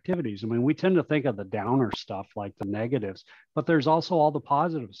types of activities. I mean, we tend to think of the downer stuff, like the negatives, but there's also all the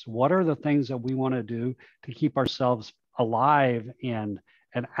positives. What are the things that we want to do to keep ourselves alive and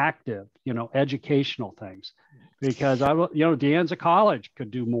active? Educational things, because De Anza College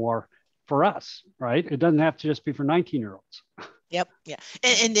could do more for us, right? It doesn't have to just be for 19-year-olds. Yep. Yeah.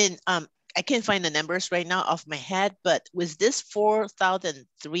 And then I can't find the numbers right now off my head, but with this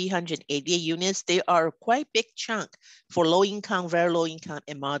 4,388 units, they are quite big chunk for low income, very low income,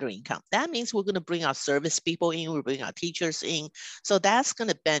 and moderate income. That means we're going to bring our service people in, we're bringing our teachers in. So that's going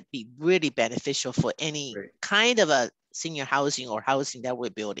to be really beneficial for any kind of a senior housing or housing that we're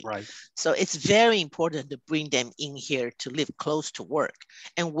building. Right. So it's very important to bring them in here to live close to work.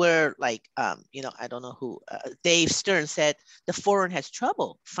 And we're like, I don't know who, Dave Stern said the foreign has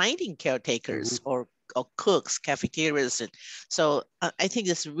trouble finding caretakers or cooks, cafeterias. And so I think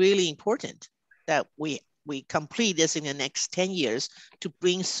it's really important that we complete this in the next 10 years to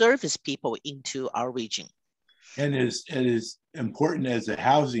bring service people into our region. And it is important as the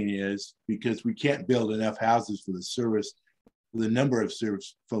housing is, because we can't build enough houses for the number of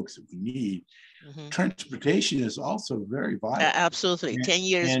service folks that we need. Transportation is also very vital. Absolutely. 10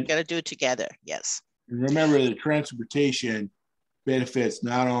 years, we got to do it together. Yes. And remember that transportation benefits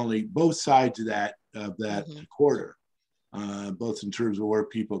not only both sides of that quarter, both in terms of where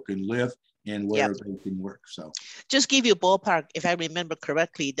people can live and where they can work. So just give you a ballpark, if I remember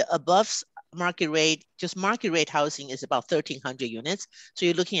correctly, the above market rate, just market rate housing is about 1,300 units. So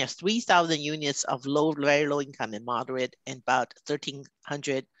you're looking at 3,000 units of very low income and moderate, and about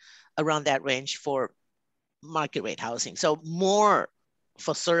 1,300 around that range for market rate housing. So more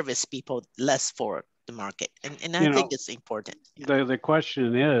for service people, less for the market. And I think it's important. The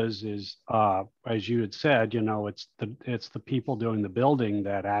question is as you had said, it's the people doing the building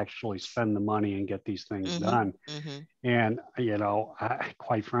that actually spend the money and get these things done. And,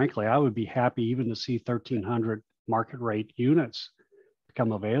 quite frankly, I would be happy even to see 1,300 market rate units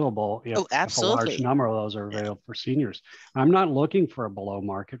become available if a large number of those are available for seniors. I'm not looking for a below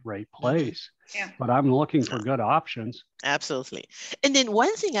market rate place, but I'm looking for good options. Absolutely. And then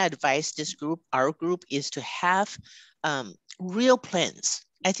one thing I advise this group, our group, is to have real plans.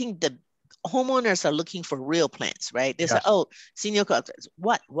 I think the homeowners are looking for real plans, right? They say, oh, senior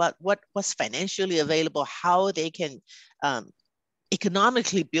what's financially available, how they can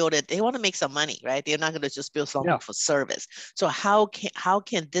economically build it, they want to make some money, right? They're not going to just build something for service. So how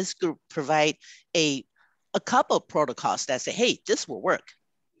can this group provide a couple of protocols that say, hey, this will work?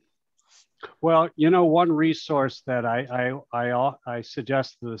 Well, you know, one resource that I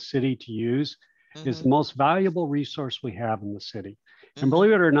suggest the city to use is the most valuable resource we have in the city. And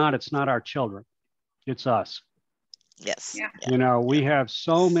believe it or not, it's not our children, it's us. Yes. Yeah. You know, we have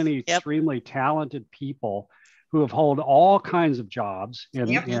so many extremely talented people who have held all kinds of jobs in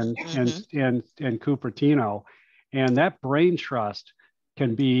Cupertino, and that brain trust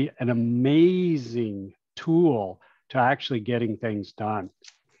can be an amazing tool to actually getting things done.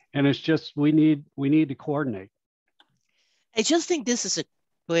 And it's just we need to coordinate. I just think this is a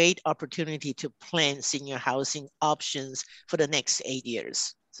great opportunity to plan senior housing options for the next 8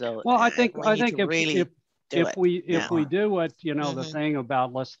 years. So well, I think if we do what, you know, the thing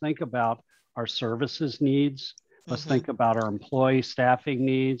about, let's think about our services needs. Let's think about our employee staffing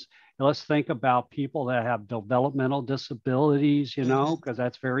needs. And let's think about people that have developmental disabilities, you know, because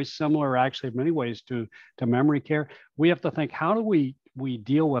that's very similar actually in many ways to memory care. We have to think, how do we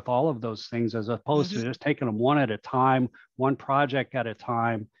deal with all of those things as opposed to just taking them one at a time, one project at a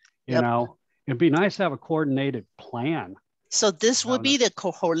time, you know? It'd be nice to have a coordinated plan. So this would be the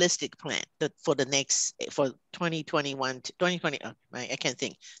holistic plan for the next, for 2021 to 2020, I can't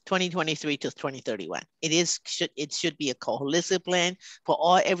think, 2023 to 2031. It should be a holistic plan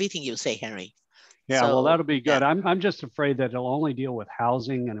for everything you say, Henry. Yeah, so, well, that'll be good. Yeah. I'm just afraid that it'll only deal with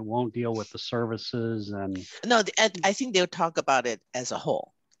housing and it won't deal with the services and. No, I think they'll talk about it as a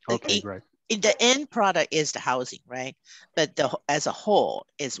whole. Okay, great. The end product is the housing, right? But as a whole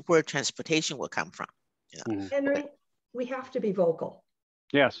is where transportation will come from. You know? Henry, we have to be vocal.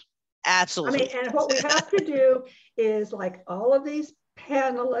 Yes. Absolutely. I mean, and what we have to do is, like all of these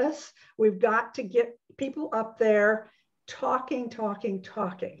panelists, we've got to get people up there talking.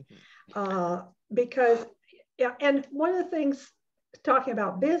 Because, yeah, and one of the things talking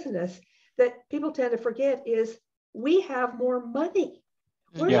about business that people tend to forget is we have more money.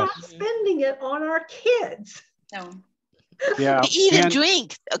 We're not spending it on our kids. No. Yeah. They eat and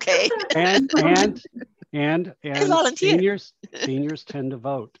drink, okay? And seniors tend to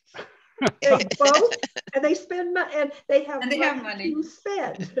vote. They vote and they spend money and they have money to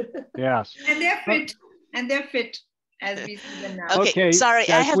spend. Yes. And they're fit. As we see them now. Okay, sorry,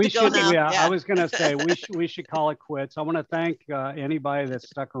 guys, I have to go now. Yeah, I was going to say we should call it quits. I want to thank anybody that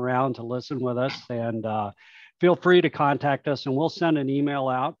stuck around to listen with us, and feel free to contact us, and we'll send an email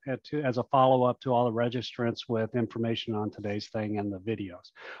out as a follow-up to all the registrants with information on today's thing and the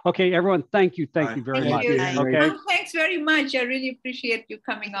videos. Okay, everyone, thank you very much. Okay. Thanks very much. I really appreciate you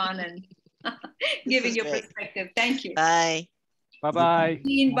coming on and giving your perspective. Thank you. Bye. Bye-bye.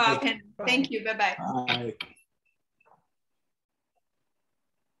 Bob, and thank you. Bye-bye. Bye.